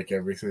and break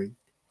everything.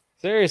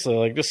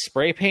 Seriously, just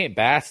spray paint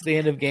bats at the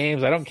end of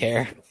games. I don't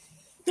care.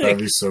 That'd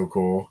be so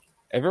cool.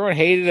 Everyone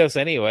hated us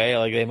anyway.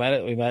 We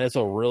might as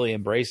well really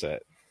embrace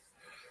it.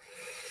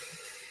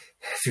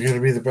 If you're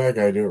gonna be the bad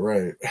guy, do it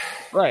right.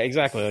 Right,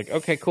 exactly.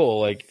 Okay,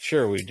 cool.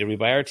 Sure, did we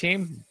buy our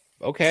team?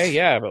 Okay,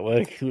 yeah, but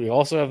we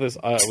also have this.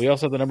 We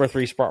also have the number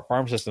 3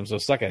 farm system. So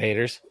suck it,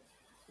 haters.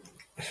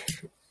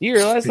 You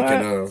realize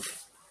that?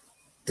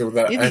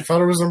 I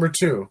thought it was number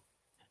 2.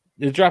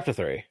 It dropped to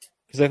 3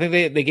 because I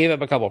think they gave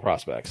up a couple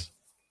prospects.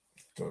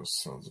 Those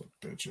sons of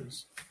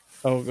bitches.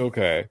 Oh,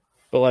 okay.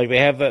 But they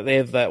have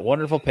that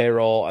wonderful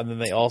payroll, and then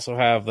they also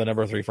have the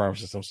number 3 farm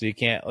system. So you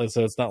can't.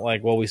 So it's not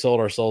we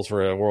sold our souls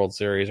for a World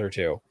Series or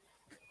 2.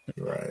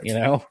 Right. They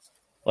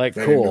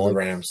Did cool. the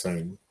Rams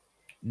thing.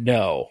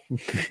 No.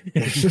 No,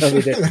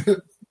 they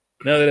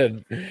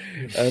didn't.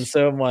 And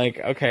so I'm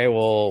okay,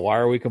 well, why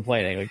are we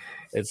complaining?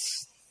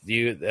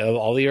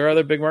 all your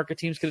other big market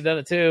teams could have done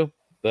it too.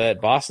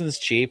 But Boston's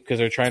cheap because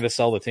they're trying to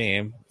sell the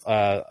team,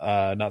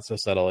 not so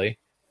subtly.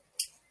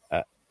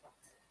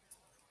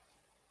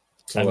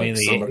 Somebody.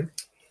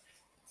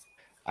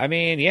 I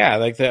mean, yeah,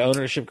 like the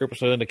ownership group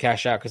is willing to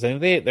cash out because I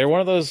think they're one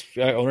of those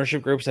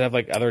ownership groups that have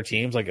like other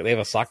teams. Like they have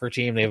a soccer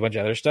team, they have a bunch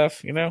of other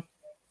stuff, you know.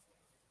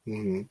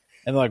 Mm-hmm. And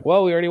they're like,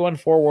 well, we already won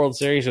 4 World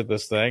Series with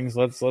this thing, so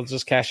let's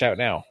just cash out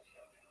now.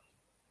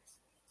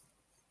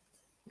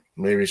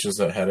 Maybe it's just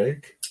a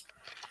headache.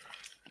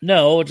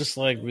 No, just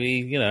like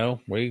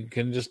we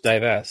can just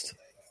divest.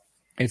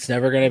 It's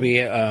never going to be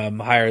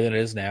higher than it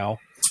is now.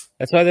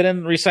 That's why they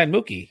didn't re-sign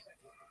Mookie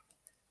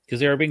because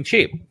they were being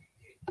cheap.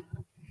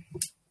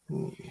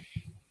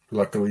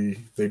 Luckily,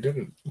 they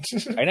didn't.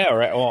 I know,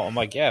 right? Well, I'm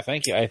like, yeah,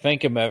 thank you. I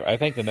thank them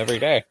every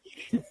day.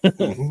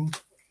 Mm-hmm.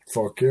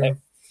 Fuck yeah.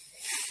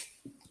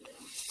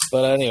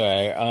 But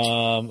anyway,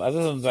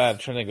 other than that, I'm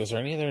trying to think, was there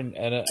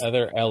any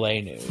other LA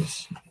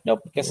news?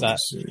 Nope, guess not.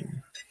 See.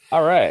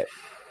 All right.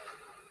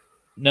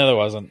 No, there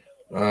wasn't.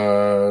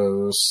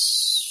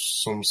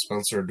 Some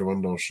Spencer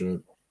Dwindle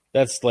shit.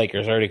 That's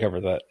Lakers. I already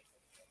covered that.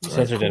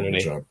 Spencer Cool,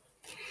 Dinwiddie.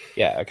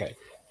 Yeah, okay.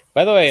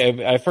 By the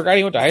way, I forgot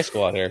he went to high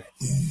school out here.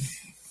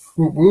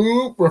 Whoop,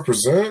 whoop,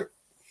 represent.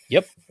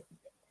 Yep.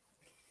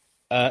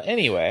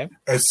 Anyway.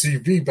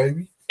 SCV,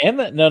 baby.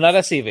 No, not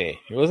SCV.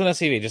 It wasn't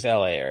SCV, just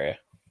LA area.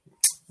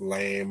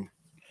 Lame.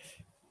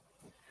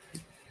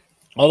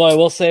 Although I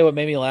will say what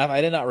made me laugh,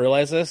 I did not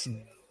realize this.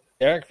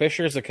 Derek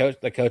Fisher is the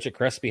coach at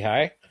Crespi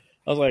High.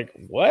 I was like,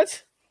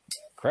 what?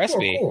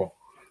 Crespi? Oh, cool.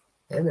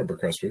 I remember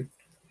Crespi.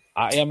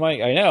 I'm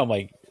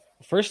like,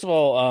 first of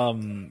all,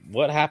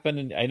 what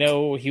happened? I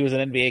know he was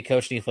an NBA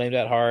coach and he flamed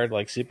out hard,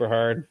 like super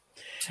hard.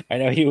 I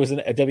know he was a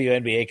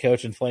WNBA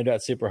coach and flamed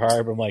out super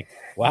hard. But I'm like,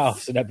 wow.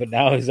 But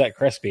now he's at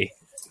Crespi.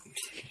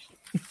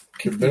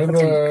 They're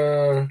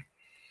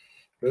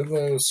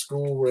the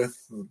school with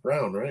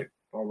Brown, right?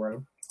 All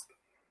Brown.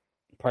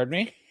 Pardon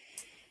me?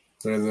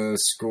 They're the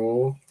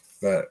school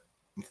that,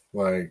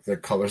 like, the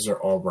colors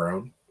are all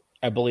brown.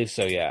 I believe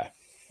so, yeah.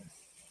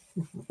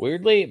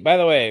 Weirdly, by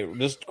the way,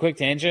 just quick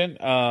tangent.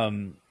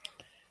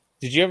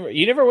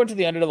 You never went to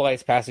the Under the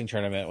Lights passing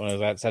tournament when it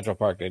was at Central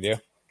Park, did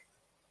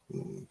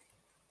you?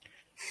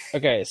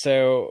 Okay,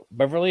 so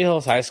Beverly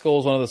Hills High School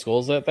is one of the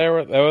schools that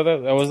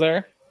was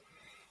there.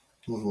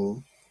 Mm-hmm.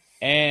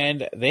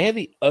 And they had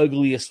the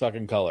ugliest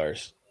fucking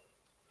colors.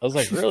 I was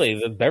like, really?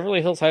 The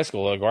Beverly Hills High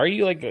School? Like, why are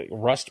you like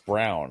rust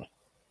brown?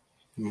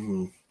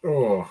 Mm-hmm.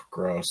 Oh,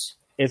 gross.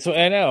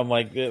 I know. I'm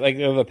like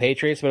they're the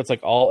Patriots, but it's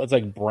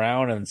like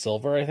brown and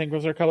silver. I think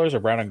was their colors, or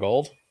brown and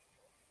gold.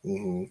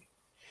 Mm-hmm.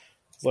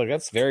 It's like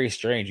that's very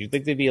strange. You'd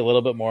think they'd be a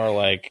little bit more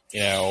like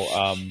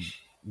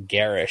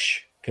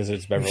garish because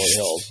it's Beverly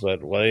Hills.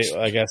 But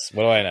I guess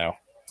what do I know?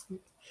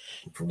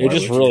 It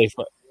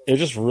was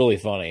just really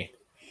funny.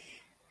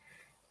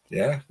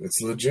 Yeah,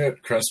 it's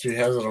legit. Crespi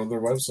has it on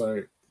their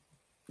website.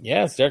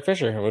 Yeah, it's Derek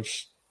Fisher,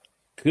 which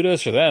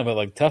kudos for them, but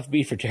like tough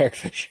beat for Derek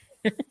Fisher.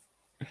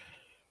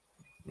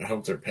 I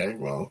hope they're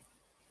paying well.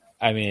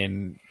 I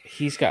mean,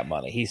 he's got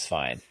money. He's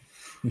fine.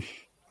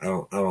 I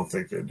don't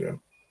think they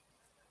do.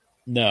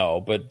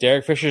 No, but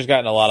Derek Fisher's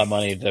gotten a lot of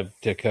money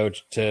to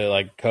coach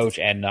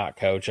and not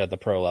coach at the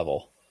pro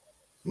level.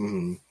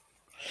 Mm-hmm.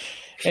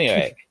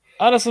 Anyway,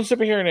 on to some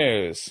superhero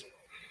news.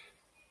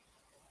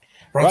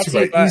 Brought to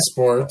you by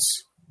esports.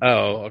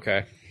 Oh,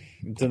 okay.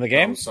 It's in the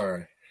game? I'm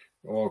sorry.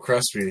 Well,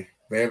 Crespi,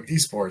 they have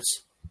esports.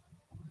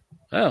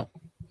 Oh.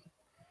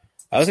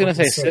 I was gonna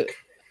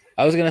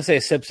say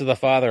sips of the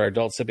father,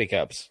 adult sippy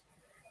cups.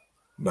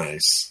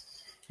 Nice.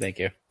 Thank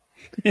you.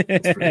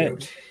 That's pretty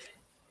good.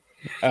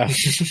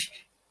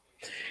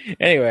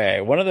 Anyway,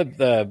 one of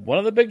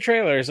the big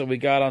trailers that we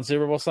got on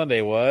Super Bowl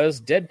Sunday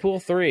was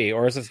Deadpool 3,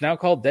 or as it's now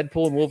called,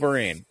 Deadpool and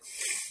Wolverine.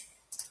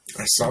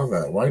 I saw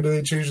that. Why did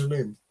they change the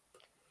name?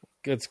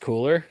 It's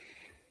cooler.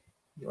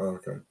 Oh,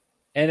 okay.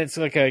 And it's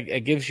like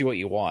it gives you what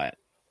you want.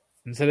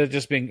 Instead of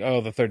just being,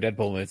 the third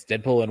Deadpool movie, it's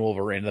Deadpool and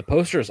Wolverine. The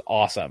poster is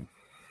awesome.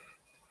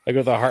 Like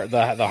with the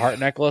heart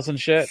necklace and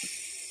shit.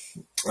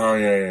 Oh,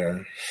 yeah.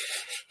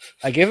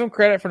 I give him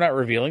credit for not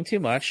revealing too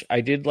much.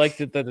 I did like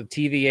that the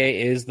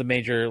TVA is the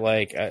major,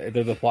 they're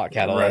the plot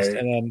catalyst. Right.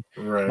 And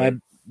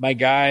then my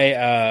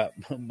guy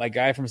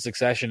from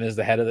Succession is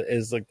the head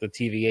is like the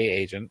TVA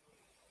agent.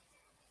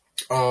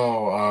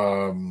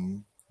 Oh,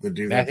 the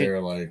dude that they're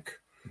like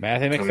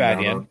Matthew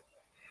McFadden.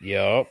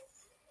 Yep.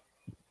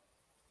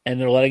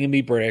 And they're letting him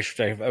be British,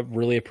 which I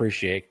really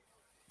appreciate.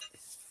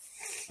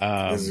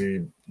 Is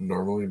he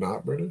normally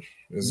not British?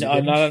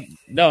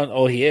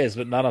 No, he is,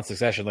 but not on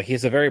Succession. Like, he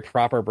has a very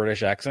proper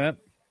British accent.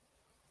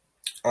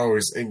 Oh,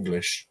 he's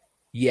English.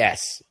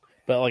 Yes.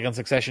 But, like, on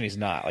Succession, he's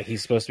not. Like,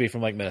 he's supposed to be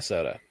from, like,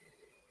 Minnesota.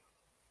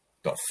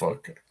 The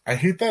fuck? I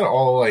hate that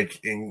all,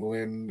 like,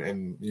 England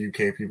and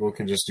UK people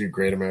can just do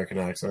great American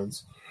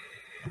accents.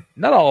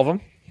 Not all of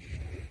them.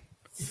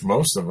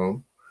 Most of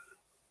them.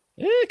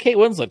 Kate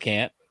Winslet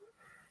can't.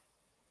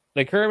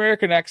 Like, her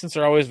American accents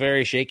are always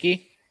very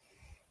shaky.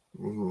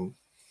 Mm-hmm.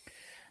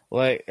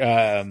 Like,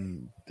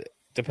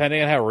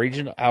 depending on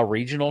how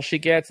regional she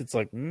gets, it's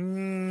like,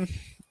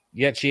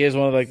 yet she is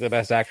one of like the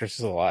best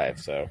actresses alive.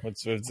 So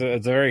it's a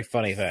very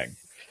funny thing.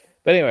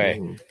 But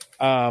anyway,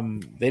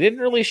 they didn't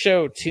really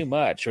show too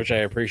much, which I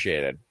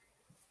appreciated.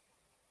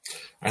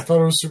 I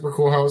thought it was super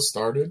cool how it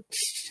started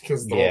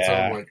because the whole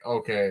time I'm like,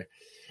 okay,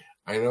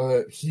 I know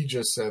that he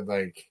just said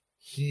like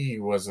he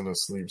wasn't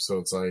asleep, so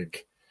it's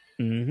like,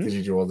 did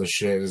he do all this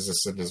shit? Is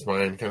this in his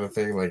mind kind of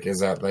thing? Like,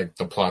 is that like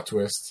the plot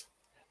twist?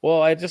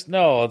 Well, I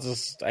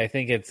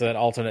think it's an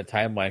alternate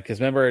timeline because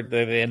remember at the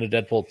end of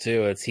Deadpool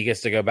 2, he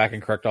gets to go back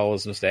and correct all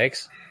his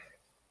mistakes.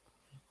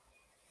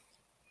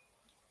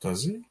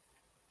 Does he?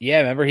 Yeah,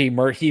 remember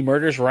he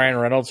murders Ryan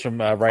Reynolds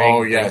from writing.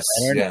 Oh yes,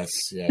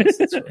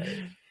 that's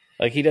right.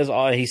 Like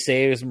he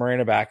saves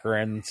Marina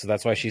Baccarin, so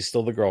that's why she's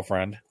still the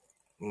girlfriend.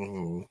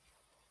 Mm-hmm.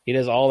 He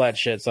does all that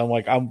shit. So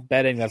I'm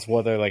betting that's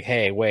what they're like.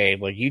 Hey, Wade,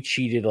 like you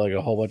cheated like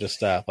a whole bunch of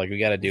stuff. Like you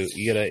gotta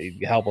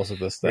help us with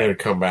this thing. You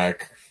gotta come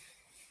back.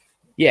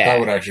 Yeah, that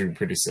would actually be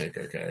pretty sick.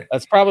 Okay,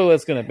 that's probably what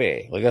it's gonna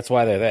be. Like that's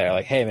why they're there.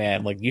 Like, hey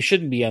man, like you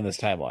shouldn't be on this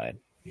timeline.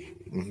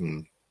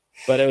 Mm-hmm.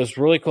 But it was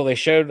really cool. They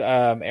showed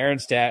Aaron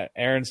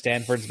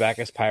Stanford's back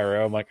as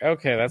Pyro. I'm like,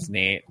 okay, that's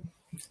neat.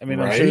 I mean,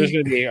 I'm sure there's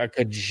going to be a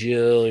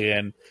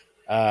cajillion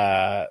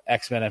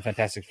X-Men and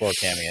Fantastic Four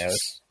cameos.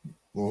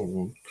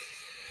 Mm-hmm.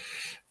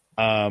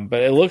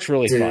 But it looks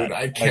really fun. Dude,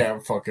 I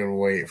can't fucking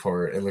wait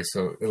for it. It looks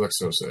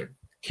so sick.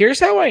 Here's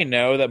how I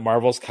know that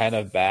Marvel's kind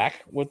of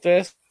back with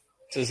this: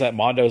 is that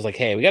Mondo's like,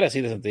 hey, we got to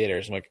see this in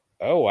theaters. I'm like,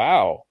 oh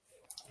wow,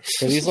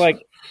 because he's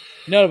like.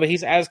 No, but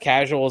he's as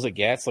casual as it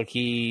gets. Like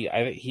he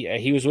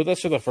was with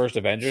us for the first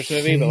Avengers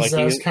movie, but like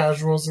he's as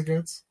casual as it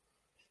gets,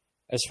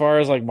 as far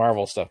as like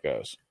Marvel stuff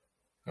goes.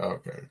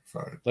 Okay,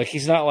 fine. Like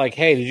he's not like,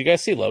 hey, did you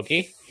guys see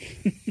Loki?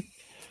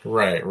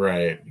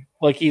 Right.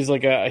 Like he's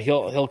like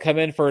he'll come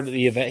in for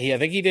the event. I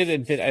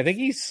think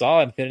he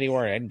saw Infinity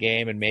War and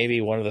Endgame and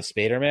maybe one of the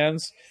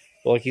Spider-Mans.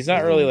 But like he's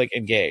not really like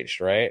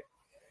engaged, right?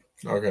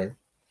 Okay.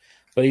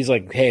 But he's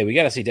like, hey, we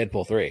got to see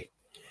Deadpool 3.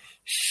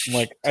 I'm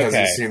like, okay. Has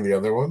he seen the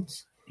other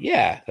ones?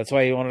 Yeah, that's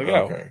why he wanted to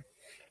go. Okay.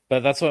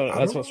 But that's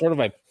sort of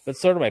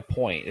my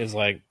point is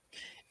like,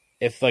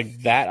 if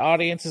like that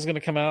audience is going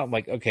to come out, I'm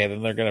like, okay,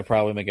 then they're going to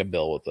probably make a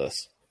bill with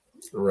this,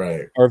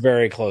 right? Or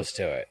very close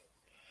to it.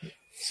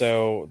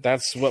 So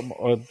that's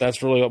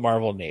really what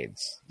Marvel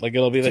needs. Like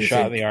it'll be the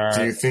shot in the arm.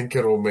 Do you think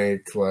it'll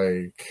make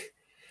like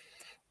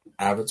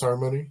Avatar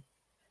money?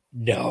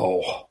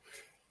 No.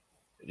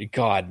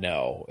 God,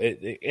 no.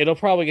 It'll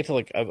probably get to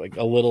like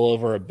a little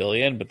over $1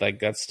 billion, but like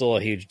that's still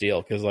a huge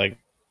deal because like.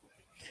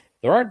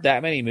 There aren't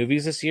that many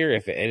movies this year,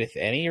 if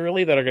any,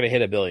 really, that are going to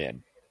hit $1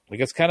 billion. Like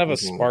it's kind of a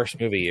sparse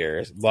movie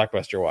year,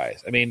 blockbuster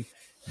wise. I mean,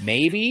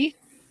 maybe,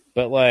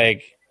 but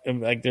like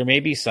there may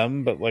be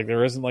some, but like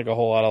there isn't like a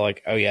whole lot of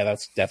like, oh yeah,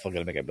 that's definitely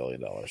going to make $1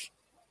 billion.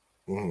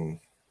 Mm-hmm.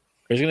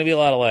 There's going to be a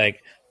lot of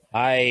like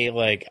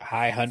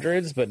high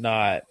hundreds, but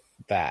not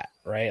that,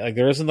 right? Like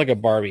there isn't like a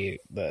Barbie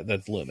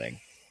that's looming.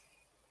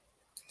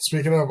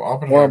 Speaking of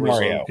Oppenheimer's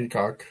on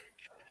Peacock,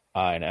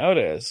 I know it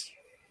is.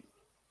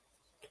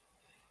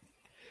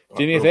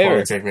 Do me a It'll favor.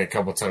 Probably take me a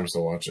couple times to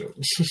watch it.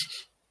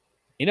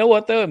 You know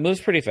what though? It moves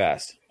pretty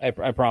fast. I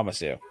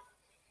promise you.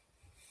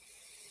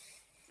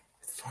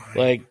 Fine.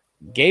 Like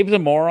Gabe's a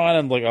moron.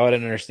 I'm like, oh, I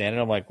didn't understand it.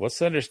 I'm like, what's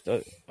the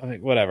understood? I'm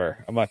like,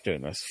 whatever. I'm not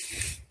doing this.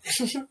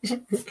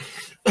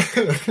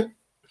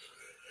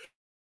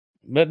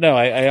 But no,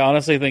 I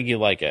honestly think you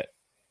like it.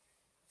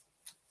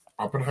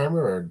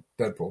 Oppenheimer or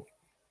Deadpool?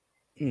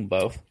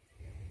 Both.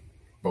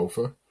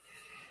 Bofa.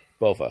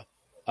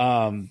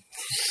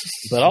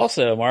 But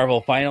also,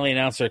 Marvel finally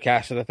announced their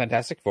cast for the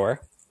Fantastic Four.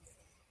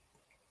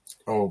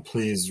 Oh,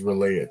 please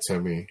relay it to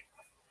me.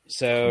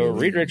 So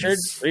Reed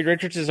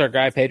Richards is our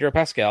guy, Pedro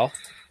Pascal.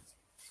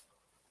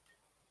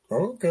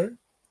 Oh, okay.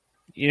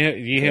 You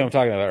know who I'm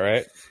talking about,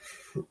 right?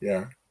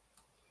 Yeah.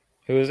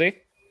 Who is he?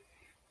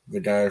 The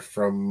guy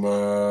from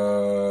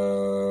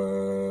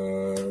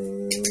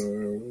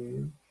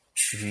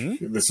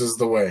This is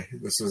the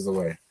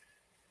Way.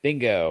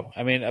 Bingo.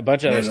 I mean, a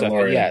bunch of other stuff.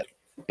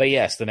 But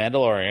yes, the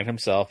Mandalorian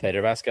himself,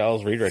 Pedro Pascal,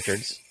 is Reed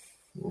Richards.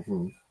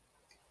 Mm-hmm.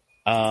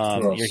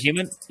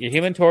 Your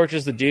Human Torch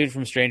is the dude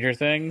from Stranger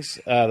Things,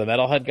 the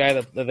metalhead guy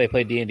that they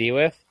played D&D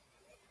with.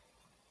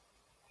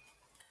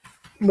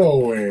 No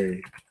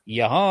way.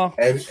 Yeah.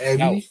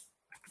 Eddie?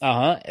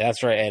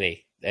 That's right,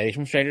 Eddie. Eddie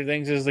from Stranger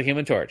Things is the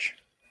Human Torch.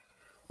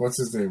 What's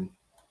his name?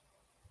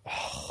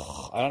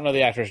 I don't know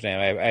the actor's name.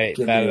 I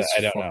don't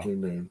know.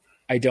 Name.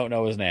 I don't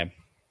know his name.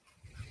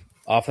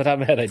 Off the top of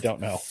my head, I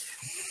don't know.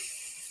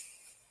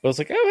 But it's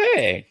like, oh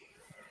hey.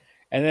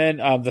 And then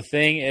the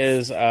thing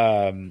is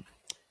I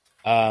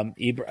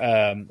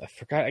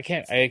forgot I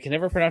can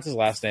never pronounce his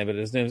last name, but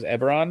his name is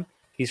Eberron.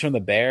 He's from The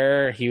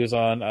Bear. He was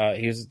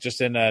just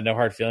in No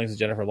Hard Feelings with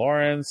Jennifer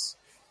Lawrence.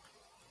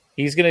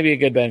 He's gonna be a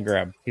good Ben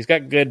Grimm. He's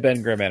got good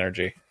Ben Grimm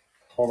energy.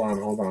 Hold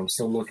on. I'm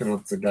still looking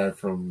up the guy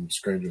from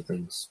Stranger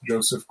Things.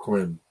 Joseph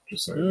Quinn,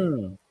 just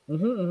saying.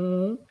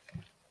 Mm-hmm.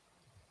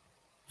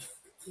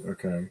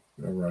 Okay.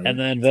 Right. And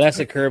then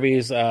Vanessa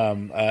Kirby's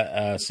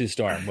Sue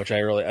Storm, which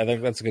I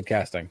think that's a good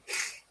casting.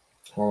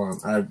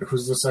 Hold on.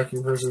 Who's the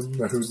second person?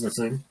 Who's the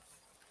thing?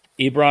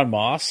 Ebron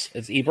Moss.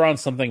 It's Ebron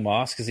something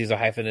Moss because he's a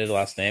hyphenated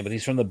last name, but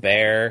he's from The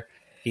Bear.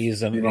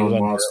 Ebron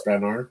Moss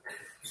Ben Arc.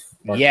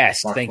 Yes,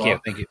 thank you.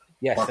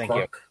 Yes, thank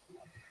you.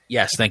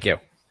 Yes, thank you.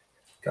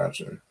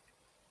 Gotcha.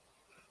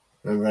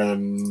 And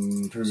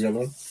then who's the other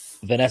one?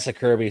 Vanessa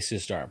Kirby, Sue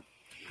Storm.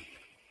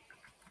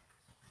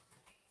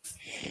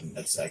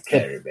 Vanessa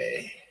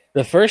Kirby.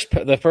 The first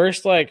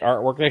like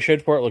artwork they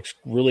showed for it looks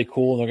really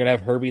cool, and they're gonna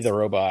have Herbie the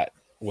robot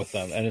with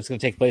them, and it's gonna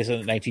take place in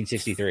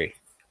 1963.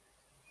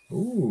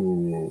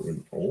 Ooh,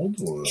 an old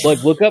one.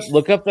 Look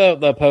up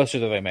the poster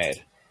that they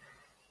made.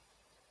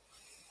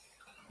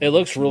 It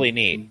looks really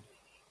neat.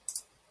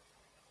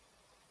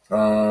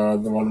 The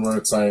one where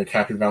it's like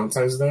Happy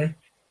Valentine's Day?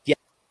 Yeah.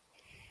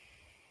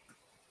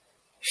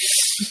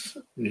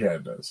 Yeah,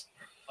 it does.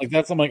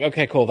 I'm like,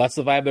 okay, cool. That's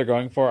the vibe they're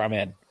going for. I'm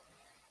in.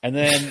 And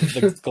then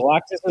the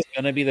Galactus is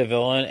going to be the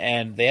villain,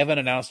 and they haven't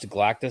announced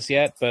Galactus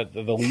yet, but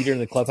the leader in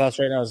the clubhouse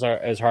right now is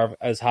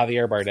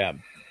Javier Bardem.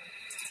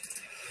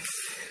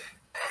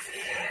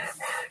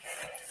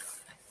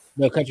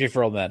 No Country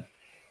for Old Men.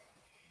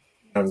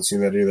 I haven't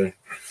seen that either.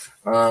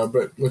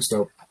 But looks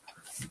dope.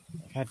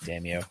 God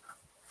damn you.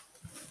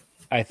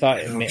 I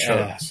thought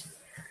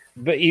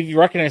but you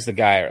recognize the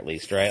guy at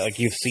least, right? Like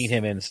you've seen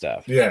him in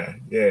stuff. Yeah.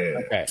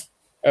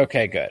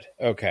 Okay, good.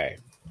 Okay.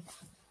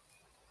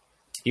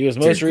 He was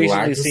most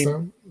recently seen.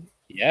 Though?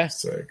 Yeah.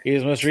 Sick. He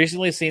was most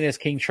recently seen as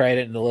King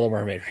Trident in the Little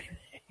Mermaid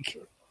remake.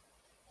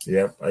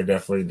 Yep, I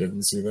definitely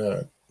didn't see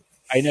that.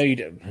 I know you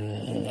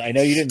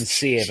didn't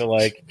see it, but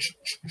like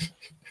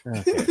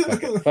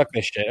okay, fuck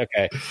this shit.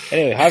 Okay.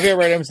 Anyway, Javier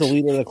Bardem's the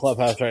leader of the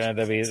clubhouse right now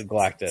to be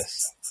Galactus.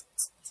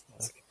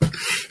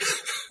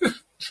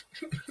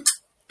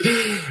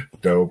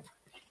 Dope.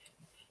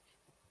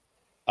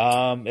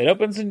 It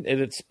opens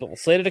it's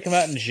slated to come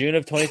out in June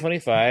of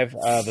 2025,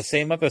 the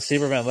same month as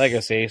Superman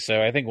Legacy,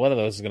 so I think one of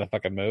those is gonna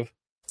fucking move.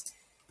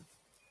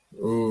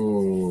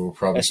 Ooh,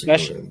 probably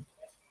especially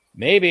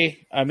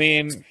maybe. I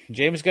mean,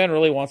 James Gunn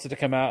really wants it to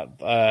come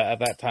out at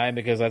that time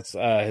because that's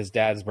his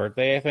dad's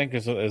birthday, I think,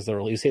 is the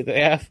release date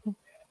they have.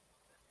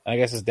 I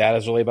guess his dad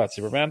is really about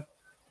Superman.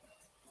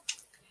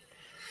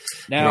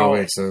 Now,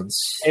 that makes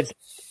sense.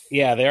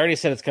 Yeah, they already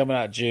said it's coming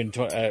out June.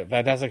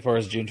 Fantastic Four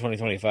is June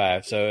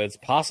 2025, so it's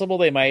possible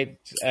they might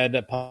end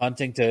up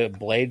punting to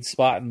Blade's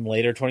spot in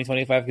later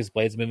 2025 because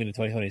Blade's moving to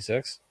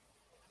 2026.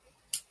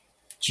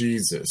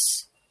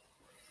 Jesus.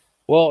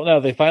 Well, no,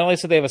 they finally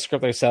said they have a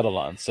script they settled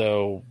on,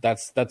 so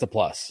that's a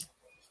plus.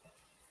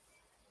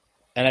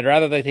 And I'd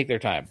rather they take their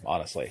time,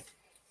 honestly.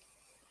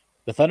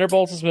 The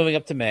Thunderbolts is moving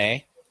up to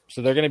May,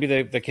 so they're going to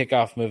be the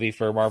kickoff movie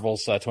for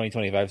Marvel's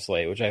 2025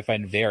 slate, which I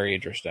find very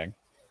interesting.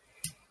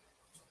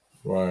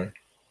 Why?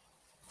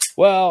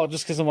 Well,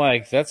 just because I'm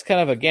like, that's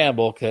kind of a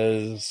gamble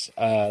because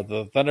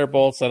the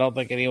Thunderbolts, I don't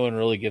think anyone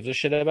really gives a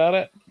shit about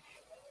it.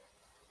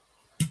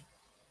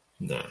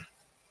 Nah.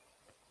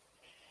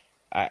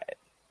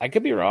 I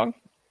could be wrong.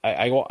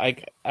 I want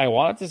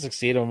it to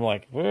succeed. I'm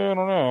like, well, I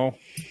don't know.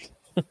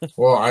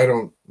 Well, I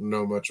don't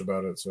know much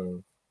about it,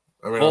 so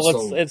I mean, I'll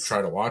still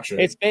try to watch it.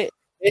 It's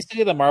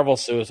basically the Marvel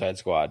Suicide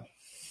Squad.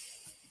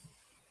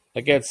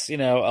 Like it's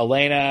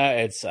Elena.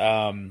 It's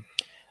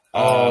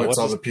it's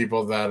all the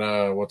people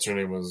that what's her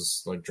name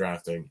was like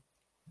drafting.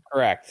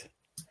 Correct.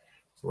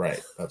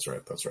 Right. That's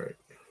right.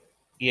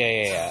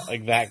 Yeah.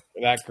 Like that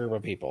group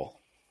of people.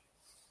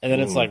 And then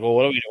it's like, well,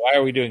 why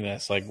are we doing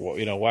this? Like,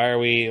 why are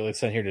we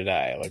sent here to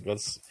die? Like,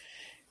 let's,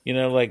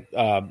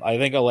 I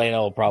think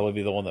Elena will probably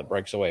be the one that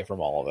breaks away from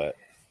all of it.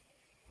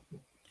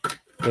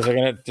 Because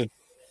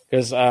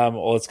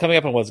it's coming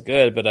up on what's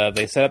good, but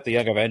they set up the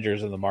Young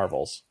Avengers and the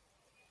Marvels.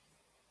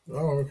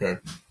 Oh, okay.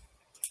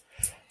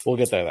 We'll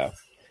get there though.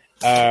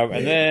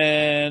 And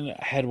then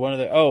I had one of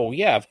the. Oh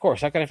yeah, of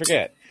course. How can I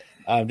forget?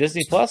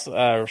 Disney Plus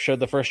showed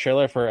the first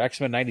trailer for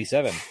X-Men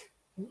 '97.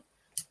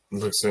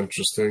 Looks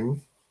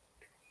interesting.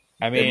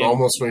 I mean, it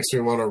almost makes me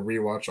want to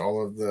rewatch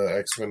all of the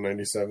X-Men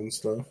 '97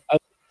 stuff. I was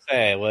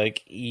gonna say,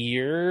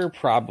 you're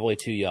probably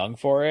too young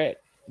for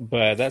it,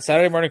 but that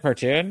Saturday morning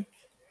cartoon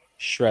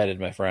shredded,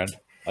 my friend.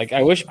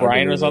 I wish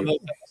Brian was on this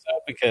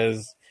episode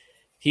because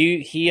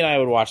he and I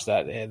would watch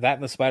that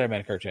and the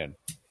Spider-Man cartoon.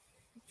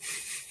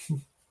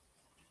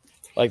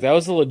 That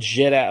was a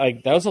legit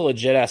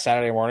ass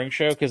Saturday morning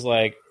show because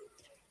they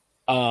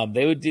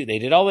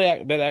did all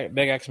the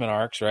big X-Men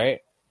arcs,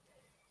 right?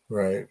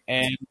 Right.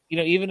 And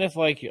even if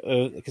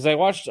because I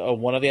watched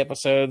one of the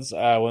episodes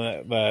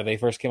when they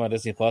first came on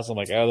Disney Plus, I'm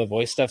like, oh, the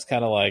voice stuff's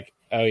kind of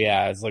oh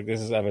yeah, it's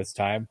this is of its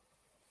time.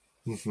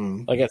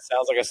 Mm-hmm. It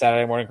sounds like a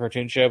Saturday morning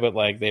cartoon show, but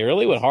they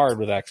really went hard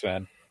with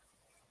X-Men.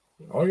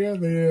 Oh yeah,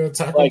 they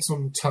tackled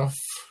some tough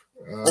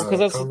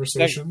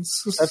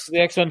conversations. That's what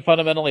the X-Men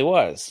fundamentally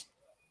was.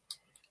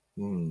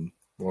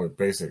 Well,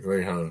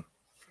 basically, huh?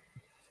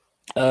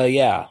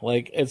 Yeah.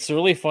 It's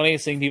really funny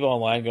seeing people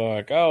online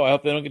going oh, I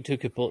hope they don't get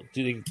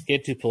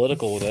too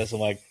political with this. I'm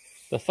like,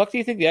 the fuck do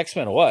you think the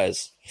X-Men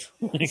was?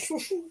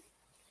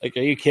 Like,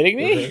 are you kidding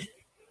me? Okay.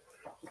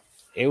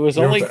 It was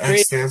You know only what the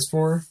created. X stands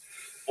for?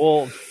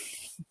 Well,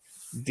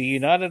 do you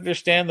not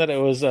understand that it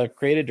was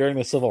created during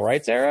the civil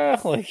rights era?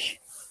 Like,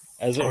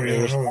 as a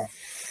Yeah.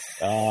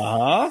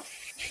 huh?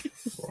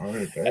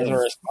 Right, As a damn.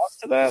 response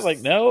to that, like,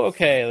 no,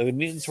 okay, the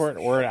mutants were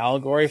an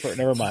allegory for it.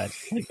 Never mind.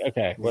 Like,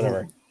 okay,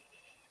 whatever.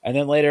 And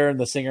then later in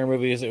the Singer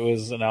movies, it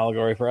was an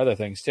allegory for other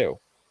things too.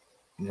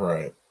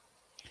 Right.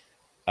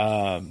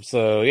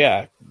 So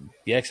yeah,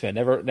 the X-Men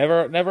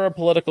never a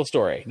political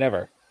story.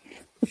 Never.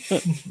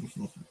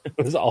 It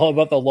was all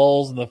about the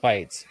lulls and the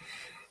fights.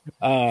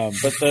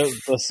 But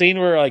the scene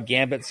where like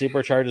Gambit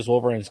supercharges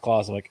Wolverine's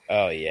claws, I'm like,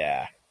 oh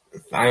yeah.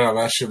 I know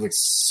that shit looks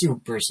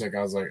super sick.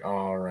 I was like,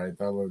 all right,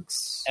 that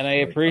looks. And I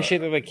like, appreciate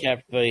that they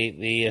kept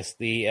the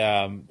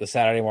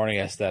Saturday morning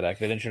aesthetic.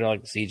 They didn't try to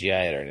like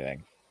CGI it or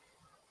anything.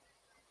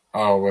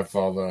 Oh, with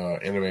all the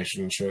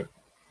animation and shit.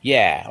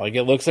 Yeah, like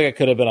it looks like it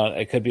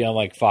could be on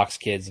like Fox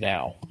Kids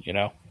now, you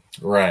know?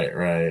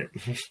 Right.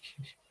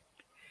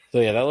 So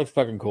yeah, that looks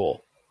fucking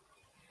cool.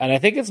 And I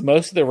think it's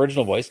most of the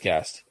original voice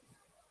cast.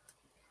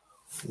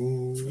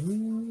 Let's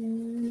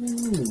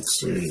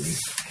see.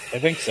 I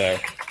think so.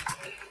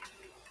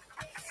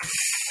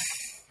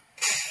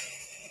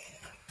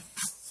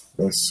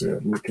 Let's see.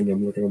 I'm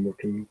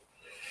looking.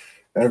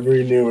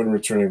 Every new and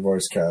returning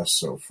voice cast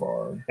so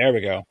far. There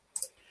we go.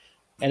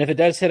 And if it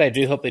does hit, I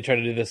do hope they try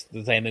to do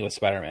the same thing with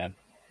Spider-Man,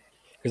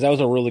 because that was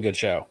a really good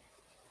show.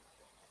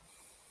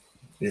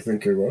 You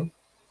think it will?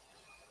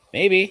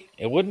 Maybe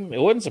it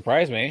wouldn't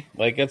surprise me.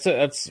 Like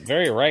that's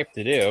very ripe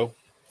to do.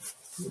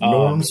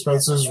 Norm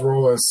Spencer's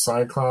role as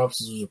Cyclops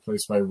is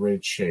replaced by Ray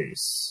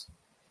Chase.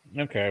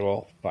 Okay,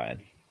 well,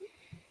 fine.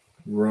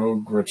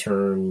 Rogue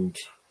returned.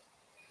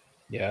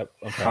 Yep.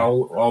 Okay.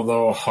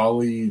 Although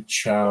Holly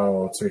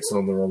Chow takes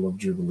on the role of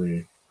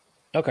Jubilee.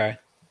 Okay.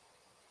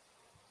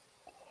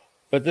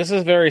 But this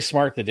is very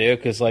smart to do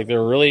because like they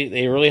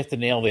really have to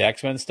nail the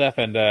X-Men stuff,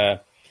 and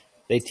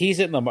they tease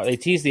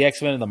the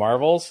X-Men in the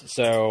Marvels,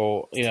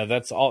 so you know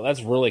that's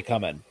really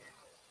coming.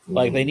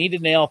 Like they need to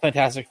nail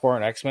Fantastic Four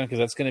and X-Men because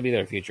that's going to be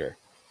their future.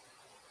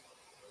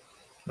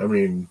 I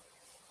mean,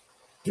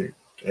 dude,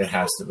 it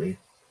has to be.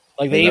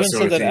 Like they even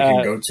said that you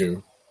can go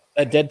to.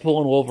 A Deadpool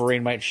and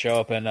Wolverine might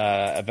show up in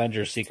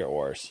Avengers: Secret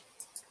Wars.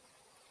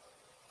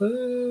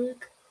 That'd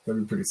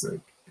be pretty sick.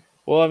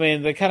 Well, I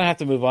mean, they kind of have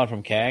to move on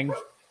from Kang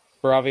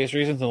for obvious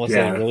reasons, unless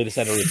they really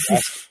decide to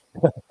recast.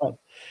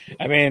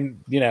 I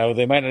mean, you know,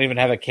 they might not even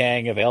have a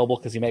Kang available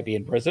because he might be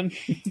in prison.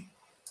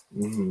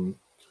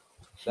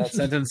 That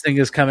sentencing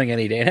is coming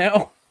any day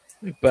now.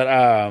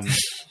 But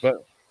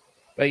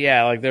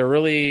yeah, like they're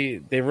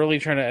really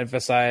trying to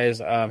emphasize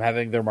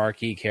having their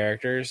marquee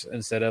characters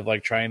instead of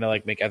like trying to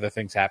like make other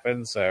things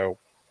happen. So,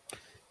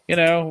 you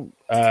know,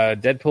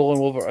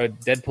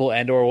 Deadpool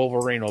and or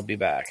Wolverine will be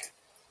back.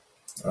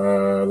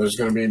 There's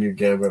going to be a new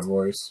Gambit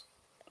voice.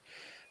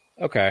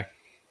 Okay.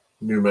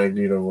 New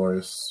Magneto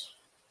voice.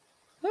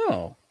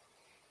 Oh.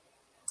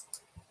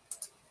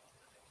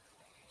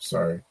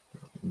 Sorry.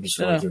 I'm just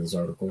going through this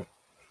article.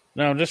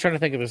 No, I'm just trying to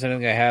think if there's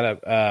anything I had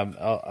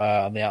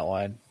on the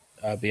outline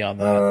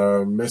beyond that.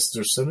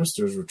 Mr.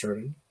 Sinister's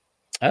returning.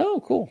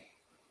 Oh, cool.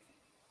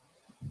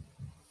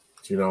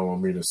 Do you not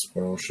want me to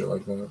spoil shit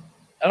like that?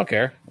 I don't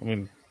care. I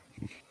mean,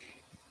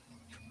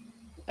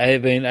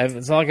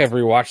 it's not like I've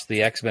rewatched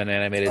the X-Men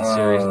animated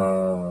series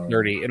in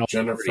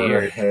Jennifer 30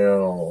 years.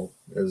 Hale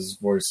is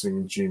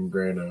voicing Jean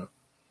Grey now.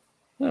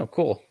 Oh,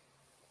 cool.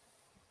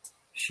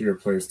 She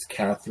replaced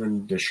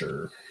Catherine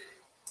Disher.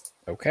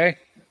 Okay.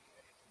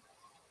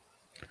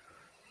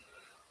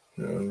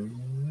 I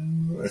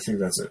think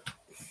that's it.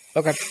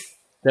 Okay.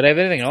 Did I have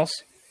anything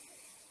else?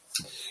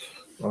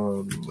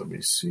 Let me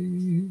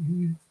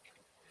see.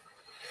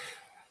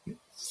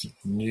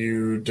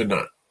 You did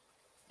not.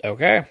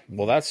 Okay.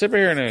 Well, that's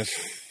superhero news.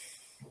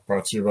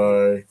 Brought to you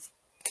by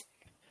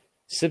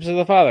Sips of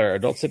the Father,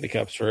 adult sippy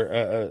cups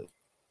for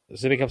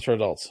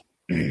adults.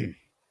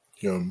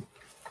 Yum.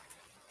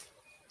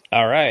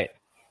 All right.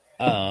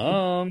 Did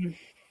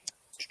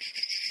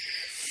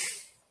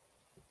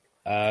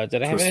I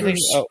have anything?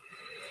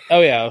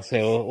 Oh yeah.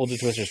 Okay, we'll do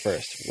Twisters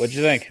first. What'd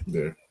you think?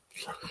 Yeah.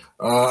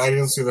 I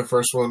didn't see the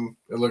first one.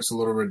 It looks a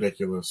little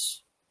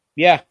ridiculous.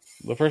 Yeah,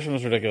 the first one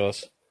was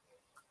ridiculous.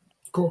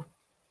 Cool.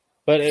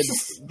 But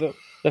the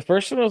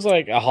first one was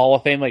like a Hall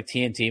of Fame like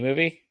TNT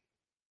movie.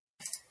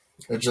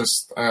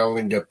 I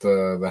only get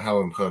the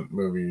Helen Hunt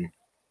movie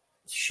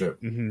shit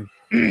all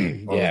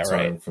the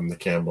time from the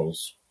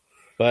Campbells.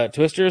 But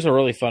Twister is a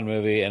really fun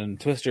movie, and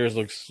Twisters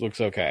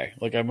looks okay.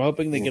 Like I'm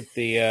hoping they get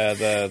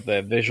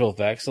the visual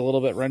effects a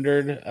little bit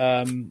rendered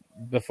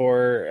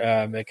before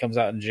it comes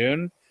out in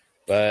June.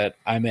 But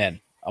I'm in.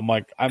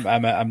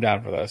 I'm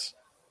down for this.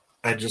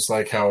 I just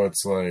like how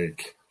it's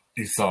like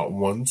you thought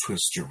one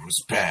Twister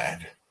was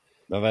bad.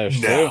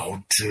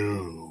 Now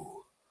two.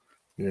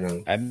 You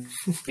know. I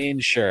mean,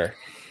 sure.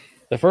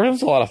 The first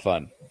one's a lot of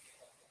fun.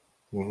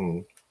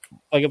 Mm-hmm.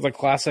 Like it's a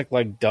classic,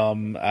 like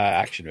dumb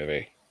action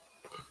movie.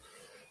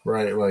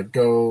 Right, like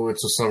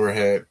it's a summer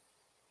hit.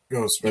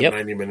 Go spend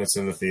 90 minutes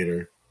in the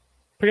theater.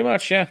 Pretty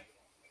much, yeah.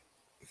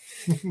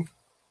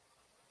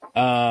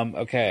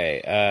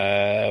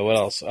 Okay. What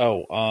else?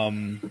 Oh,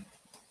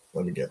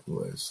 let me get the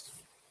list.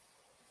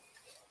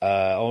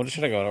 I'm just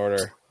trying to go in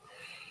order.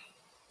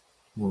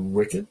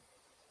 Wicked?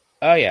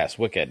 Oh, yes,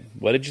 Wicked.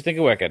 What did you think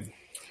of Wicked?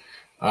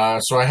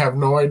 So I have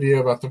no idea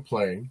about the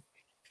play,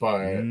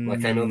 but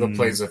like I know the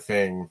play's a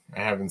thing. I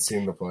haven't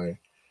seen the play.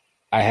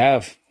 I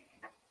have.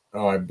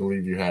 Oh, I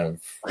believe you have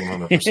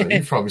 100%.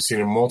 You've probably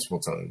seen it multiple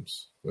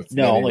times with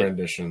many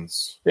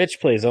renditions. Bitch,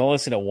 please, I'll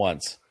listen to it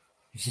once.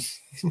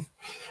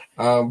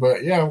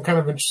 But yeah, I'm kind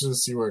of interested to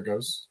see where it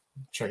goes.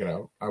 Check it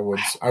out. I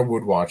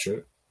would watch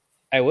it.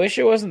 I wish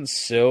it wasn't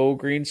so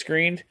green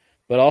screened,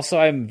 but also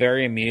I'm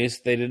very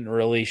amused they didn't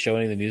really show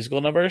any of the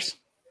musical numbers.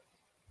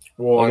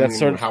 Well, like, I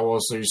mean, how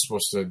else are you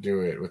supposed to do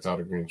it without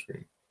a green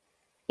screen?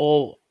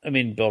 Well, I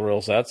mean, Bill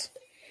Real sets.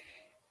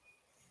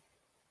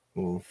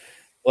 Mm.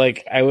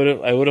 Like I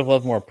would have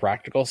loved more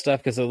practical stuff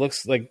because it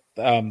looks like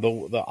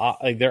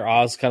like their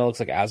Oz kind of looks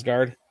like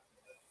Asgard.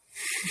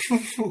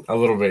 A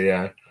little bit,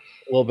 yeah. A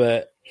little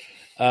bit,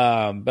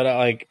 but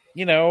like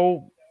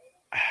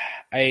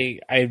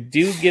I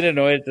do get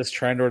annoyed at this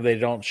trend where they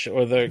don't show,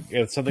 or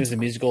if something's a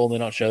musical and they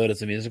don't show that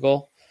it's a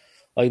musical.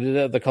 Like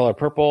the Color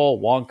Purple,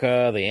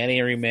 Wonka, the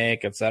Annie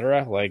remake,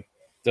 etc. Like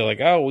they're like,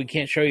 oh, we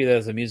can't show you that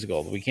as a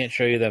musical. We can't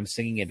show you them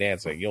singing and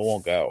dancing. You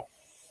won't go.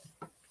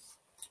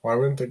 Why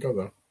wouldn't they go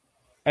though?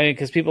 I mean,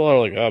 because people are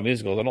like, oh,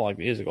 musicals. I don't like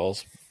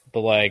musicals.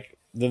 But like,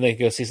 then they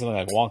go see something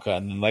like Wonka,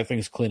 and then like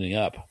things cleaning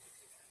up.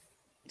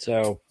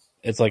 So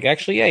it's like,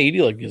 actually, yeah, you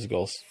do like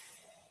musicals.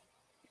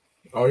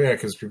 Oh yeah,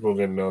 because people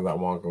didn't know that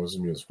Wonka was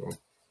a musical.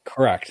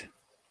 Correct.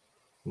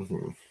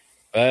 Mm-hmm.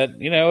 But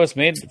it's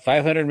made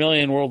 500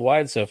 million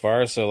worldwide so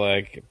far, so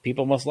like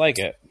people must like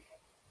it.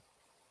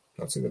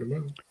 That's a good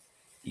amount.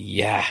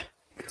 Yeah.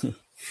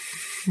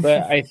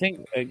 But I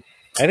think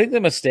the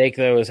mistake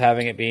though is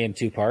having it be in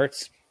two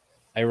parts.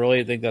 I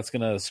really think that's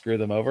gonna screw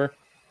them over.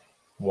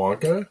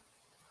 Wonka?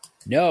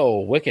 No,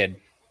 Wicked.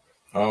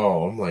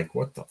 Oh, I'm like,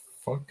 what the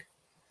fuck?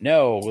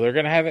 No, they're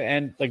gonna have it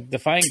end like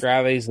Defying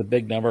Gravity is the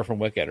big number from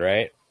Wicked,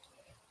 right?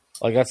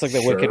 Like that's like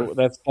the sure. Wicked.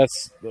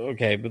 That's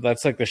okay, but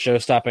that's like the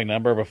show-stopping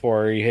number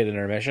before you hit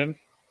intermission.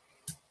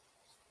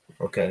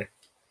 Okay.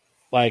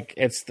 Like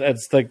it's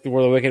like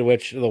where the Wicked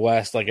Witch of the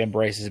West like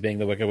embraces being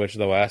the Wicked Witch of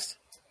the West.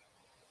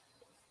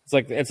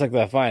 It's like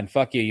the fine.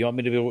 Fuck you. You want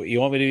me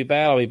to be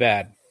bad? I'll be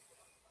bad.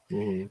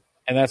 Mm-hmm.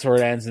 And that's where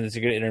it ends, and it's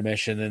a good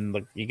intermission. And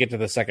like you get to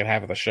the second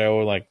half of the show,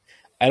 like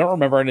I don't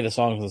remember any of the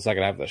songs in the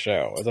second half of the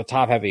show. It's a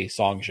top-heavy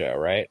song show,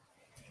 right?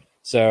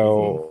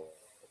 So.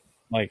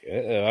 Like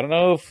I don't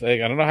know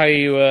how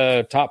you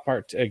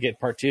get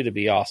part two to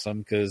be awesome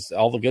because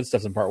all the good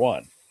stuff's in part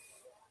one.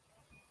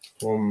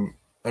 Well,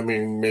 I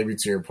mean, maybe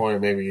to your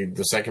point, maybe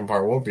the second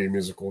part won't be a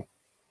musical.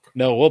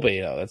 No, it will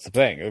be. That's the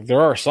thing.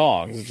 There are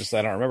songs, it's just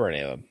I don't remember any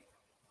of them.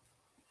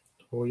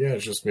 Well, yeah,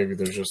 it's just maybe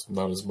there's just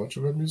not as much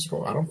of a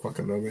musical. I don't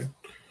fucking know, man.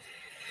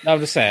 No, I'm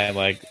just saying,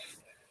 like,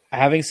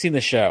 having seen the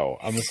show,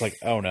 I'm just like,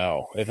 oh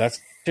no, if that's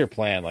your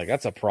plan, like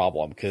that's a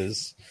problem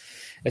because.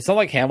 It's not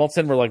like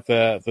Hamilton, where like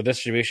the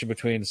distribution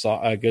between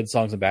good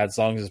songs and bad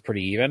songs is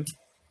pretty even.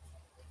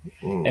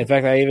 Mm. In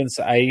fact,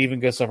 I even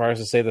go so far as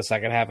to say the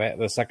second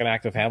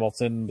act of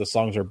Hamilton, the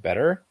songs are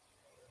better.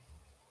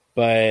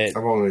 But I've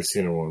only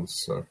seen it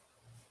once, so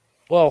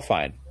well,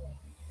 fine.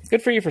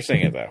 Good for you for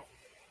saying it though.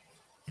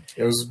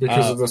 It was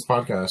because of this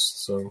podcast,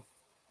 so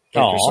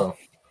thank yourself.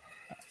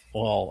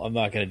 Well, I'm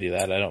not going to do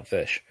that. I don't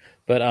fish,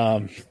 but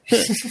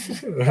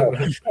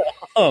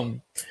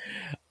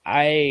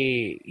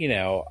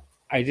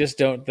I just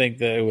don't think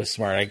that it was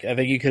smart. I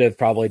think you could have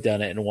probably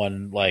done it in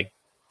one like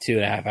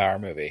 2.5 hour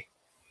movie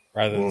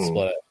rather than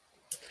split it.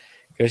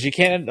 Because you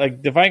can't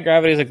like Defying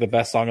Gravity is like the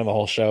best song of the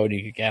whole show, and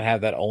you can't have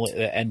that only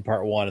the end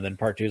part one, and then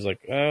part two is like,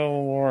 oh,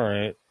 all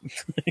right.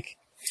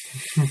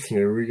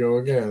 Here we go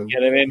again. You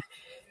know what I mean?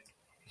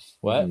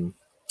 What? Everyone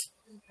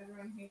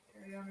hates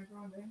Ariana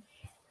Grande.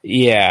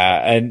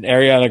 Yeah, and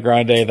Ariana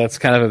Grande. That's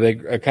kind of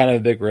a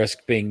big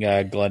risk being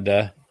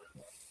Glenda.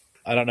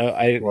 I don't know.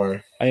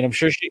 Why? I mean, I'm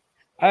sure she.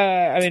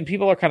 I mean,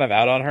 people are kind of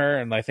out on her,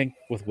 and I think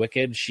with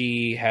Wicked,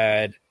 she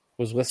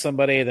was with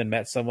somebody, then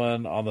met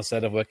someone on the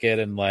set of Wicked,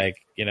 and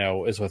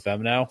is with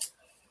them now,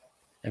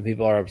 and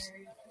people are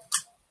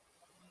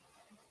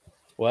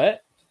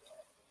what?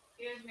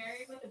 He was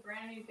married with a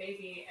brand new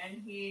baby,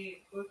 and he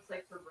looks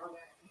like her brother.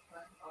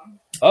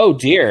 Oh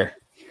dear!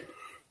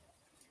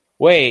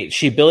 Wait,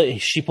 she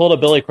pulled a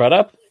Billy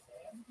Crudup?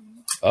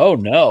 Mm-hmm. Oh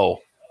no!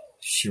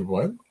 She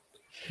what?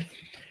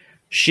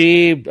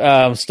 She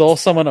stole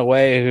someone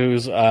away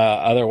whose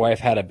other wife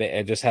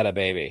just had a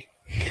baby.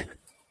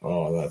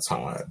 Oh, that's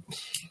hot.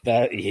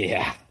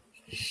 Yeah.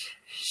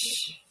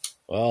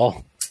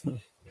 Well,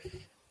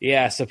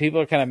 yeah. So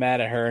people are kind of mad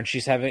at her, and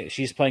she's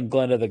playing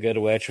Glenda the Good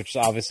Witch, which is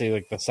obviously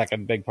like the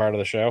second big part of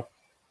the show,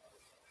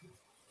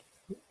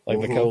 like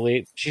the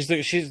co-lead. She's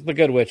the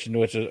Good Witch in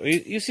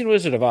you've seen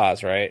Wizard of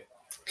Oz, right?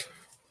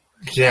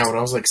 Yeah, when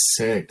I was like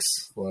 6.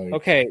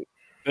 Okay.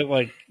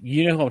 But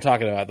you know who I'm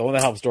talking about, the one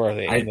that helps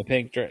Dorothy in the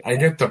pink dress. I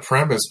get the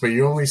premise, but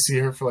you only see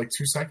her for like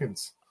 2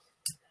 seconds.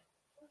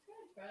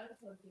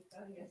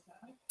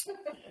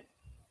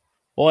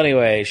 Well,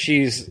 anyway,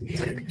 she's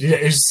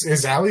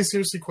Is Allie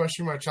seriously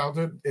questioning my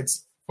childhood?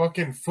 It's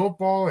fucking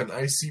football and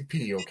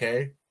ICP.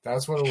 Okay,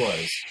 that's what it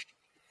was.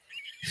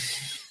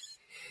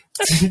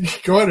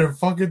 Go ahead and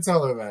fucking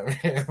tell her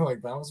that, man.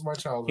 Like, that was my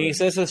childhood. He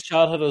says his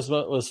childhood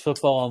was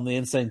football and the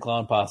Insane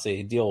Clown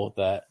Posse. Deal with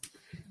that.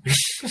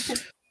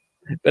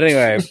 But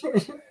anyway,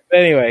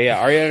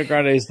 yeah, Ariana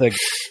Grande is the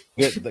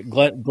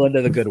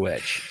Glenda the Good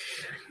Witch.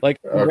 Like,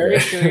 I'm very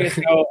curious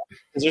how,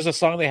 because there's a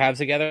song they have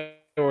together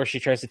where she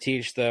tries to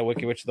teach the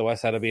Wicked Witch of the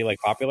West how to be like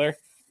popular.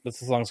 This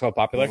song's called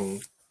Popular. Mm-hmm.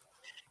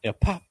 You know,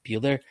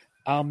 popular.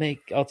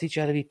 I'll teach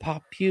you how to be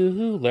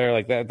popular.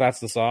 Like that. That's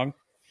the song.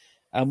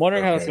 I'm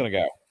wondering how it's gonna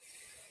go.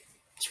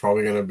 It's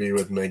probably gonna be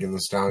with Megan Thee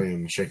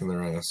Stallion shaking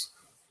their ass.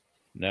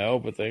 No,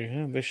 but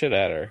they should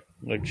add her.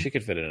 Like, she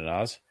could fit in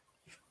Oz.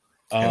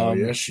 Hell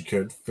yeah, she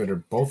could fit her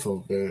both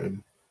of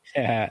them.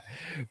 Yeah,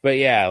 but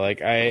yeah,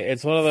 like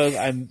it's one of those.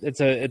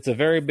 It's a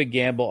very big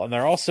gamble, and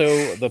they're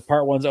also the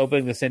part one's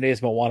opening the same day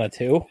as Moana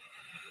 2.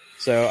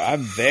 So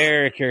I'm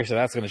very curious how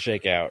that's going to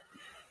shake out.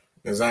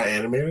 Is that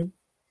animated?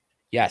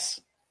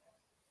 Yes.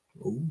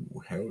 Ooh,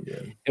 hell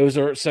yeah! It was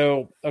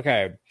so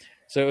okay.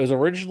 So it was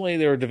originally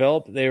they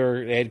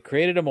had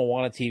created a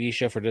Moana TV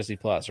show for Disney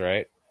Plus,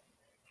 right?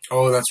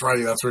 Oh, that's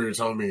right. That's what you're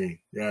telling me.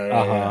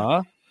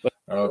 Yeah. But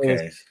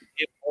okay.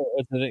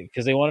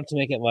 Because they wanted to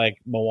make it like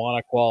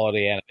Moana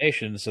quality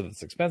animation, so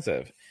that's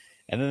expensive.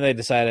 And then they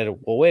decided,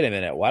 well, wait a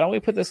minute, why don't we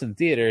put this in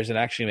theaters and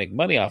actually make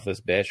money off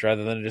this bitch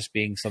rather than just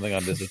being something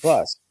on Disney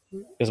Plus?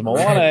 Because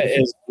Moana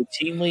is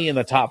routinely in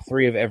the top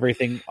 3 of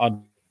everything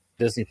on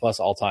Disney Plus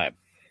all time,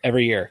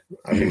 every year.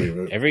 I believe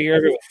it. Every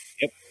year.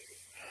 Yep.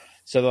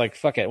 So they're like,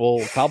 fuck it,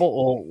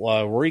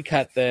 we'll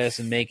recut this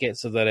and make it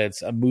so that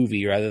it's a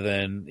movie rather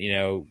than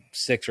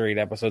 6 or 8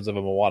 episodes of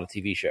a Moana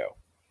TV show.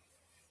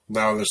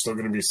 Now there's still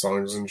going to be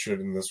songs and shit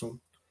in this one?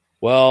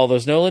 Well,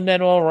 there's no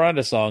Lin-Manuel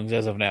Miranda songs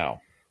as of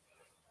now.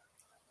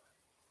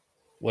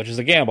 Which is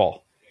a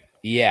gamble.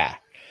 Yeah.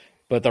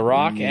 But The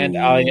Rock and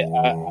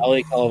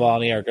Ali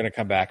Kalavani are going to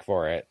come back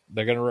for it.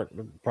 They're going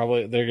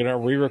to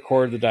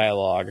re-record the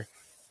dialogue.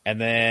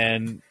 And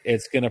then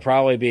it's going to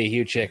probably be a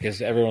huge hit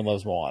because everyone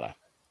loves Moana.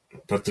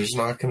 But there's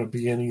not going to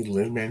be any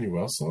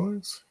Lin-Manuel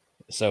songs?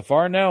 So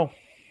far, no.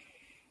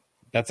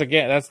 That's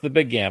the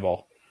big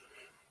gamble.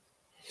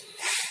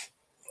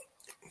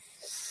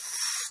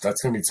 That's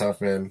going to be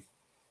tough, man.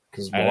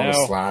 Because Moana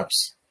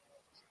slaps.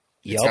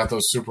 It's got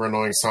those super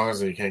annoying songs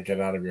that you can't get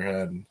out of your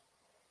head.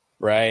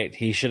 Right.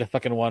 He should have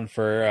fucking won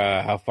for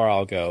How Far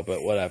I'll Go,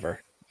 but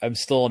whatever. I'm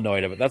still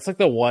annoyed about it. That's like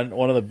the one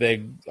of the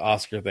big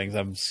Oscar things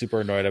I'm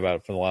super annoyed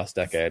about for the last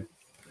decade.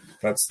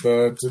 That's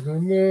the...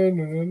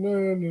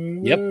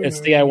 Yep, it's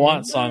the I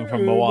Want song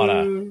from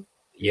Moana.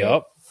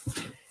 Yep.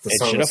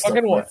 It should have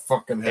fucking won. My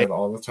fucking head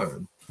all the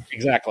time.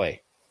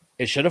 Exactly.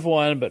 It should have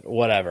won, but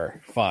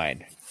whatever.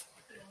 Fine.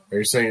 Are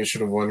you saying it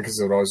should have won because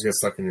it would always get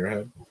stuck in your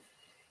head?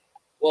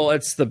 Well,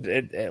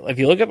 if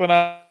you look at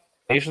the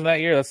nomination that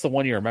year, that's the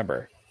one you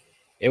remember.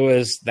 It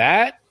was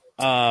that.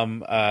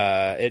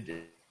 It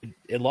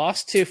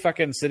lost to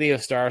fucking City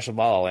of Stars from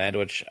La La Land,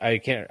 which I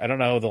don't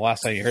know the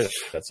last time you heard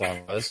that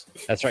song was.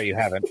 That's right, you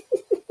haven't.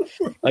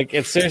 Like,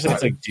 it's seriously,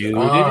 it's like,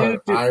 La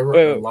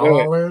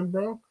La Land,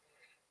 bro.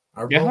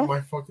 I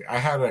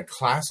had a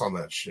class on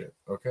that shit.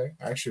 Okay,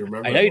 I actually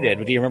remember. I know you did.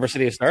 But do you remember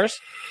City of Stars?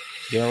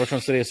 Do you remember which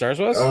one City of Stars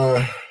was?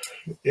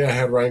 Yeah, I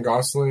had Ryan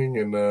Gosling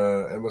and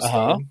Emma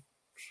Stone.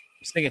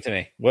 Sing it to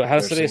me. How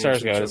does City of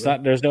Stars go? It's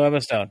not. There's no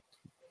Emma Stone.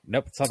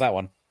 Nope, it's not that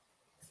one.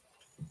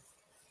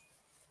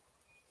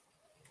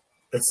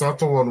 It's not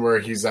the one where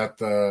he's at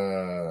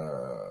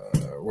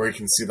where you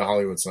can see the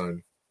Hollywood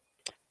sign.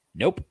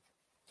 Nope.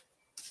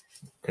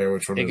 Okay,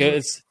 which one is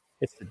it?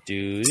 It's the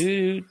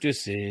do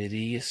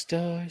City of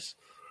Stars,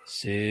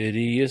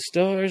 City of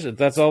Stars.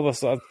 That's all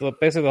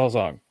basically the whole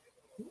song.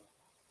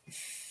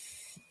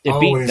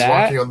 When he's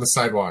walking on the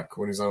sidewalk.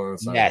 When he's on the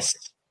sidewalk.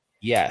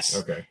 Yes.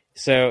 Okay.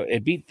 So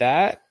it beat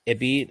that. It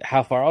beat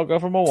How Far I'll Go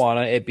from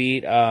Moana. It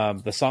beat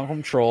the song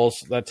from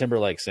Trolls that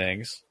Timberlake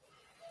sings,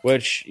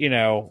 which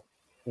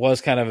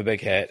was kind of a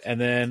big hit. And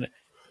then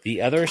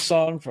the other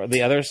song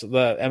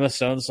the Emma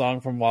Stone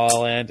song from La La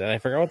Land, and I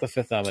forgot what the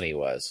 5th nominee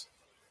was.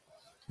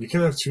 You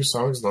can have 2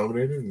 songs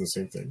nominated in the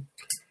same thing.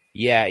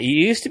 Yeah, it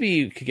used to be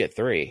you could get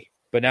 3,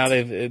 but now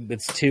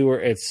it's 2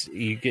 or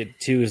you get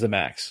 2 as the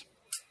max.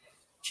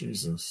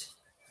 Jesus.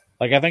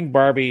 Like, I think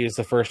Barbie is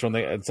the first one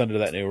that's under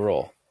that new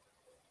rule.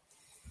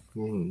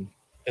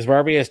 Because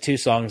Barbie has 2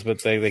 songs,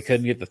 but they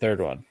couldn't get the 3rd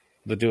one,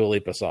 the Dua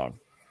Lipa song.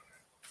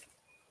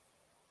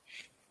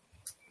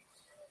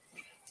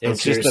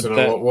 It's just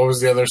what was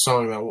the other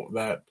song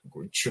that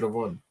should have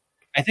won?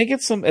 I think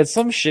it's some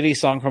shitty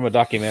song from a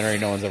documentary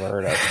no one's ever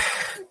heard of.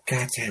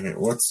 God damn it!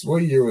 What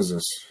year was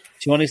this?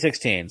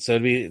 2016. So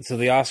the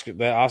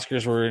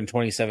Oscars were in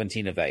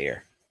 2017 of that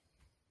year.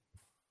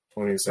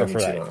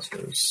 2017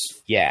 Oscars.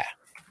 Yeah.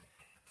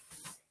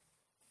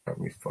 Got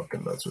me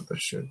fucking nuts with this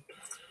shit.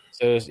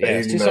 So it's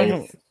 2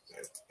 songs.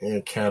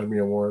 Academy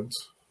Awards.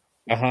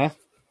 I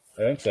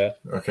think so.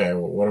 Okay,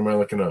 well, what am I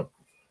looking up?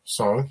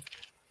 Song?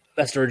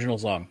 Best original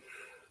song.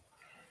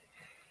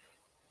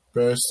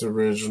 Best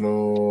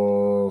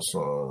original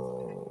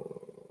song.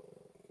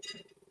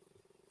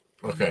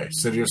 Okay,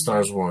 City of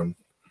Stars 1.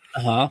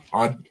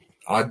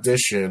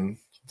 Audition,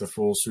 The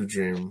Fool's Who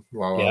Dream,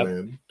 La La Yep.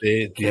 Land.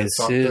 Can't This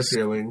Stop the is.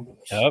 Feeling.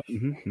 Yep.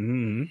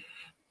 Mm-hmm.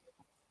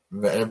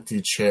 The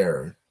Empty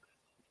Chair.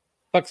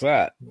 Fuck's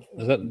that?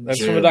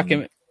 That's from a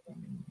document?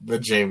 The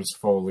James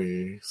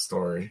Foley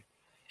story.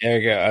 There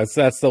you go.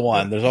 That's the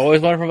one. There's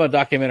always one from a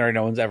documentary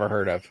no one's ever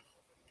heard of.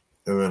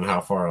 And then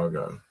How Far I'll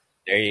Go.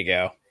 There you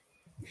go.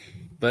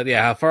 But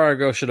yeah, How Far I'll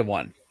Go should have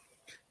won.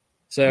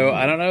 So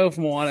I don't know if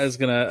Moana is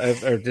gonna,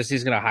 or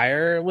Disney's gonna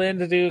hire Lin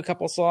to do a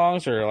couple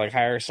songs, or like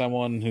hire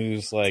someone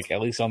who's like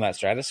at least on that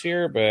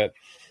stratosphere. But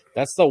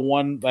that's the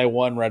one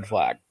red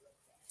flag.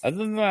 Other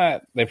than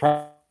that, they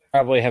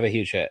probably have a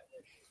huge hit.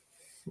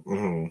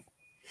 Mm-hmm.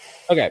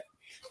 Okay.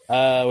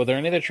 Were there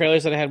any other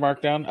trailers that I had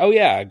marked down? Oh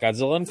yeah,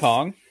 Godzilla and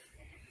Kong.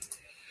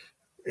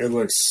 It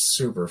looks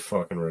super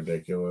fucking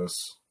ridiculous.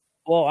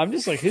 Well, I'm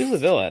just like, who's the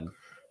villain?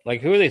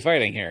 Like, who are they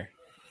fighting here?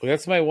 Like,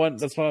 that's my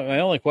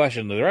only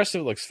question. The rest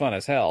of it looks fun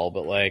as hell,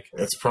 but like,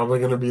 it's probably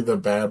gonna be the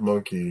bad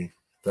monkey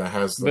that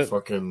has the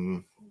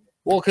fucking.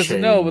 Well, because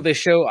no, but they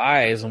show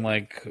eyes. I'm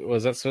like,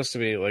 was that supposed to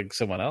be like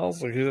someone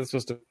else? Like, who's that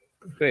supposed to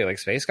be? Like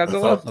Space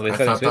Godzilla? I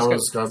thought that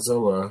was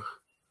Godzilla.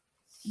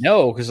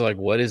 No, because like,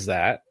 what is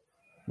that?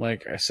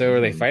 Like, so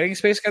are they fighting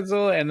Space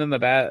Godzilla and then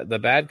the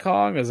bad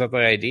Kong? Is that the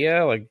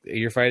idea? Like,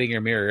 you're fighting your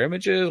mirror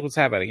images? What's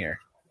happening here?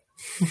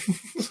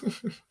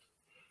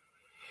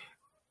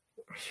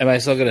 Am I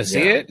still going to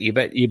see it? You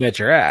bet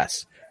your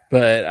ass.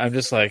 But I'm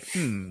just like,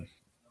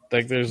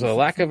 like there's a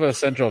lack of a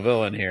central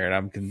villain here, and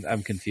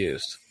I'm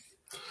confused.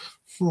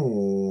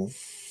 So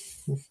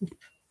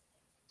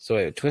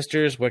wait,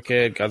 Twisters,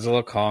 Wicked,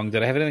 Godzilla, Kong.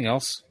 Did I have anything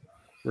else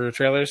for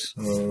trailers?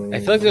 I feel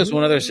like there was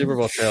one other Super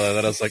Bowl trailer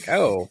that I was like,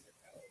 oh,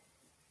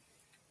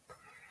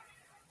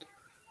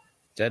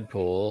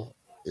 Deadpool.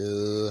 I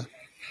know,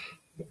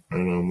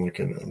 I'm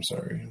looking. I'm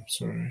sorry.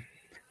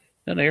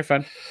 No, you're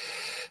fine.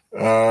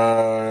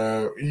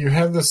 You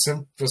had the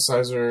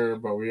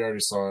Synthesizer, but we already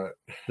saw it.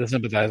 The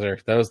Sympathizer.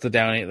 That was the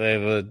Downey,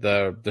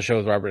 the show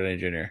with Robert Downey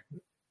Jr.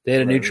 They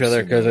had a new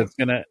trailer because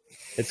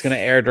it's gonna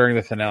air during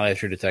the finale of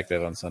True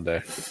Detective on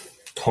Sunday.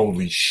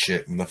 Holy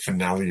shit! In the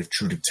finale of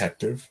True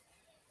Detective.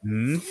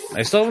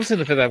 I still haven't seen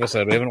the 5th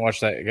episode. We haven't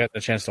watched that. Got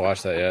a chance to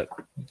watch that yet.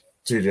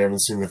 Dude, you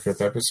haven't seen the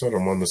 5th episode?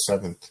 I'm on the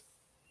 7th.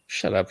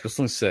 Shut up. It's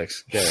only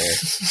 6. Get out of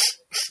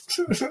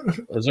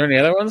here. Was there any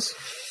other ones?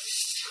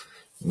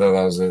 No,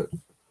 that was it.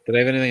 Did I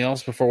have anything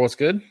else before What's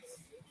Good?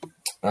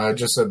 I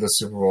just said the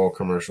Super Bowl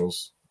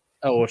commercials.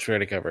 Oh, which we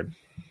already covered.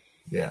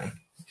 Yeah.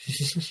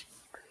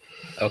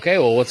 Okay,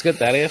 well, what's good,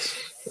 Thaddeus?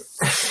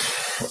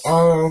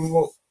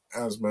 Well,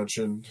 as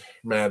mentioned,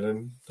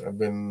 Madden.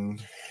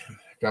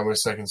 Got my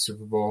 2nd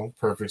Super Bowl.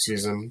 Perfect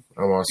season.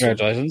 I'm awesome.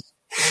 Congratulations.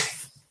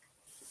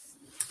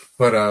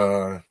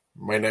 But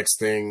my next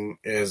thing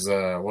is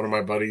one of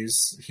my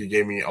buddies. He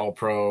gave me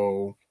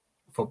All-Pro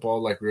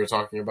football, like we were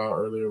talking about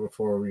earlier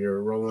before we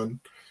were rolling.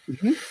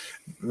 Mm-hmm.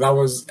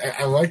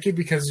 I like it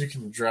because you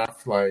can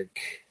draft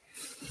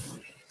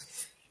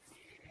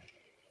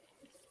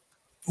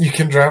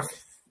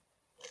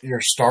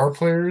your star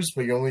players,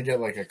 but you only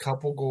get like a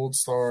couple gold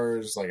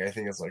stars. Like I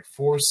think it's like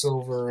 4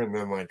 silver and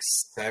then like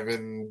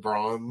 7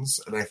 bronze.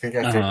 And I think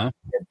I could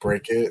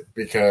break it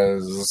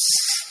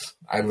because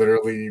I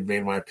literally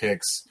made my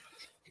picks: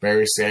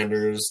 Barry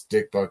Sanders,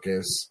 Dick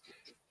Butkus,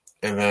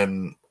 and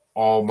then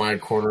all my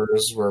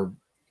corners were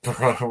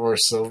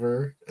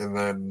silver, and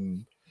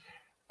then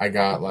I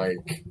got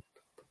like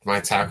my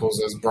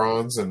tackles as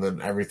bronze, and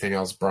then everything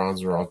else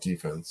bronze were all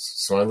defense.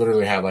 So I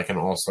literally had like an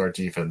all-star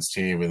defense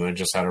team, and I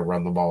just had to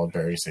run the ball with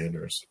Barry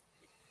Sanders.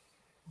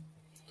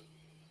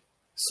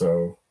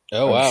 So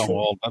wow,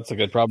 well, that's a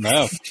good problem to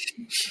have.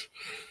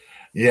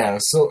 Yeah,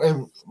 so,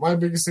 and my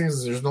biggest thing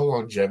is there's no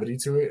longevity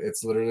to it.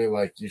 It's literally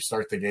like you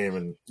start the game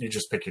and you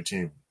just pick your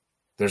team.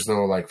 There's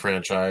no like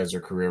franchise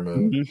or career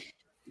mode.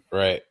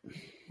 Right.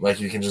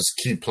 Like you can just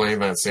keep playing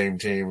that same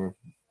team.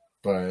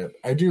 But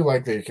I do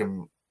like that you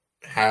can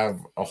have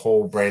a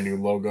whole brand new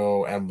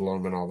logo,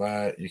 emblem, and all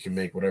that. You can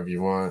make whatever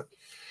you want.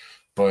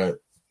 But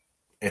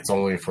it's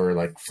only for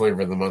like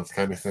flavor of the month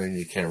kind of thing.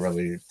 You can't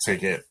really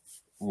take it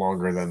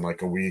longer than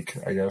like a week,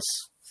 I guess.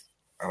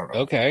 I don't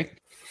know. Okay.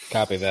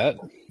 Copy that.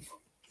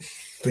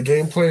 The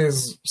gameplay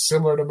is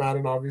similar to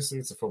Madden, obviously.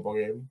 It's a football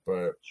game,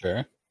 but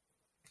sure.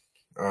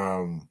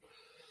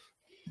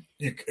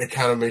 It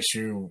kind of makes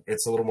you,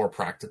 it's a little more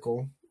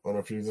practical on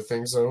a few of the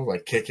things, though.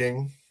 Like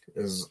kicking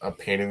is a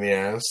pain in the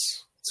ass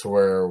to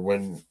where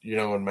when,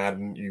 in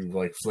Madden, you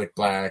like flick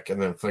back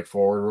and then flick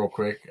forward real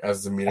quick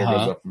as the meter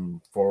goes up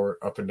and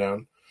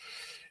down.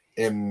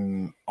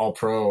 In All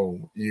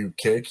Pro, you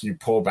kick, you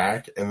pull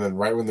back, and then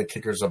right when the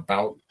kicker's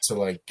about to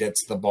like get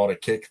to the ball to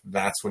kick,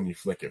 that's when you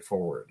flick it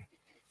forward.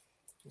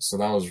 So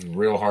that was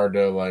real hard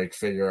to like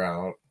figure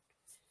out.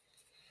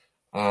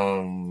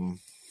 I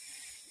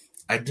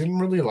didn't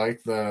really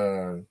like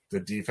the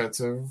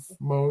defensive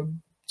mode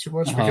too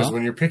much because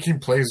when you're picking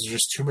plays, there's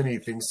just too many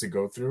things to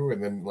go through,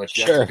 and then like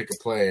you have to pick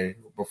a play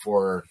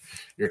before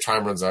your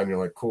time runs out. And you're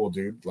like, cool,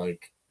 dude.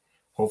 Like,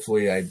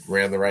 hopefully, I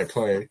ran the right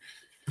play.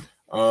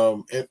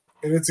 And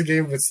it's a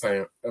game of its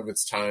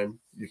time.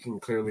 You can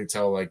clearly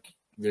tell like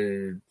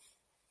the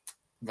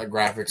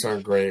graphics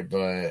aren't great,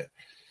 but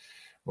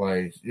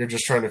like you're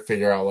just trying to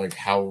figure out like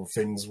how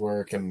things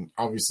work. And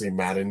obviously,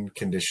 Madden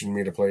conditioned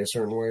me to play a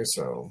certain way,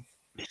 so.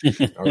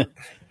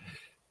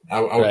 I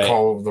would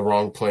call the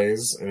wrong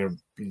plays, and it would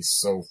be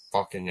so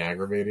fucking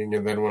aggravating.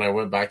 And then when I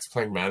went back to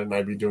playing Madden,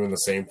 I'd be doing the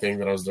same thing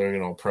that I was doing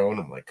in All Pro, and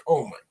I'm like,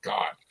 oh my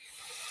god.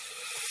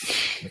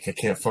 Like, I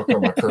can't fuck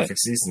up my perfect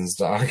seasons,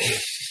 dog.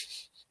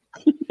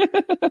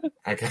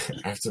 I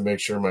have to make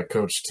sure my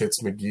coach,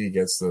 Tits McGee,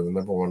 gets the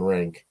number 1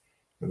 rank,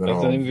 and then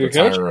I'll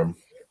retire him.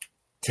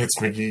 Tits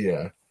McGee,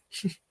 yeah.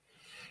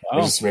 Wow.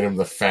 I just made him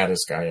the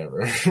fattest guy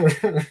ever.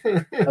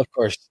 Of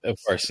course,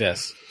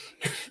 yes.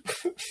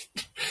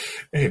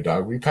 Hey,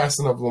 dog, we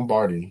passing up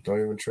Lombardi. Don't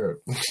even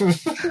trip.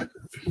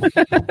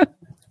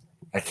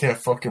 I can't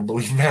fucking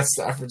believe Matt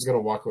Stafford's going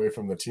to walk away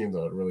from the team,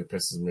 though. It really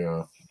pisses me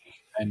off.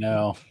 I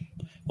know.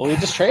 Well, you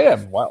just trade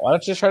him. Why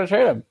don't you just try to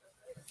trade him?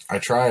 I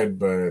tried,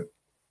 but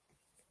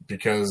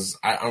because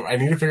I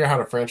need to figure out how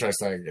to franchise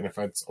tag, and if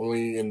it's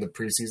only in the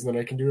preseason that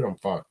I can do it, I'm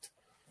fucked.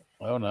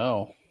 Oh,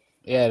 no.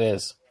 Yeah, it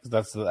is.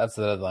 That's the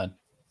deadline.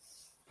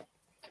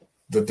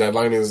 The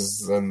deadline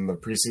is in the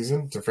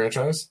preseason to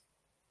franchise?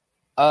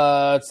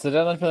 It's the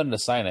deadline for them to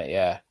sign it,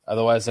 yeah.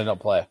 Otherwise, they don't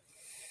play.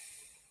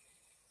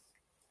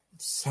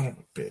 Son of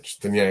a bitch.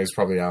 Then, yeah, he's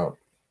probably out.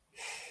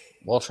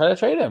 Well, try to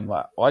trade him.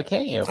 Why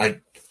can't you?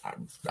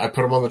 I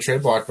put him on the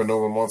trade block, but no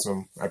one wants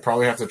him. I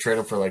probably have to trade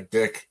him for, like,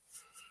 Dick.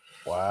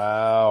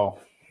 Wow.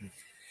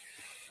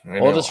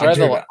 Well, just ride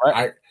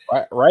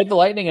the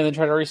Lightning and then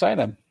try to re-sign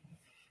him.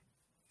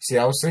 See,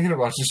 I was thinking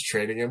about just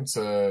trading him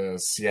to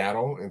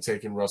Seattle and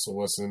taking Russell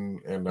Wilson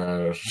and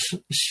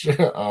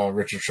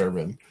Richard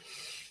Sherman.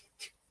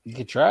 You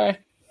could try.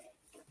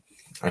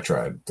 I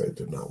tried. They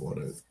did not want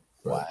it.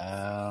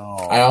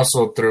 Wow. I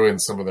also threw in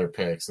some of their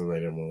picks, and they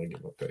didn't want to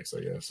give up picks, I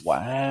guess.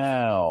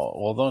 Wow.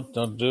 Well,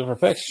 don't do it for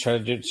picks. Try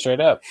to do it straight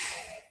up.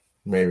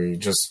 Maybe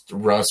just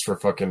Russ for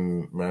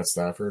fucking Matt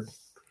Stafford.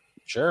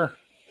 Sure.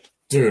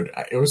 Dude,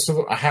 it was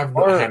still, I had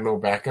no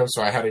backup,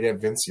 so I had to get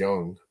Vince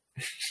Young.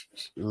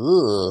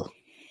 Ugh.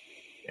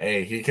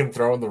 Hey, he can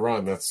throw in the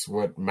run. That's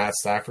what Matt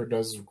Stafford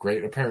does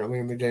great, apparently,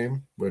 in the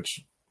game,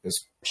 which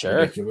is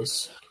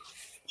ridiculous.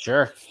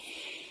 Sure.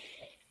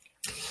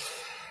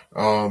 So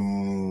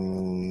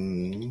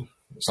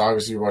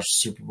obviously you watched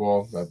the Super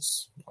Bowl.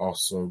 That's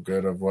also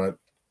good of what.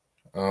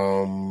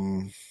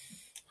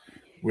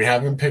 We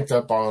haven't picked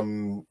up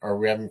on, or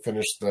we haven't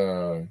finished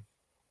the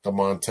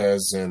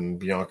Montez and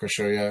Bianca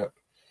show yet.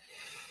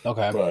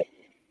 Okay. But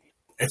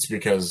it's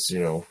because,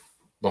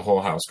 the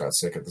whole house got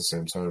sick at the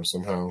same time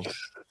somehow.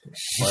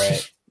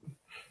 Right.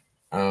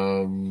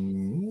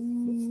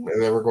 And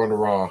then we're going to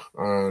Raw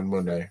on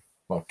Monday.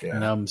 Fuck yeah.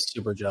 And I'm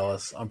super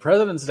jealous. On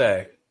President's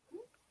Day.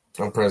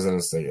 On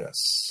President's Day,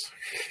 yes.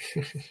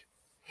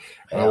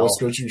 What's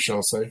good you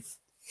shall say?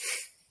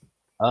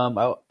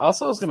 I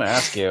also was going to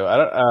ask you, I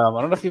don't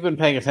know if you've been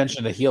paying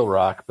attention to Heel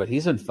Rock, but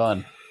he's been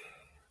fun.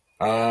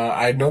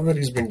 I know that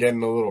he's been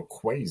getting a little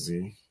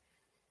crazy.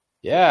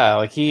 Yeah,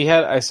 like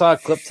I saw a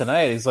clip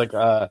tonight. He's like,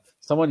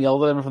 someone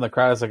yelled at him from the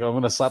crowd. He's like, I'm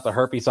going to slap the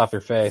herpes off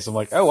your face. I'm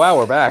like, oh, wow,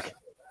 we're back.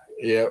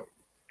 Yep.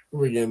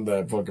 We're getting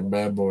that fucking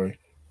bad boy.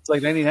 It's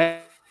like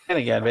 99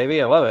 again,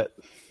 baby. I love it.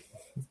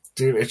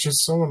 Dude, it's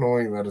just so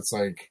annoying that it's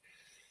like,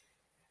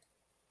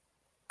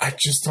 I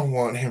just don't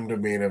want him to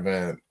main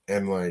event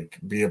and like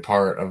be a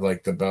part of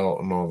like the belt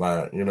and all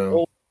that,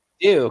 Well,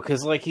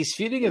 because like he's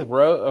feuding with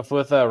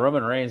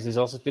Roman Reigns. He's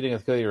also feuding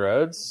with Cody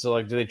Rhodes. So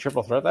like, do they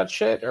triple threat that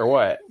shit or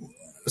what?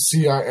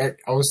 See, I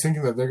was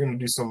thinking that they're gonna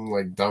do something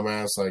like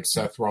dumbass, like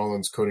Seth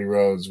Rollins, Cody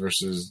Rhodes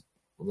versus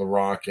The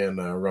Rock and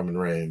Roman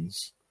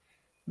Reigns,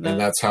 and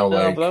that's how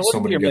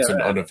somebody gets an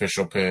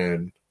unofficial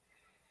pin.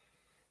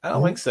 I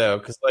don't think so,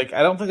 because like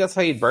I don't think that's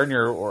how you burn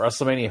your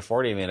WrestleMania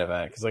 40 main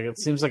event, because like it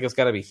seems like it's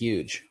got to be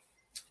huge.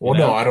 Well,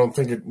 no, I don't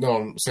think it. No,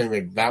 I'm saying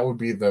like that would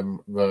be the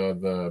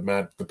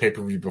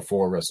pay-per-view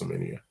before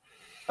WrestleMania.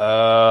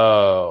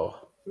 Oh.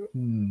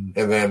 And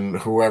then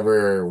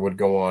whoever would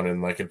go on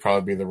and like it'd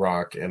probably be The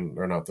Rock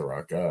or not The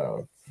Rock.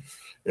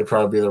 It'd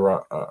probably be The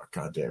Rock.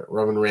 God damn it,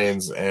 Roman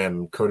Reigns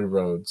and Cody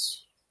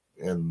Rhodes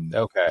in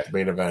the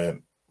main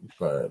event.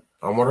 But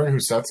I'm wondering who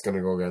Seth's going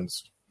to go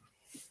against.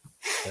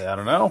 I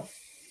don't know.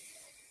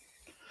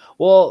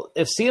 Well,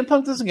 if CM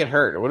Punk doesn't get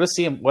hurt, what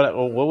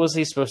was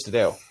he supposed to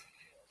do?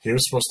 He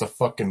was supposed to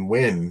fucking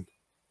win.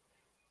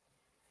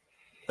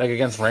 Like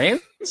against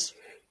Reigns?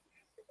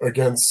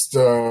 Against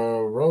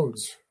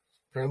Rhodes.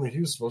 Apparently he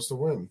was supposed to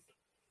win.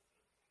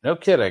 No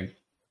kidding.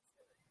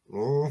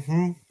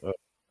 Mm-hmm.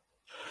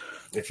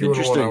 If you would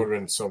have won, I would have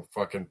been so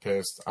fucking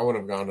pissed. I would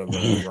have gone to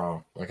the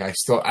Raw. Like I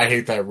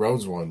hate that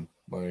Rhodes one.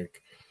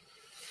 Like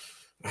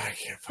I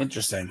can't.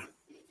 Interesting.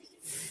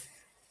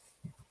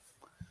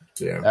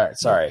 Yeah. All right.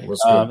 Sorry.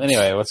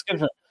 Anyway, what's good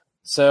for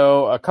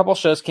So a couple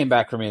shows came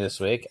back for me this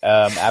week.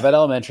 Abbott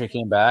Elementary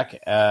came back,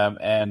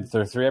 and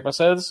through 3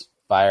 episodes,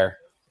 fire.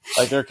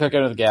 Like they're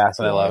cooking with gas,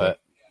 and I love it.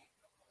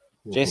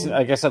 Jason,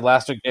 like I said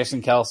last week,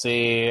 Jason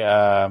Kelsey,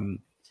 and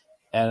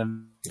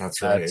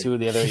that's right. 2 of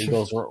the other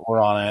Eagles were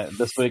on it.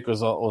 This week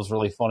was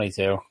really funny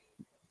too.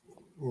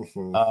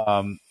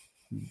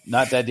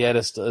 Not Dead Yet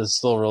is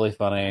still really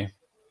funny.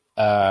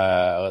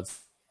 Let's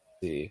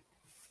see.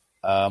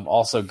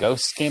 Also,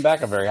 Ghosts came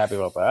back. I'm very happy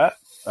about that.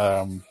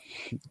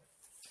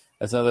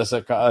 It's another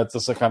sitcom. It's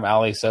a sitcom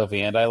Ali,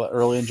 Sophie, and I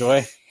really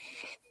enjoy.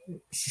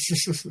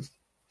 It's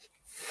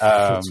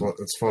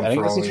fun. I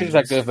think it's a True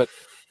Detective,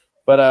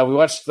 but we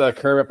watched the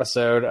Curb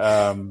episode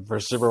for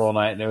Super Bowl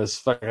night, and it was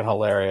fucking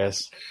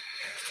hilarious.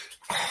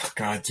 Oh,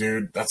 God,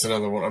 dude, that's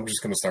another one. I'm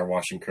just gonna start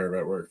watching Curb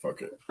at work.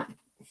 Fuck it.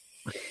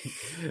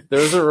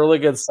 There was a really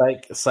good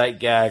sight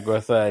gag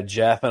with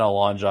Jeff and a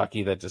lawn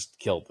jockey that just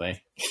killed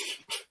me.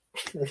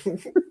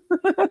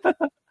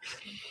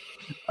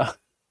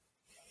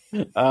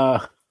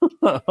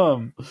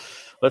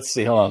 Let's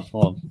see. Hold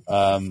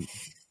on.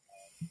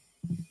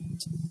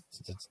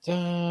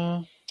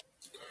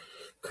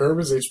 Curb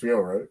is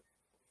HBO, right?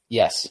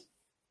 Yes.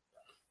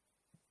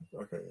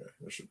 Okay, yeah,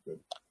 that should be good.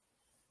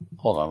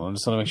 Hold on. I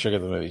just want to make sure I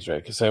get the movies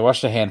right because I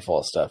watched a handful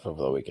of stuff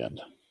over the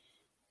weekend.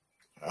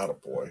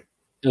 Attaboy.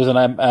 It was, and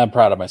I'm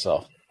proud of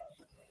myself.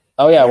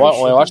 Oh yeah, I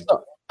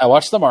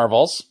watched the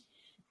Marvels.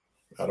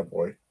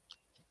 Attaboy.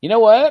 You know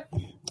what?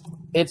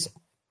 It's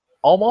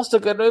almost a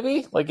good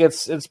movie. Like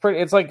it's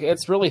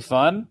really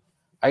fun.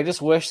 I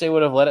just wish they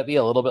would have let it be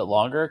a little bit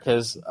longer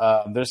because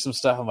there's some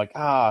stuff I'm like,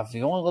 if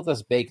you only let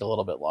this bake a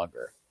little bit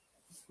longer.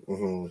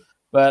 Mm-hmm.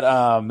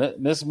 But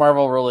Miss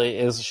Marvel really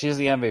is. She's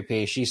the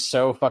MVP. She's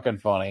so fucking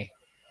funny.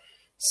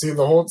 See,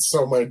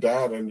 so my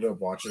dad ended up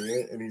watching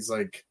it, and he's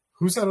like,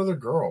 "Who's that other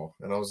girl?"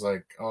 And I was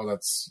like, "Oh,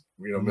 that's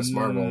Miss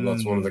Marvel.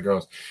 That's one of the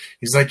girls."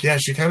 He's like, "Yeah,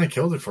 she kind of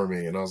killed it for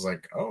me," and I was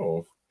like,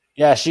 "Oh,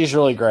 yeah, she's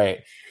really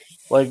great."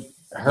 Like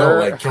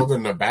her, killed it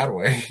in a bad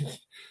way.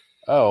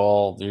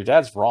 Oh well, your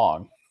dad's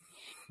wrong.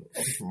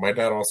 My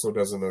dad also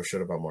doesn't know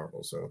shit about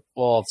Marvel, so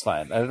well, it's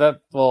fine.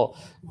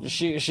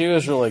 She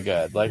was really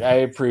good. Like I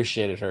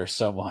appreciated her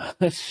so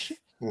much.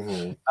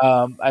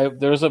 Mm-hmm.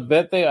 There was a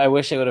bit I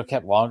wish they would have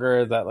kept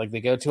longer. That like they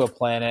go to a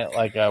planet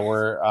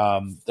where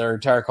their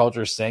entire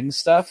culture sings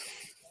stuff.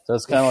 So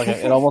it's kind of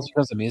like it almost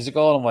becomes a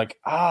musical. And I'm like,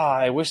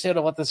 I wish they would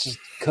have let this just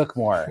cook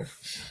more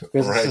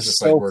because right, it's just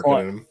so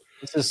fun.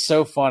 This is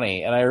so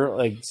funny, and I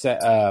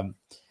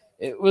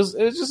it was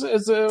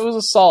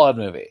a solid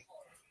movie.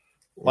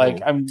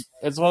 Like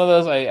it's one of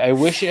those. I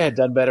wish it had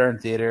done better in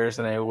theaters,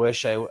 and I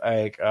wish it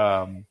had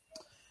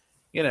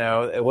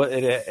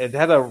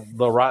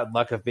the rotten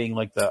luck of being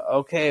like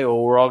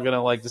we're all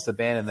gonna like just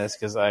abandon this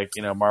because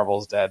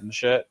Marvel's dead and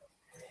shit.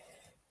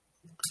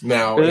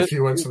 Now, if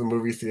you went to the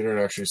movie theater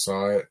and actually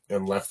saw it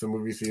and left the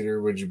movie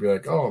theater, would you be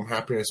like, "Oh, I'm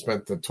happy I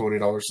spent the $20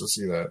 to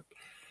see that"?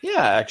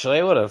 Yeah, actually,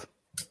 I would have.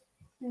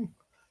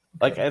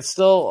 Like it's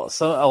still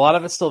a lot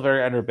of it's still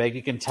very underbaked.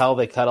 You can tell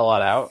they cut a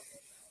lot out.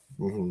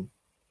 Mm-hmm.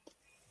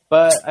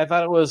 But I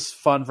thought it was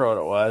fun for what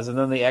it was, and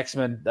then the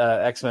X-Men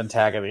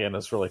tag at the end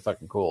was really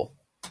fucking cool.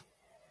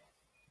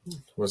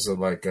 Was it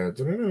like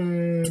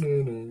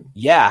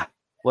yeah,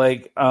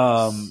 like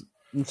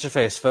what's your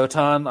face,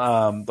 Photon,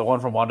 the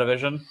one from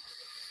WandaVision?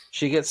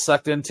 She gets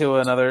sucked into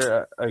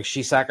another.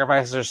 She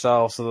sacrifices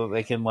herself so that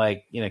they can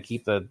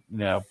keep the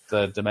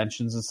the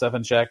dimensions and stuff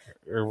in check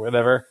or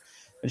whatever.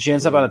 And she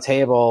ends up on a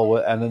table,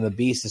 and then the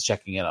Beast is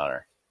checking in on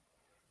her.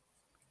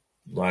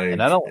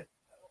 And I don't.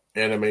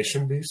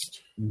 Animation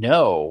Beast?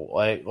 No,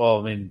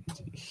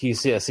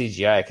 he's a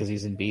CGI because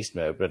he's in Beast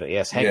mode. But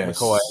yes, Hank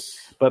McCoy,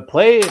 but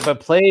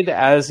played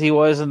as he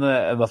was in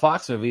the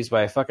Fox movies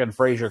by fucking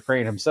Fraser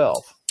Crane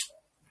himself.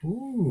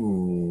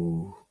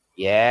 Ooh,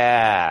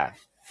 yeah,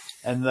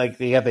 and they're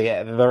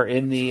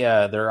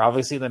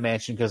obviously in the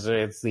mansion because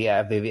it's the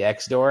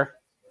X door.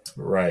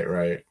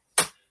 Right.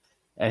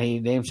 And he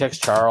name checks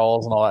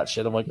Charles and all that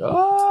shit. I'm like,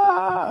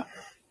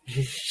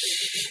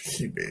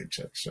 he name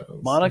checks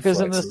Charles.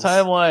 Monica's in this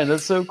timeline.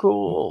 That's so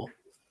cool.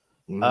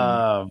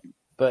 Mm.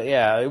 But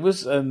yeah, it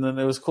was, and then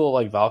it was cool.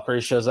 Like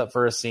Valkyrie shows up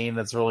for a scene.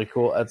 That's really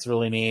cool. That's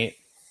really neat.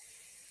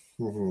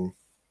 Mm-hmm.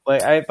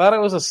 Like I thought it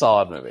was a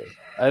solid movie.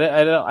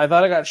 I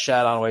thought it got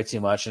shat on way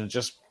too much, and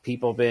just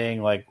people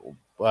being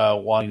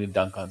wanting to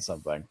dunk on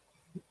something.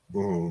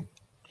 Mm-hmm.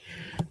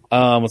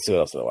 Let's see what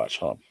else did I watch.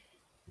 Hold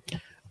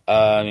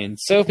on.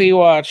 Sophie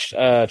watched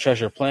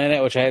Treasure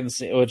Planet, which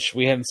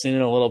we hadn't seen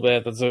in a little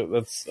bit. That's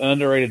an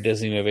underrated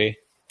Disney movie.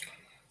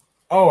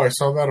 Oh, I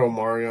saw that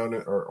Orion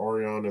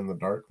in the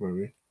Dark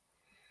movie.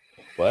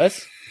 What?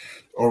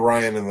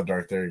 Orion in the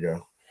Dark. There you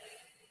go.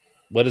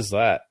 What is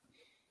that?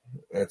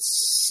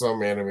 It's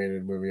some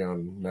animated movie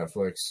on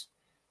Netflix.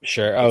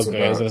 Sure. Oh,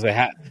 okay. I was going to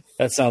say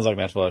that sounds like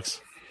Netflix.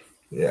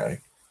 Yeah,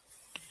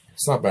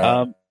 it's not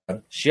bad.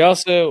 She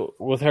also,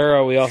 with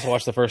her, we also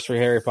watched the first 3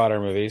 Harry Potter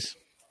movies.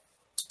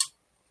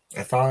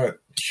 I thought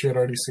she had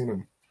already seen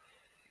them.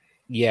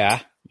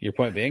 Yeah. Your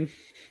point being?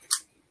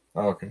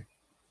 Oh, okay.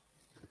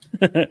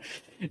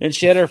 And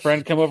she had her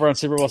friend come over on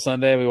Super Bowl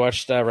Sunday. We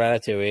watched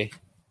Ratatouille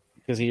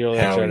because he really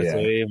likes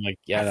Ratatouille. Yeah. I'm like,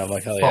 yeah, no, I'm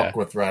like, hell yeah. Fuck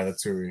with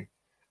Ratatouille.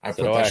 I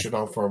put that shit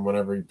on for him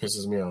whenever he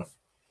pisses me off.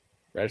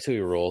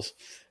 Ratatouille rules.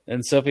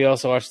 And Sophie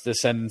also watched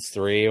Descendants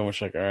 3, and we're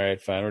like, all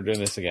right, fine, we're doing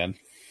this again.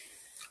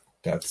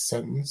 Death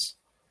Sentence?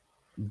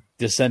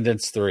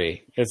 Descendants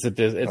 3. It's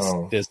Disney.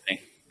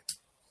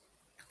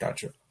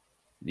 Gotcha.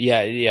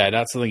 Yeah,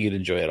 not something you'd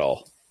enjoy at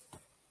all.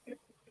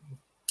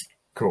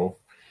 Cool.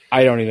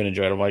 I don't even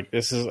enjoy it. I'm like,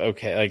 this is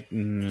okay.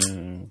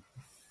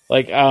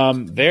 Like,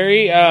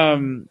 very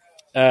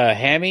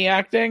hammy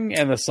acting,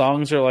 and the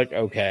songs are like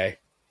okay.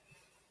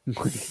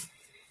 It's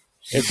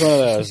one of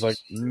those like,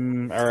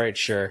 all right,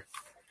 sure.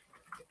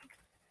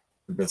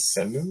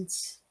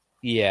 Descendants?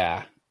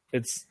 Yeah,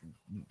 there's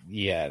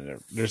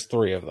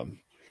 3 of them.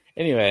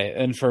 Anyway,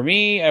 and for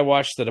me, I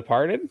watched The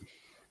Departed.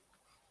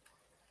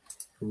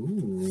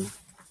 Ooh.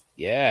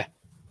 Yeah,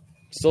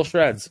 still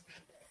shreds.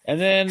 And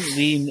then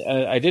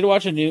I did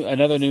watch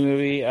another new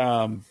movie.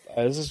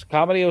 This is a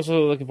comedy I was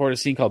really looking forward to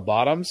seeing called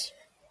Bottoms.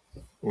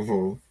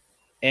 Mm-hmm.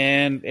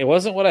 And it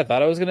wasn't what I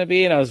thought it was going to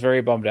be, and I was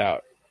very bummed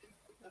out.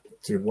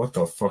 Dude, what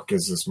the fuck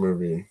is this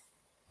movie?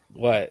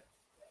 What?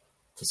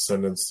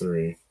 Descendants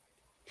 3.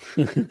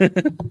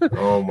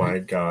 Oh my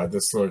god,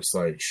 this looks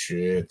like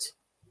shit.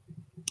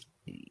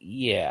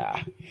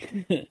 Yeah.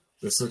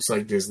 This looks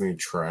like Disney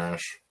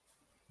trash.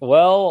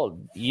 Well,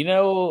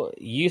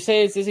 you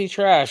say it's Disney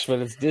trash, but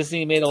it's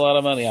Disney made a lot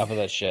of money off of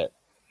that shit.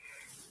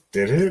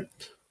 Did it?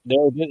 There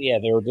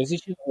were Disney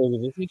Channel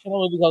movie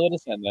called The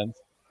Descendants,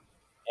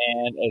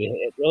 and it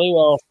hit really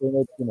well, so they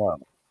made some more.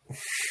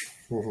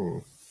 Mm-hmm.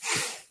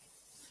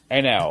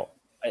 I know.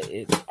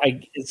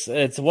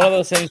 It's one of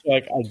those things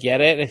where, like, I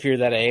get it. If you're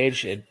that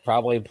age, it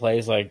probably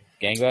plays like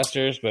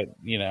gangbusters, but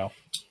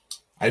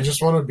I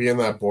just want to be in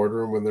that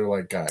boardroom when they're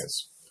like,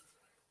 guys,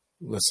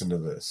 listen to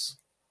this.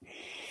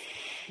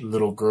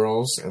 Little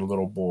girls and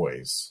little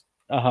boys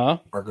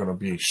are going to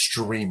be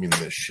streaming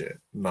this shit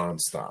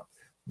nonstop.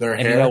 Their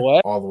hair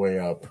all the way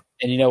up.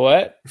 And you know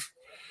what?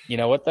 You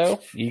know what, though?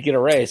 You get a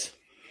raise.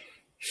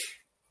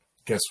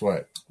 Guess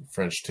what?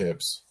 French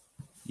tips.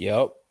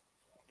 Yep.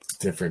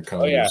 Different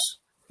colors. Oh, yeah.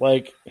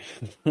 Like,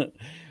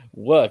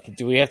 look,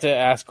 do we have to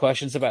ask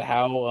questions about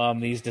how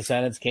these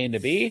descendants came to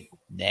be?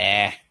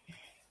 Nah.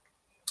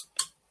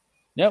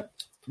 Nope.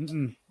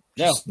 No.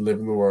 Just live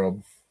in the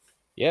world.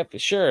 Yep,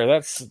 sure.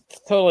 That's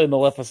totally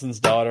Maleficent's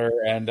daughter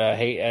and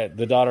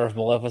the daughter of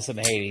Maleficent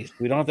and Hades.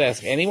 We don't have to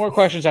ask any more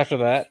questions after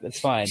that.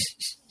 It's fine.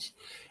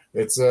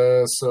 It's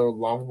so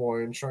Lava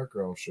Boy and Shark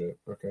Girl shit.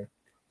 Okay.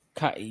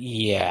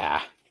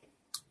 Yeah.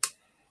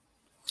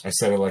 I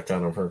said it like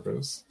that on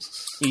purpose.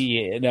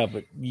 Yeah, no,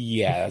 but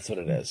yeah, that's what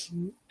it is.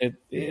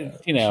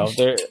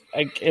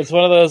 It's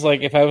one of those,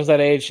 like, if I was that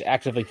age,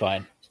 actively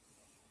fine.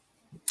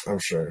 I'm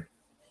sure.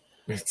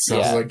 It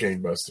sounds like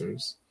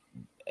gangbusters.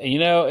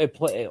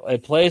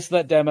 It plays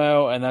that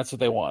demo, and that's what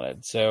they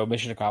wanted. So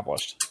mission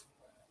accomplished.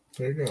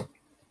 There you go.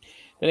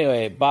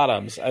 Anyway,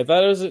 Bottoms. I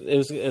thought it was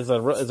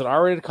an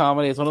R-rated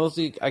comedy. It's one of those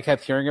I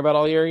kept hearing about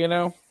all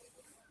year.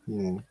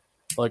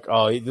 Like,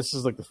 oh, this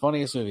is like the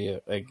funniest movie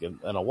like in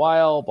a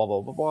while. Blah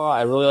blah blah blah.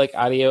 I really like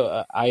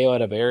Ayo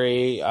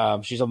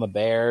Edebiri. She's on The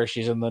Bear.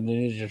 She's in the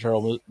Ninja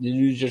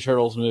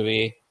Turtles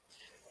movie.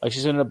 Like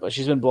she's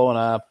been blowing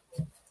up.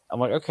 I'm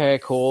like, okay,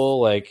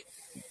 cool. Like,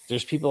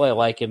 there's people I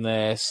like in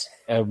this.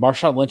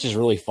 Marshawn Lynch is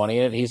really funny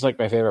in it. He's like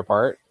my favorite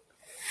part.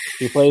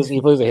 He plays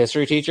a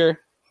history teacher.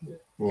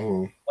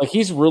 Mm-hmm. Like,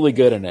 he's really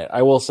good in it,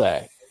 I will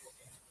say.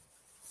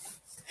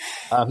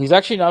 He's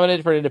actually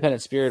nominated for an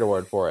Independent Spirit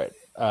Award for it.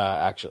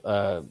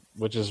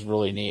 Which is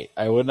really neat.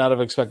 I would not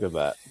have expected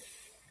that.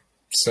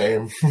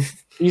 Same.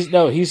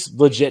 He's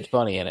legit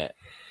funny in it,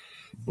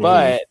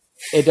 but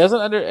it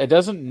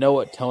doesn't know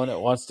what tone it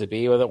wants to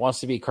be. Whether it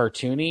wants to be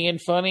cartoony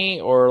and funny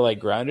or like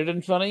grounded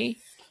and funny,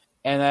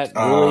 and that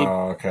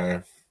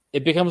really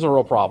it becomes a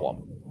real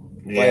problem.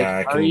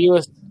 Yeah, like,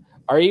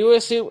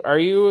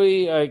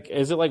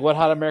 is it like Wet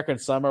Hot American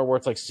Summer where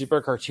it's like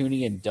super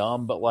cartoony and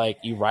dumb, but like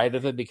you ride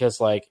with it because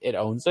like it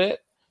owns it?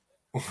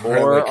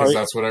 Or because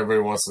that's what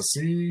everybody wants to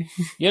see.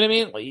 You know what I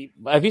mean? Like,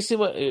 have you seen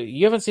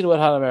you haven't seen Wet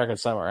Hot American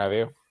Summer, have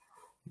you?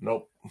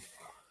 Nope.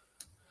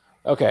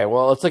 Okay,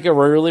 well, it's like a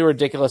really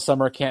ridiculous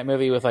summer camp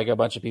movie with like a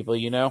bunch of people,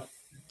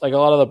 like a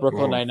lot of the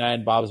Brooklyn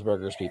Nine-Nine, Bob's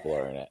Burgers people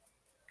are in it.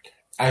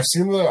 I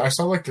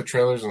saw like the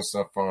trailers and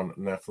stuff on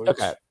Netflix.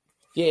 Okay,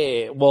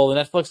 yeah. Well,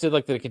 Netflix did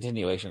like the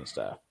continuation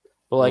stuff,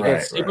 but like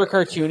it's super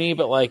cartoony.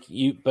 But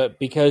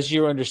because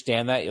you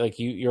understand that, like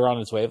you're on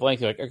its wavelength,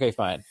 you're like, okay,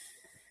 fine.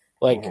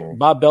 Like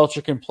Bob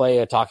Belcher can play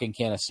a talking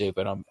can of soup,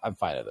 and I'm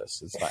fine with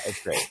this. It's fine.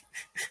 It's great.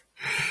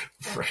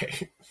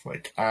 Right.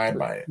 Like, I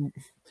buy it.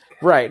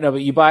 Right. No,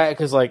 but you buy it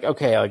because, like,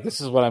 okay, like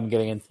this is what I'm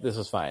getting into. This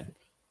is fine.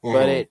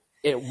 But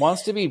it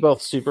wants to be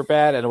both super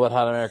bad and Wet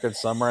Hot American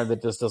Summer, and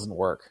that just doesn't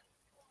work.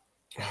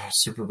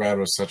 Super bad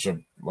was such a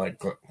like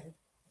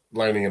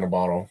lightning in a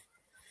bottle.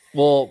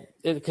 Well,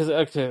 because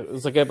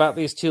it's like about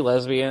these two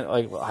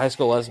high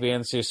school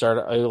lesbians who start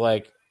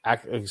a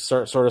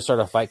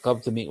fight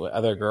club to meet with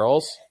other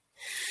girls.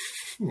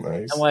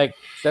 Nice. I'm like,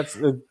 that's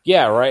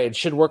yeah, right. It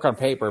should work on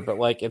paper, but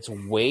like it's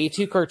way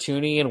too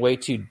cartoony and way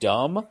too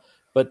dumb.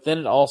 But then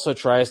it also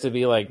tries to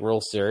be like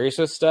real serious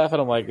with stuff,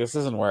 and I'm like, this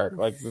doesn't work.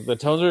 Like the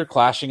tones are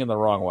clashing in the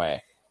wrong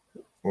way,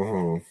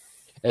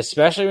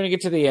 especially when you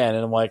get to the end,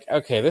 and I'm like,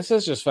 okay, this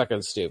is just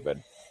fucking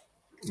stupid.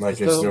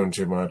 Like it's doing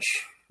too much.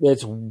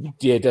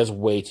 It does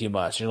way too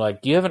much. And you're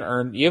like, you haven't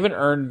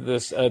earned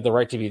this the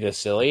right to be this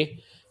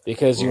silly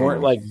because you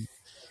weren't like.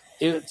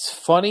 It's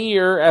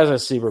funnier as a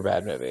super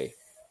bad movie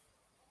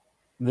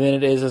than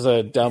it is as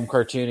a dumb,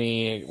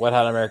 cartoony, Wet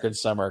Hot American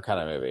Summer kind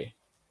of movie.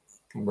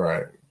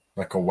 Right.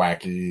 Like a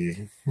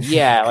wacky.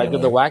 Yeah, like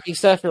with the wacky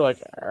stuff, you're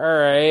like, all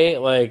right,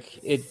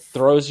 like it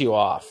throws you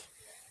off.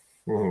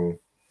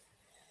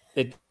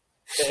 The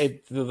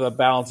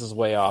balance is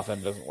way off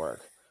and it doesn't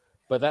work.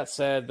 But that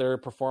said, there are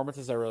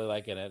performances I really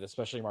like in it,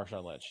 especially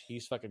Marshawn Lynch.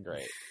 He's fucking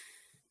great.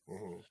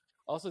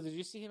 Also, did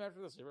you see him after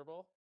the Super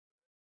Bowl?